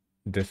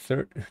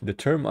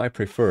term I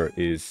prefer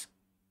is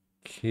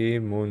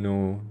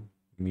kemono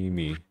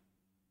mimi,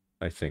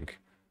 I think.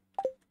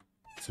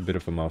 It's a bit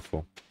of a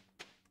mouthful.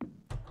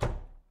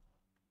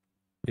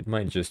 It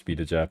might just be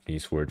the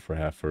Japanese word for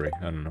half furry.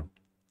 I don't know.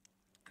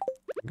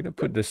 I'm gonna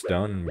put this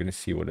down and I'm gonna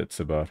see what it's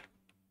about.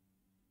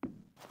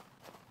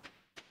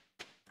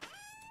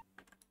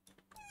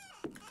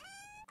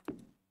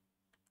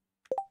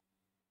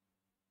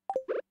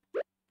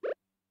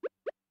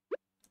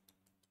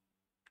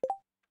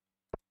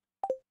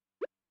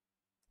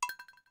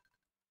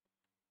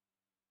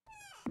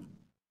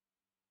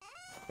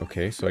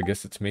 Okay, so I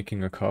guess it's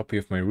making a copy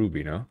of my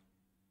Ruby now.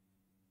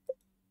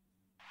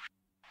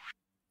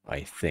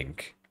 I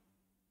think.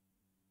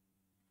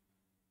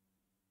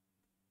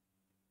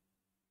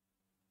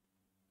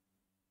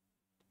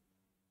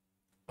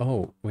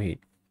 Oh, wait.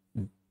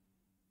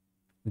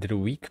 Did a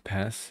week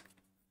pass?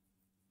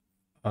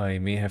 I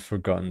may have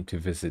forgotten to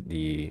visit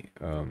the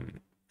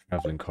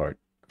traveling cart.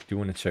 I do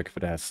want to check if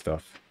it has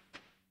stuff.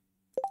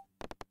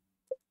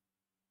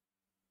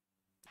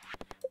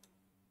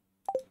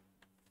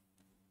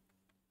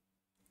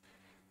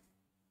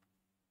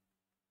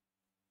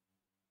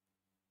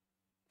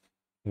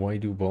 Why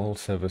do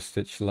balls have a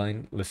stitch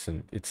line?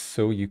 Listen, it's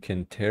so you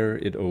can tear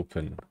it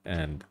open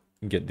and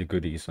get the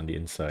goodies on the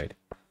inside.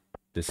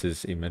 This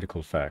is a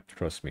medical fact,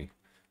 trust me.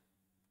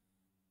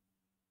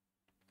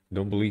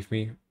 Don't believe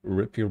me?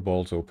 Rip your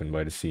balls open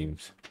by the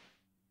seams.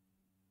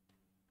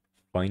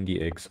 Find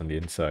the eggs on the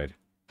inside.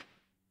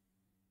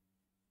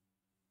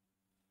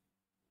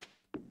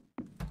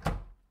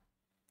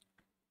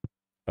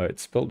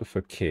 It's spelled with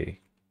a K.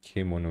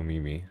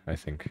 Kemonomimi, I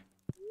think.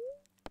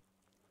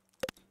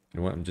 You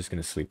know what? I'm just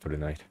gonna sleep for the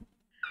night.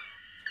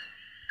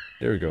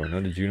 There we go. Now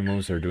the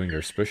Junimos are doing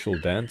their special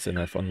dance and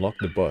I've unlocked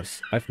the bus.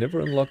 I've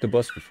never unlocked the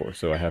bus before,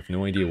 so I have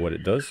no idea what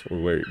it does or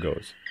where it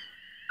goes.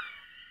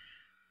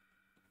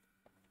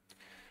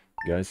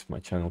 Guys, my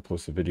channel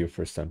posts a video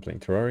first time playing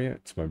Terraria.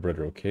 It's my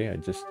brother, okay? I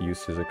just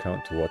used his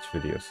account to watch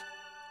videos.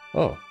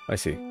 Oh, I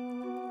see.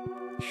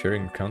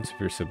 Sharing accounts of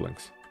your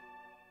siblings.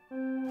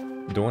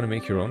 Don't want to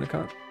make your own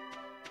account?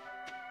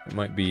 It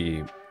might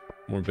be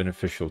more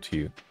beneficial to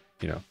you,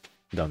 you know,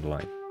 down the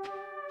line.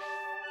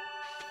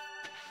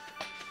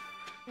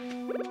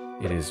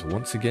 It is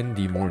once again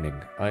the morning.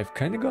 I've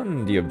kind of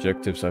gotten the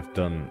objectives I've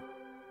done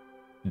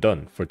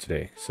for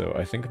today, so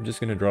I think I'm just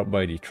gonna drop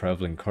by the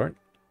traveling cart,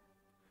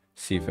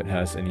 see if it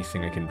has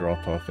anything I can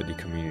drop off at the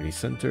community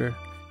center,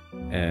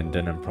 and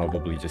then I'm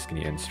probably just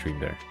gonna end stream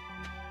there.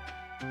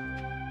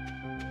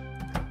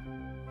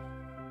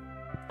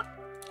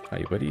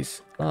 Hi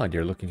buddies. Ah,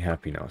 they're looking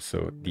happy now,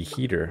 so the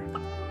heater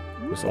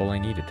was all I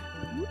needed.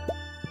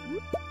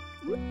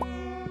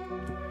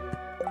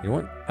 You know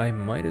what? I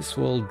might as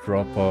well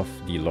drop off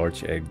the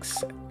large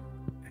eggs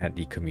at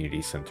the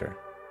community center.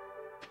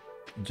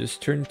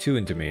 Just turn 2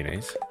 into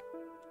mayonnaise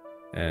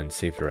and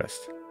save the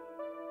rest.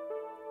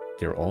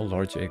 They're all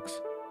large eggs.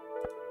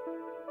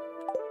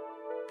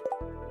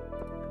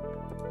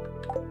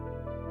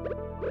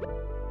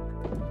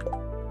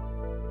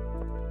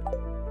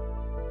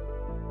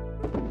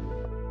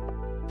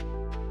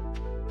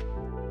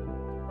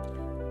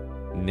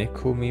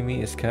 Neko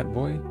Mimi is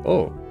Catboy?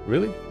 Oh,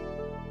 really?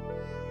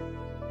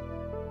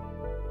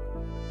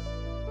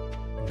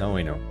 Now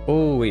I know.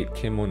 Oh wait,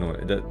 Kimono.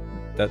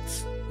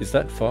 Is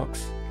that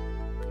Fox?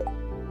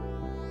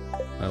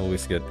 I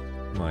always get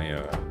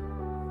my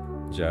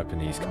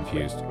Japanese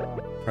confused.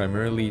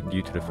 Primarily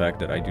due to the fact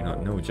that I do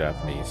not know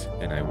Japanese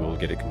and I will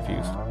get it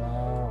confused.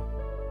 Oh,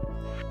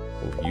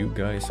 you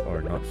guys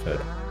are not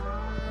fed.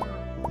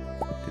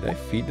 Did I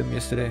feed them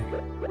yesterday?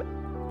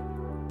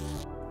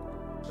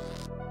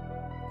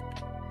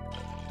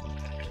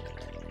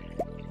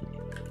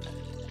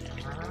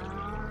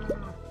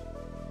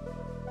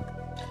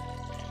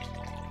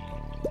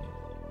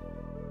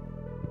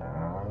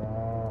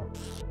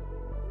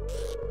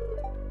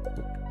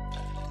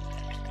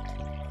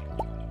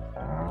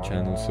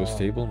 So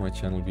stable, my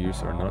channel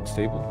views are not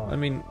stable. I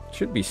mean,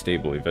 should be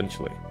stable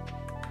eventually.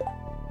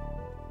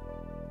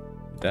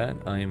 That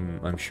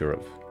I'm sure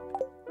of.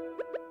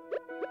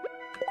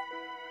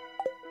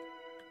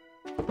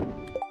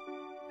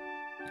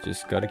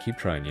 Just gotta keep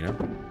trying, you know?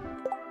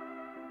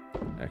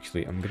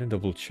 Actually, I'm gonna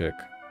double check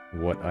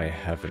what I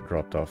haven't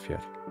dropped off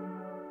yet.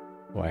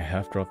 Oh, I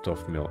have dropped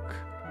off milk.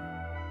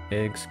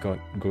 Eggs,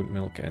 goat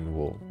milk, and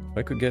wool. If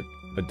I could get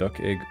a duck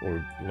egg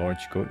or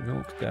large goat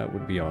milk, that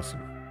would be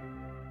awesome.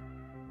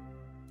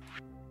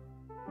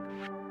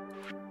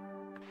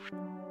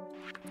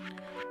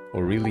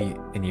 Or really,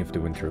 any of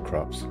the winter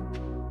crops.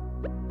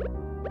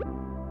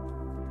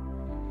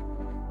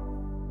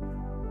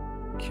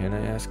 Can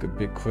I ask a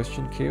big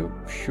question, KO?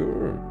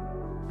 Sure.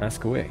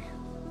 Ask away.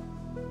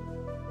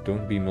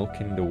 Don't be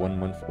milking the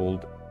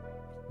 1-month-old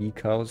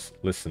e-cows.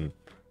 Listen.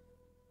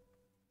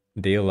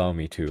 They allow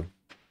me to.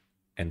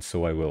 And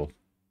so I will.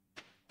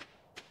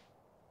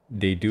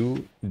 They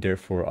do,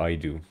 therefore I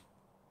do.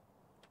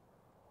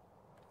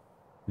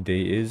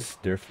 They is,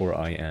 therefore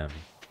I am.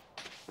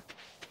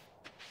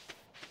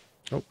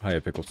 Oh, hiya,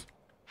 Pickles.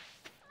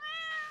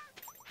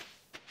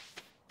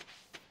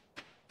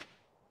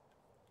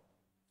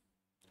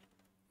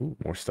 Ooh,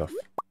 more stuff.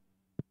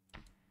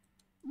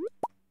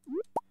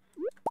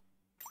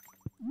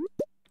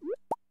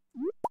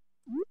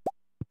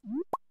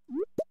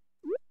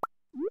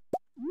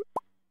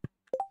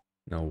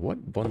 Now,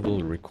 what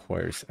bundle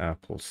requires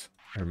apples?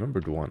 I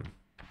remembered one.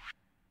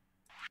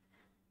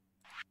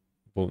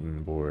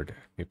 Bulletin board,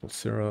 maple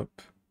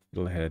syrup,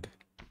 fiddlehead,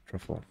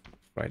 truffle,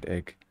 fried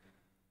egg.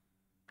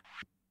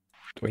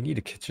 Do I need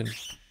a kitchen?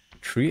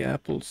 3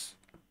 apples,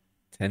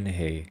 10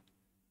 hay,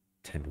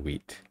 10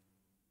 wheat.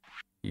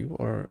 You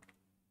are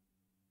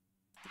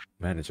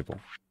manageable.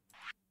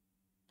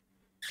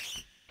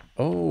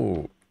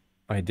 Oh,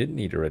 I did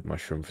need a red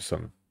mushroom for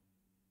some.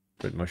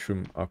 Red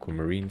mushroom,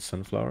 aquamarine,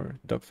 sunflower,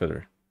 duck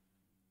feather.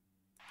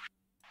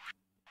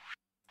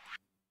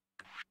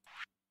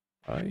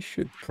 I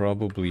should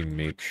probably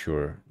make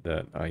sure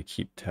that I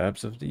keep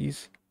tabs of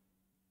these.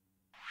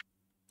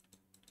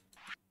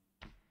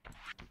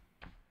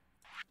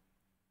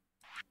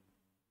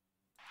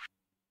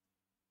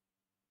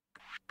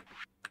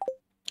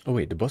 Oh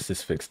wait, the bus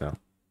is fixed now.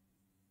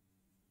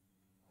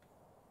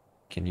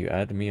 Can you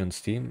add me on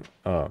Steam?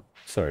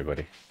 Sorry,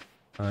 buddy.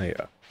 I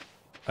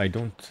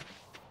don't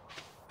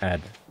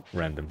add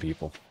random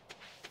people.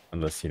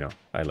 Unless, you know,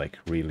 I like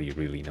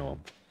really know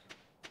them.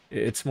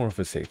 It's more of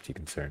a safety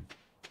concern.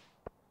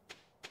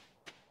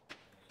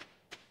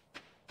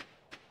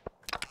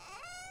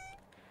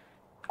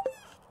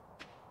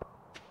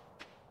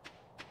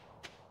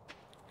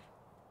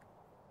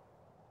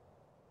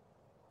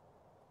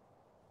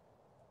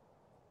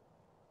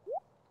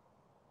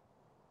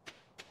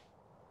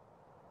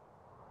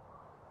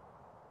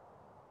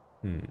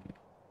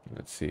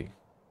 Let's see.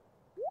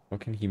 How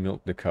can he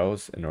milk the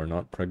cows and are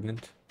not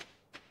pregnant?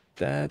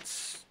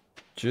 That's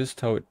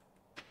just how it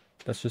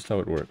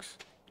works.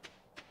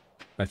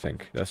 I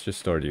think. That's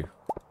just Stardew.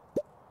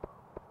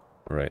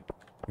 Alright.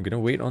 I'm gonna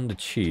wait on the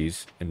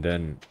cheese, and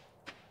then,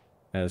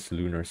 as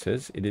Lunar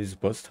says, it is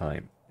bus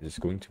time. It is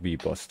going to be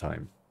bus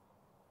time.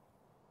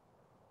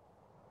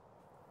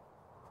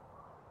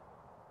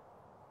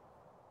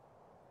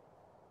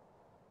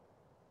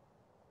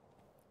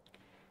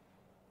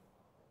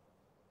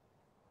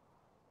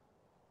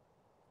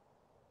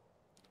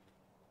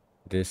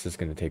 This is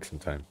gonna take some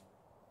time.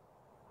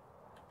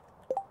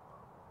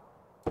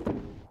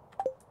 I'm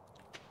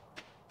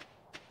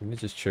gonna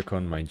just check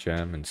on my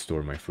jam and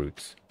store my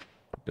fruits.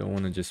 Don't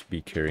want to just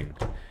be carrying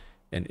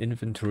an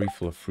inventory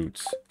full of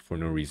fruits for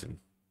no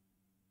reason.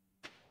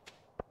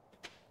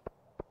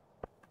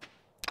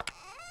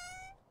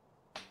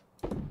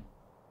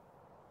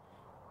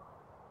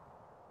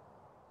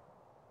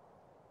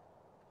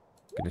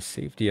 Gonna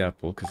save the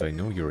apple because I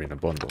know you're in a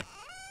bundle.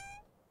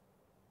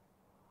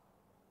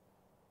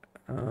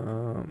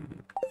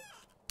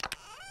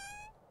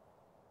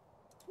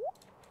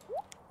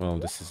 Well,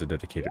 this is a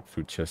dedicated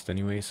fruit chest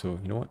anyway, so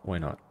you know what? Why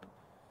not?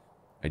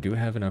 I do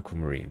have an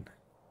aquamarine.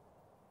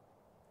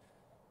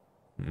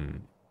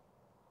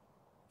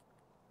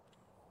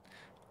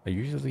 I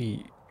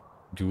usually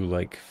do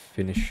like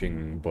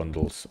finishing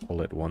bundles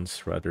all at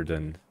once rather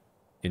than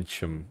inch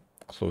them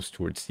close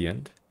towards the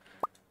end.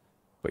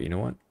 But you know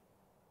what?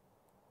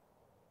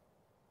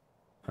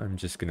 I'm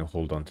just gonna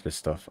hold on to the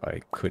stuff I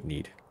could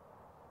need.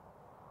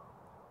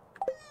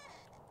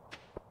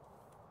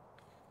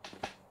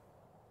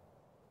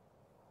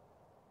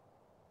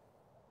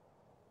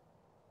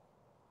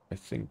 I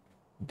think...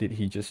 Did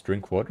he just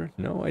drink water?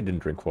 No, I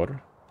didn't drink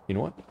water. You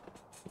know what?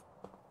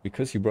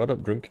 Because you brought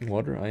up drinking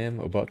water, I am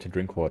about to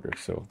drink water,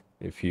 so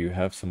if you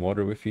have some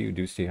water with you,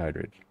 do stay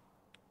hydrated.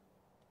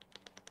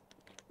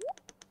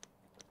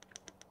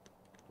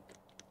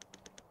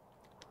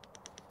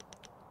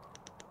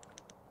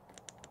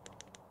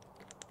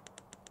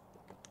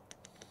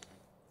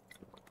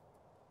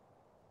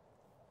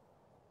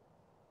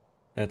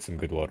 That's some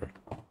good water.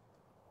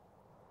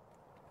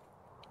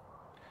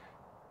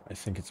 I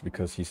think it's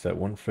because he's that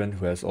one friend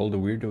who has all the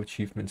weirdo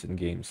achievements in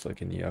games,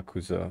 like in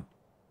Yakuza,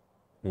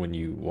 when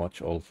you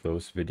watch all of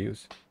those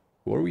videos.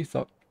 What are we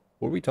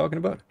talking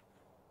about?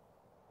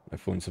 My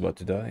phone's about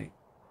to die.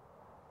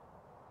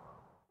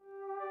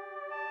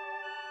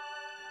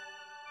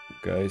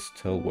 Guys,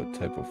 tell what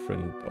type of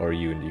friend are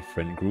you in the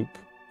friend group?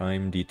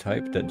 I'm the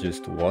type that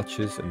just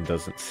watches and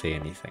doesn't say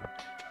anything.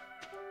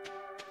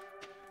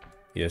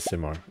 Yes,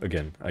 Simar,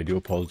 again, I do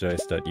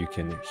apologize that you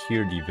can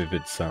hear the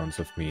vivid sounds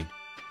of me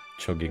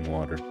chugging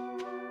water.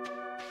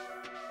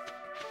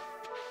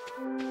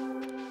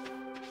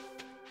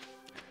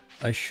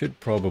 I should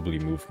probably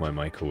move my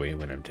mic away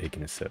when I'm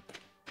taking a sip.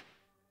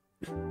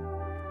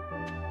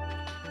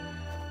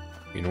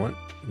 You know what?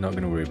 Not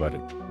gonna worry about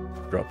it.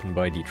 Dropping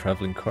by the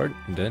traveling cart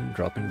and then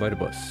dropping by the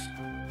bus.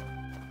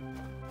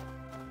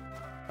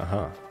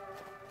 Aha.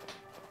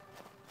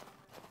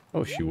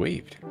 Oh, she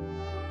waved.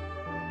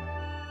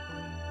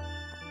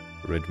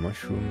 Red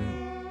mushroom.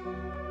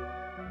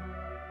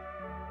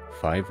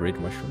 5 red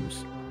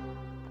mushrooms.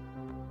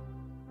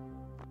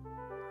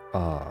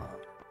 Ah.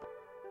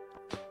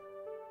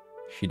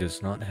 She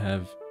does not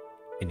have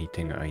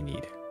anything I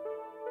need.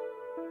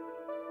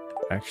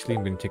 Actually,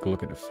 I'm gonna take a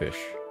look at the fish.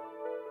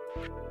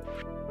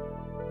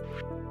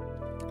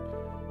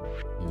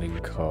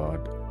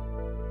 Lingcod.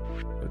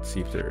 Let's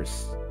see if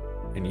there's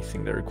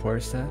anything that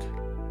requires that.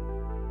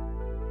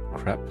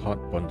 Crab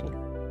pot bundle.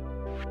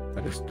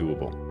 That is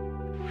doable.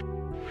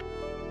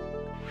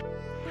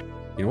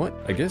 You know what?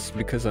 I guess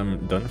because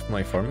I'm done with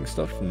my farming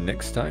stuff,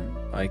 next time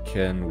I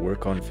can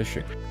work on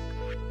fishing.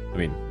 I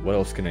mean, what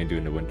else can I do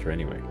in the winter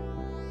anyway?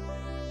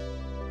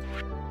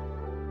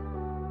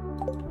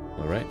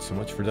 Alright, so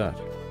much for that.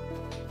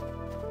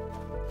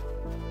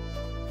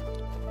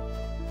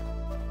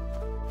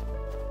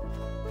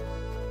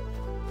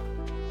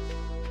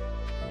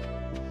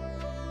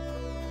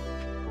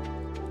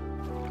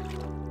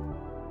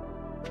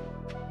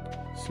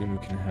 Soon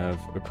we can have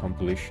a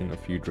compilation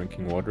of you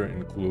drinking water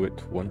and glue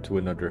it one to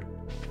another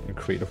and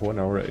create a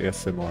 1-hour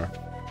ASMR.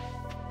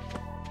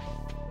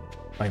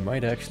 I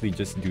might actually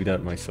just do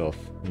that myself,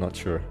 I'm not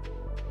sure.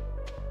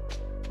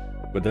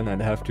 But then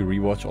I'd have to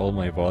rewatch all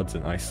my VODs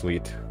and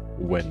isolate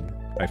when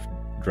I've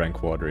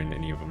drank water in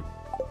any of them.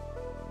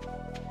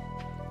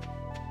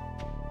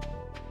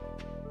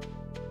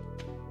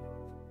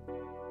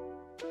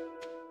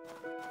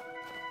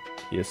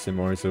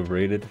 ASMR is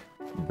overrated.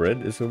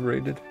 Bread is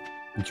overrated.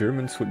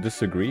 Germans would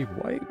disagree.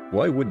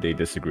 Why would they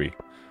disagree?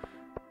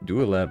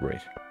 Do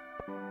elaborate.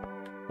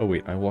 Oh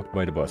wait, I walked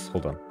by the bus.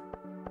 Hold on.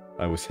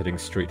 I was heading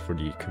straight for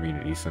the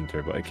community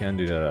center, but I can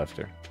do that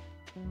after.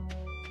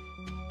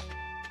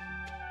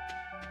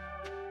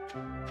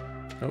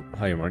 Oh,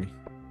 hi Marnie.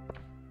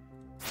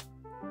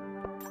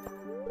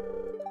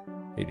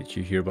 Hey, did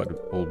you hear about the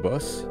old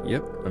bus?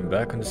 Yep, I'm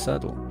back on the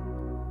saddle.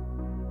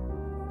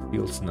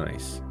 Feels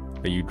nice.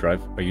 Are you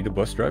the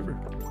bus driver?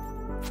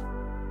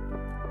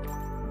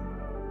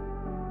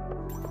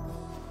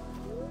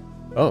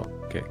 Oh,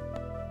 okay.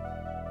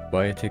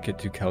 Buy a ticket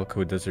to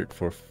Calico Desert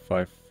for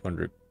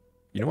 500.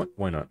 You know what?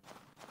 Why not?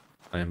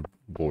 I am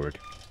bored.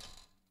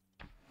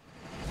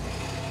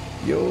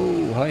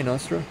 Yo, hi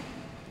Nostra.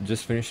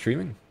 Just finished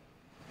streaming?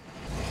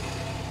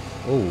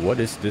 Oh, what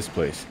is this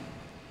place?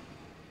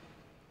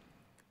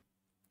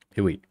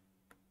 Hey, wait.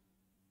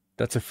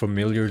 That's a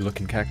familiar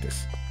looking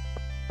cactus.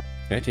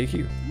 Can I take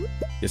you?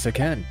 Yes, I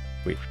can.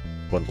 Wait,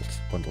 bundles.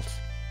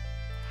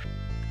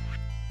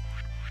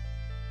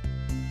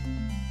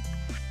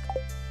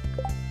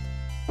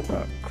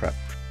 Crap.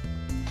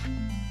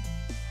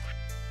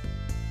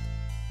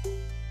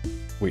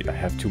 Wait, I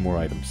have 2 more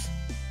items.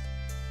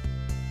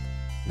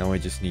 Now I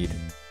just need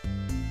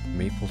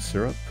maple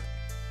syrup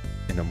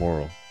and a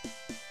moral.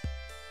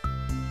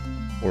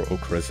 Or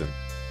oak resin.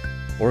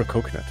 Or a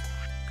coconut.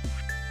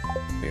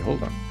 Hey,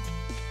 hold on.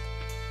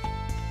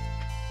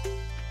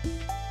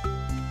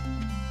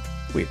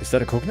 Wait, is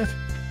that a coconut?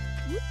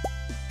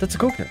 That's a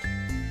coconut!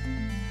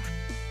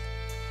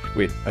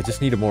 Wait, I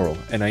just need a moral,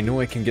 and I know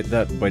I can get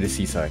that by the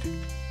seaside.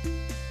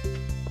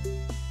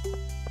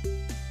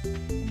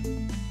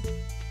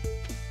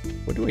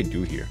 What do I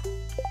do here?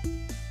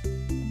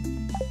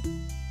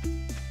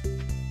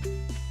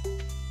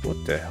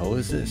 What the hell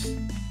is this?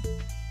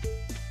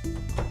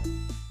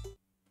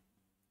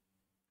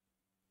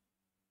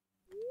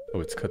 Oh,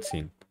 it's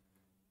cutscene.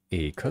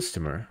 A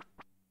customer?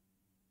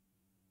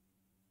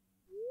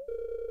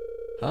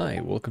 Hi,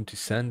 welcome to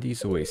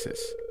Sandy's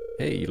Oasis.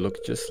 Hey, you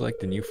look just like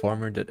the new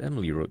farmer that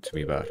Emily wrote to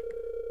me about.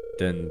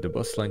 Then the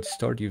bus line to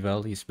Stardew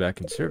Valley is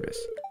back in service.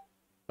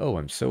 Oh,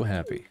 I'm so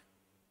happy.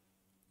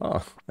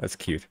 Oh, that's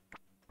cute.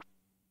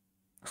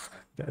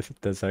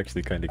 That's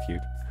actually kind of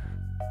cute.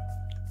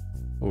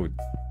 Oh,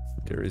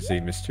 there is a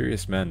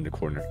mysterious man in the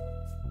corner.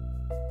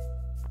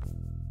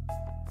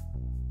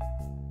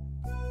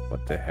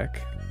 What the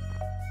heck?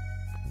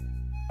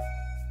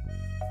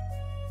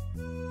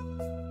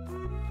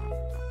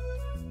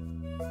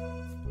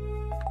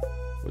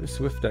 What is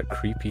with that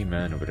creepy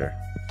man over there?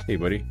 Hey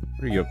buddy,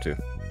 what are you up to?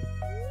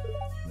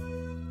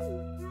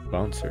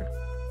 Bouncer.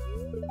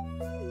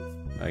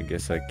 I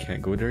guess I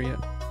can't go there yet.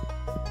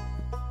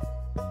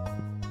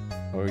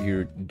 How are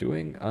you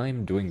doing?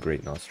 I'm doing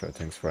great, Nostra.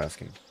 Thanks for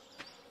asking.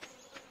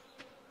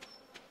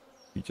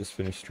 You just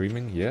finished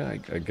streaming? Yeah,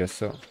 I guess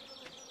so.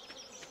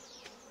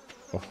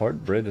 A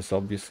hard bread is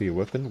obviously a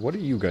weapon? What are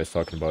you guys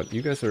talking about?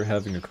 You guys are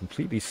having a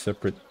completely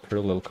separate,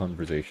 parallel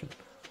conversation.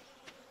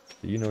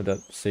 Do you know that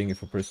saying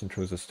if a person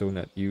throws a stone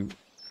at you,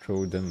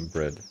 throw them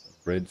bread?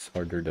 Bread's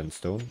harder than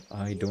stone?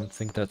 I don't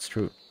think that's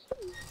true.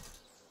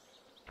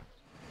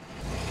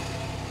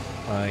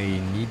 I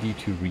need you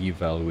to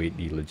reevaluate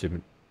the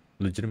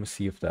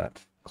legitimacy of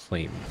that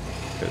claim,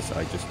 because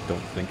I just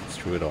don't think it's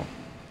true at all.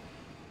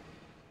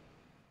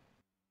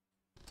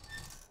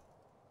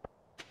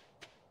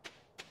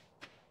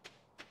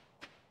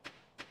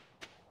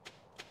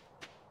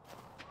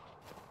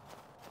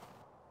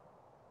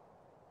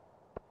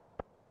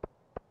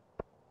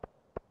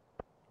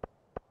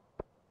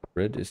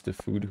 Bread is the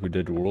food who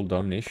did world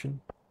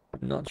domination?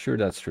 I'm not sure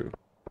that's true.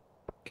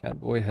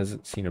 Catboy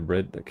hasn't seen a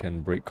bread that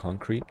can break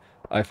concrete.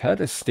 I've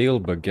had a stale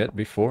baguette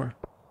before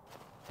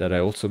that I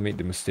also made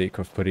the mistake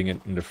of putting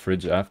it in the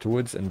fridge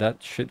afterwards, and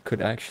that shit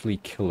could actually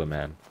kill a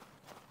man.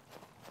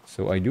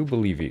 So I do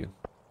believe you.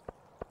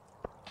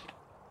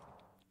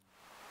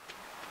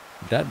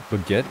 That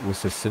baguette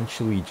was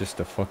essentially just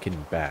a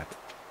fucking bat.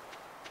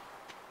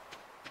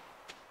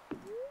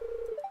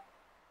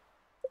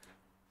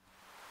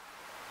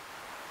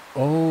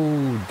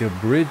 Oh, the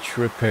bridge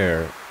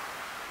repair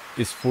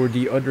is for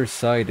the other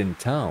side in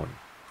town.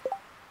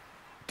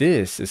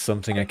 This is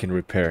something I can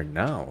repair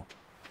now.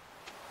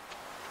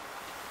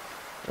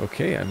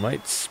 Okay, I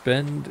might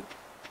spend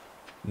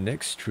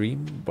next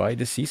stream by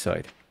the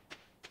seaside.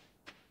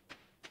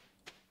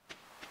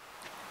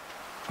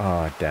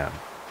 Ah, damn.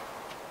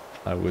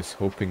 I was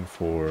hoping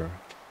for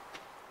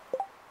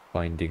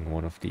finding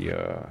one of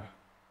the,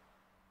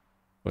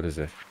 what is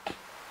it?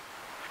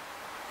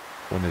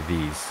 One of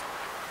these.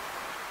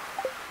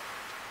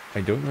 I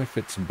don't know if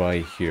it's by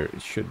here.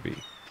 It should be.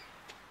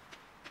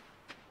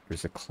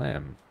 There's a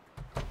clam.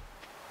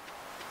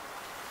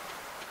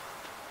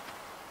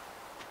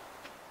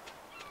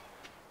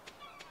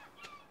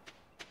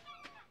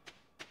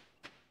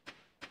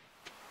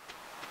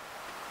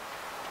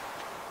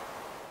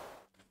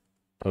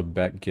 A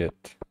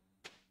baguette.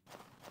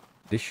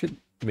 They should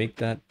make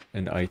that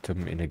an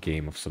item in a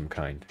game of some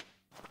kind.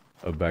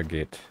 A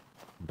baguette.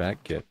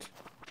 Baguette.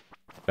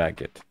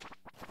 Baguette.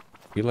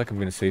 I feel like I'm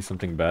gonna say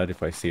something bad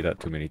if I say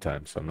that too many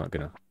times, so I'm not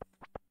gonna.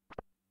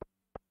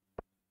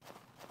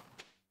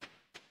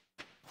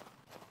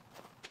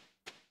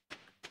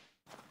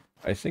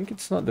 I think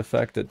it's not the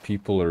fact that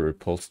people are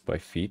repulsed by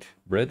feet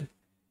bread.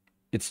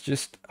 It's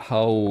just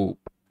how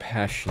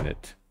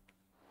passionate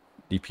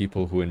the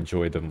people who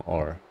enjoy them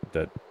are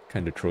that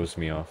kind of throws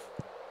me off.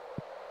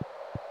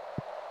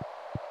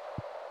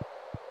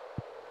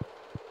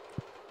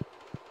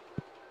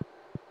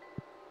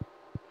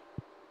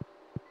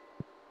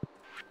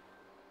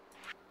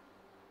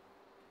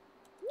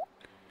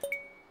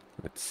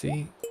 Let's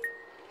see.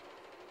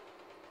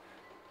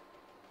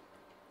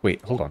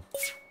 Wait, hold on.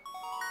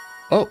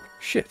 Oh,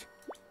 shit.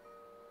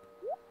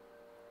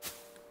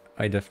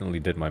 I definitely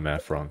did my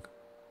math wrong.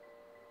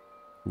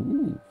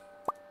 Ooh.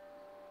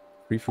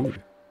 Free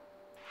food.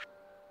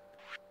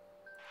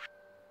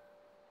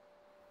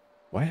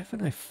 Why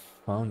haven't I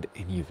found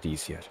any of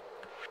these yet?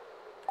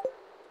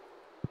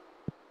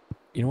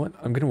 You know what?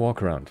 I'm gonna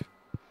walk around.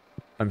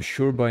 I'm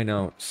sure by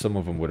now some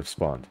of them would have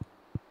spawned.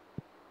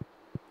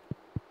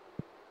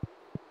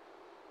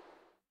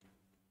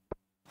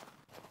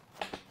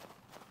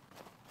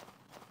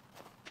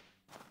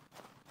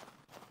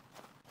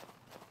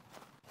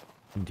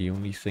 The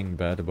only thing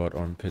bad about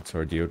armpits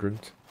are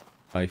deodorant.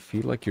 I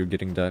feel like you're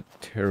getting that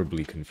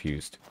terribly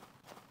confused.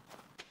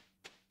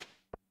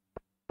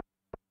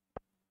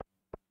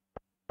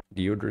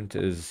 Deodorant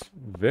is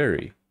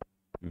very,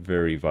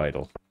 very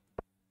vital.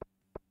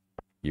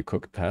 You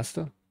cooked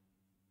pasta?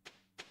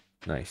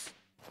 Nice.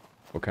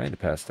 What kind of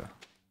pasta?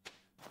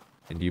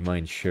 And do you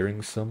mind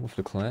sharing some with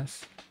the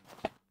class?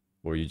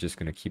 Or are you just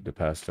gonna keep the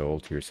pasta all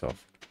to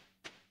yourself?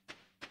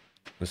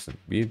 Listen,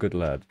 be a good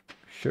lad.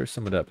 Share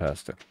some of that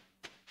pasta.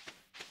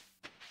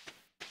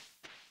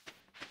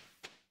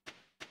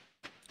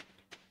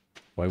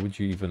 Why would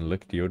you even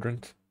lick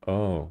deodorant?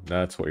 Oh,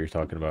 that's what you're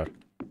talking about.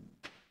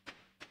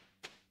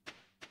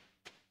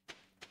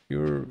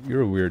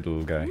 You're a weird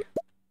little guy.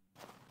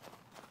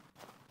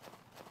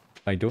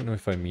 I don't know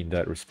if I mean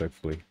that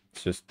respectfully.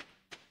 It's just...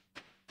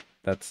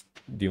 that's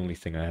the only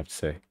thing I have to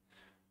say.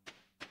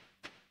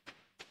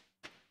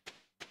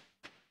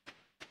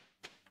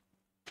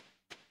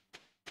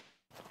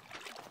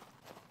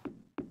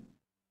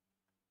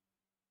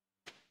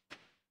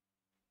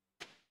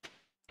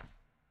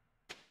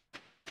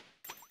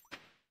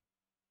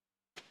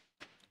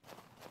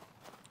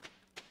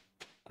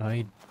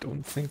 I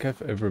don't think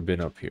I've ever been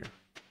up here.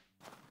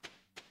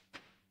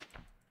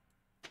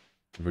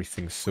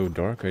 Everything's so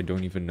dark, I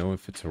don't even know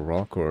if it's a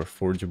rock or a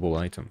forgeable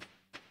item.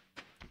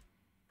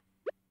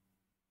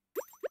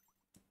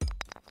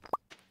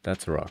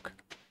 That's a rock.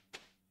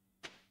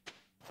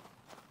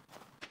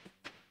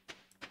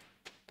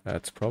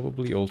 That's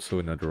probably also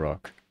another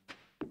rock.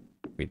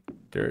 Wait,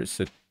 there's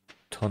a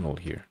tunnel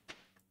here.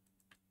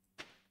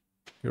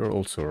 You're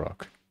also a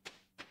rock.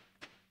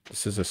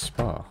 This is a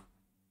spa.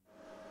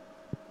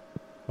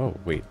 Oh,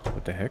 wait,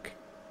 what the heck?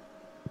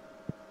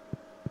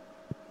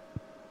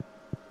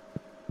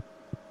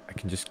 I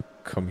can just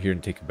come here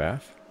and take a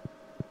bath?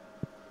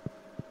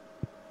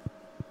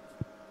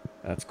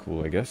 That's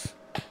cool, I guess.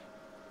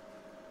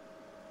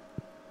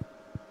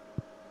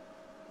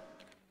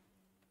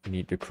 I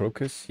need the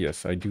crocus?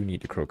 Yes, I do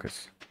need the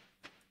crocus.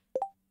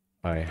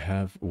 I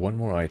have one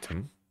more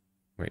item.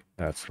 Wait,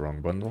 that's the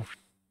wrong bundle.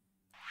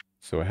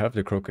 So I have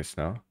the crocus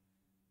now.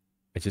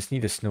 I just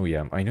need a snow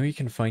yam. I know you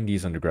can find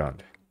these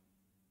underground.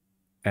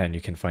 And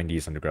you can find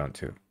these underground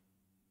too.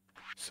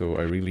 So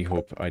I really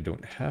hope I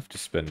don't have to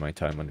spend my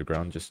time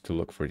underground just to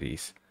look for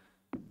these.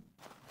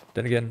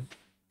 Then again,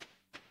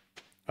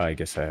 I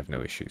guess I have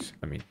no issues.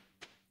 I mean,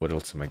 what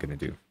else am I gonna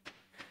do?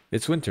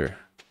 It's winter.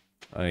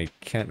 I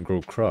can't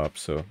grow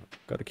crops, so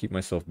gotta keep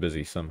myself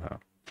busy somehow.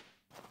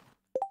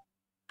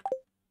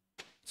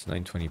 It's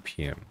 9:20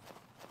 p.m.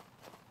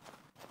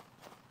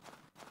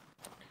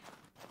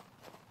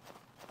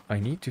 I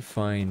need to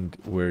find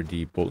where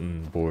the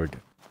bulletin board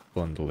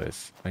bundle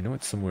is. I know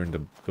it's somewhere in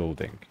the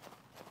building.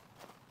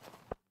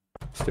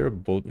 Is there a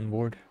bulletin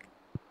board?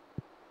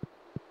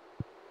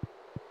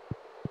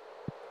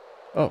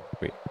 Oh,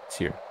 wait, it's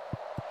here.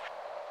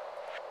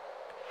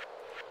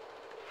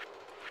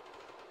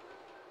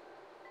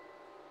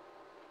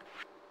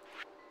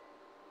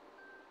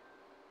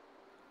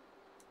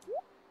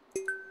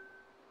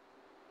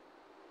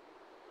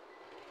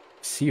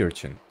 Sea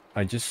urchin.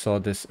 I just saw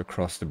this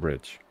across the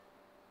bridge.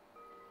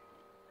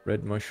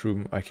 Red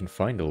mushroom, I can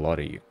find a lot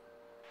of you.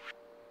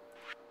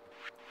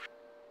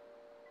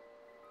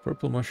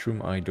 Purple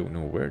mushroom, I don't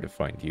know where to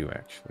find you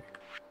actually.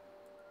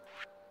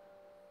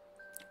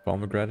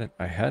 Pomegranate,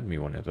 I had me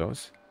one of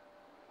those.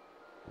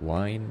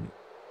 Wine,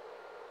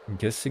 I'm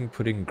guessing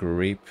putting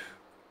grape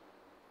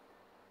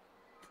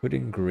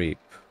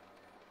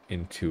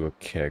into a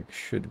keg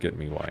should get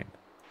me wine.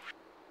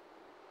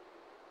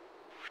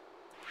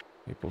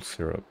 Maple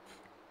syrup.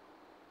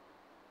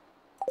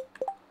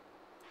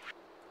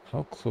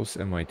 How close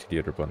am I to the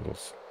other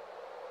bundles?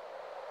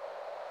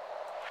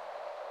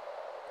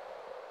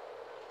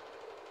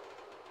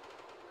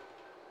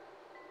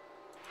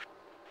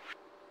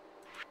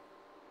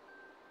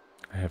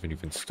 I haven't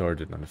even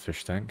started on the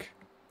fish tank.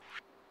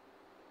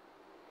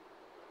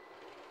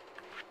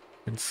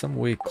 In some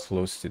way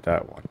close to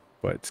that one,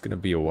 but it's gonna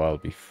be a while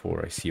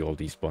before I see all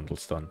these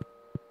bundles done.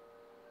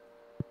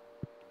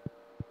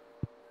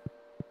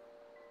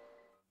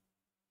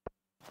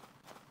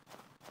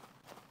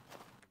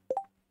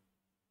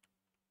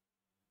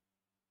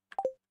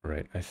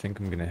 Right, I think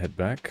I'm gonna head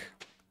back,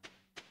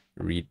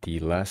 read the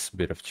last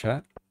bit of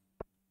chat,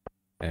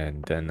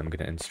 and then I'm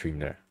gonna end stream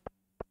there.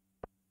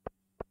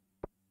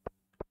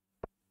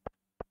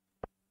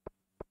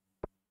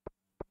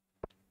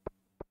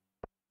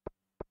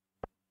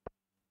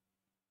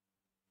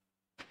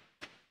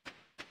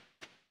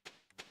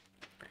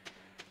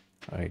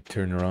 I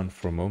turn around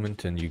for a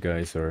moment and you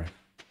guys are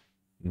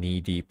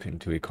knee-deep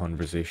into a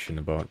conversation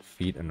about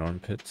feet and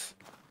armpits.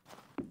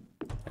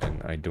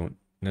 And I don't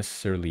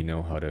necessarily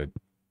know how to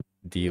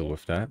deal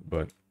with that,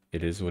 but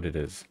it is what it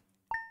is.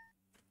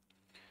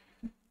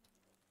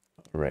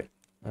 Alright,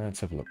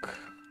 let's have a look.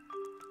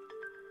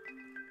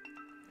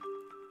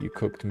 You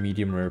cooked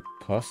medium rare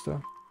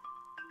pasta?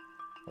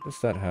 How does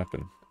that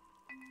happen?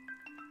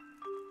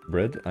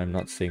 Bread? I'm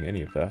not saying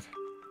any of that.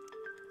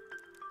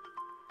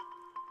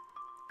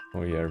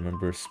 Oh yeah,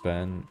 remember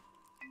Span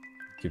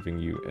giving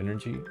you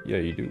energy? Yeah,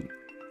 you do.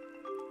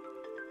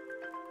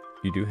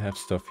 You do have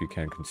stuff you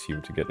can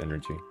consume to get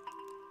energy.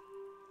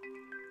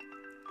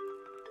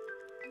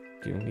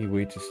 The only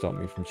way to stop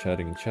me from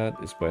chatting in chat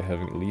is by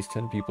having at least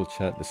 10 people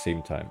chat at the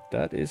same time.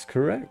 That is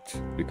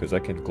correct, because I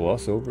can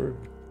gloss over,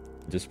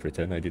 just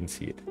pretend I didn't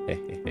see it.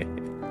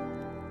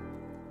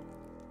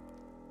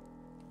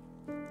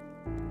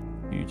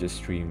 You just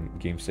stream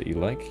games that you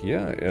like?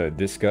 Yeah,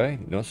 this guy,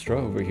 Nostra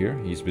over here,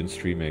 he's been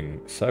streaming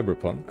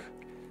Cyberpunk,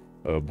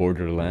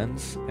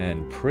 Borderlands,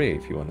 and Prey.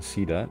 If you want to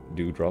see that,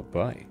 do drop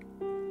by.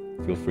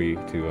 Feel free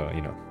to,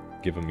 you know,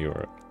 give him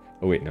your...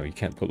 Oh wait, no, you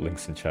can't put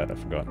links in chat, I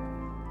forgot.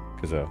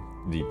 Because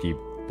the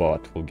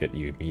bot will get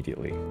you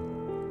immediately.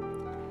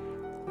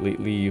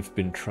 Lately, you've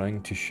been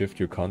trying to shift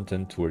your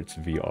content towards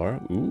VR?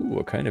 Ooh,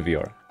 what kind of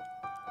VR?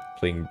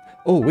 Playing...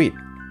 Oh wait,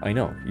 I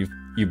know.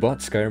 You bought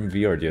Skyrim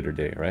VR the other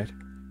day, right?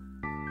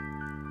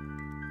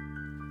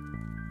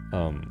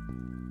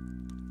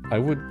 I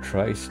would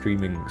try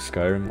streaming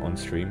Skyrim on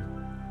stream.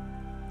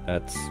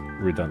 That's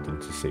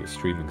redundant to say,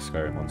 streaming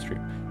Skyrim on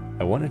stream.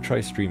 I want to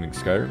try streaming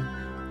Skyrim,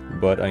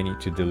 but I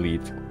need to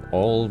delete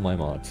all my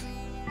mods.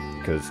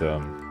 Because,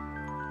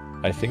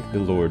 I think the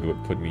Lord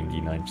would put me in the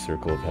 9th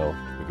circle of hell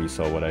if he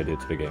saw what I did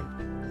to the game.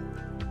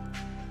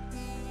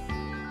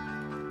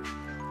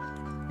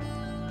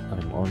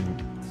 I'm on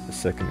the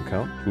second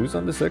account. Who's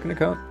on the second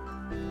account?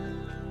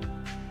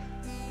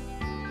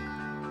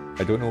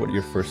 I don't know what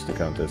your first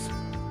account is.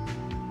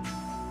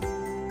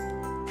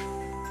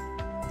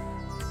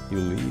 You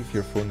leave,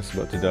 your phone is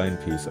about to die in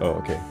peace. Oh,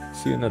 okay.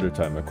 See you another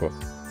time, Aqua.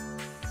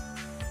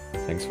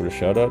 Thanks for the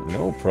shout out.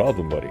 No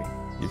problem, buddy.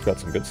 You've got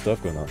some good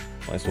stuff going on.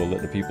 Might as well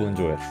let the people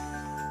enjoy it.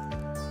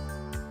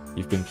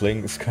 You've been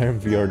playing Skyrim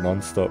VR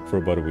non-stop for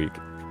about a week.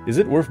 Is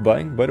it worth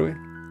buying, by the way?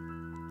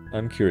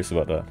 I'm curious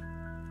about that.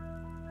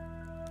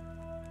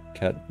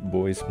 Cat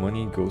boy's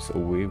money goes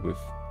away with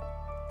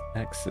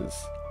axes.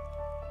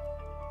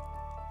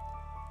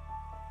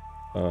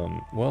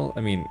 Well,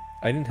 I mean,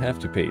 I didn't have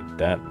to pay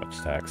that much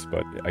tax,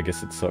 but I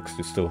guess it sucks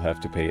to still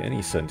have to pay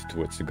any cent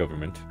towards the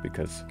government,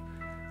 because,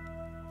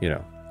 you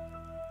know,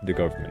 the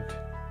government,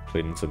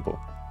 plain and simple.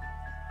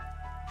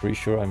 Pretty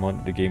sure I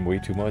modded the game way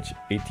too much,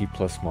 80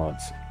 plus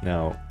mods.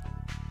 Now,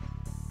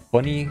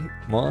 funny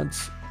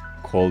mods,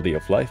 quality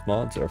of life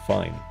mods are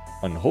fine,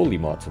 unholy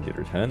mods on the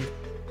other hand,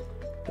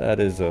 that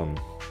is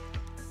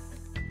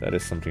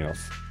something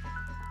else.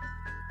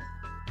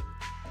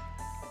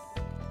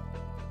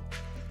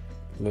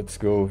 Let's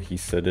go, he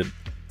said it.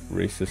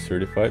 Racist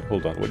certified.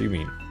 Hold on, what do you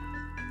mean?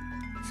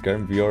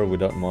 Skyrim VR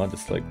without mod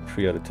is like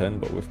 3 out of 10,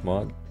 but with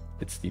mod,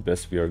 it's the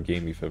best VR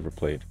game you've ever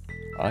played.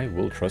 I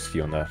will trust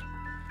you on that.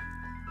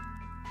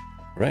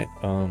 Right,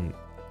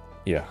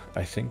 yeah,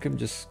 I think I'm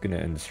just gonna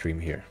end the stream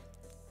here.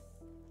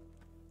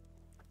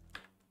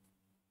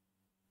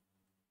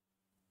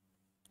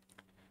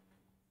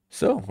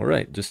 So,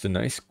 alright, just a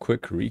nice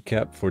quick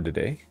recap for the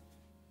day.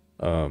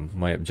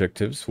 My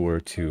objectives were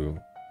to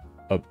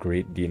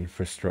upgrade the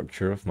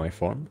infrastructure of my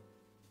farm,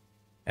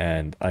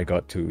 and I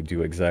got to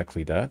do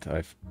exactly that.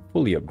 I've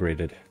fully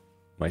upgraded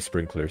my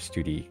sprinklers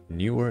to the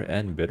newer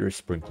and better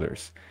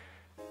sprinklers.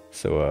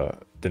 So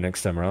the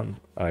next time around,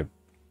 I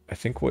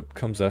think what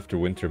comes after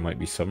winter might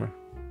be summer.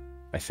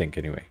 I think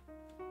anyway.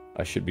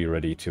 I should be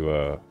ready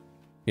to,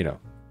 you know,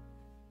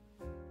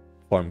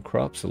 farm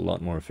crops a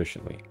lot more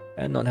efficiently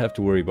and not have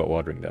to worry about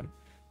watering them.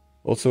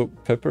 Also,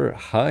 Pepper,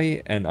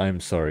 hi, and I'm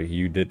sorry,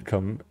 you did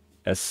come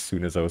as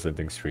soon as I was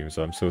ending stream,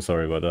 so I'm so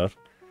sorry about that.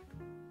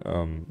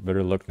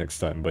 Better luck next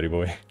time, buddy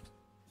boy.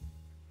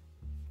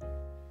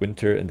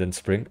 Winter and then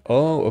spring.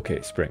 Oh,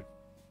 okay, spring.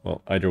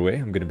 Well, either way,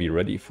 I'm gonna be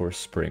ready for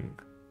spring.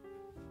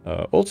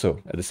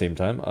 Also, at the same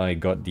time, I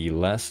got the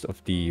last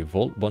of the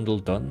Vault bundle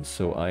done,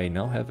 so I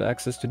now have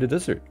access to the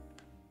desert,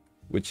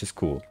 which is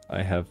cool.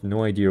 I have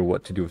no idea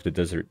what to do with the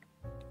desert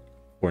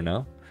for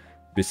now,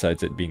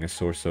 besides it being a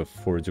source of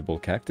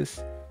forageable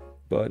cactus,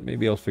 but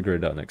maybe I'll figure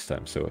it out next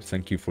time. So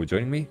thank you for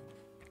joining me.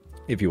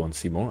 If you want to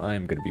see more, I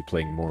am going to be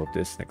playing more of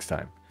this next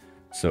time.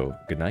 So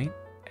good night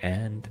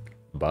and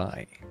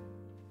bye.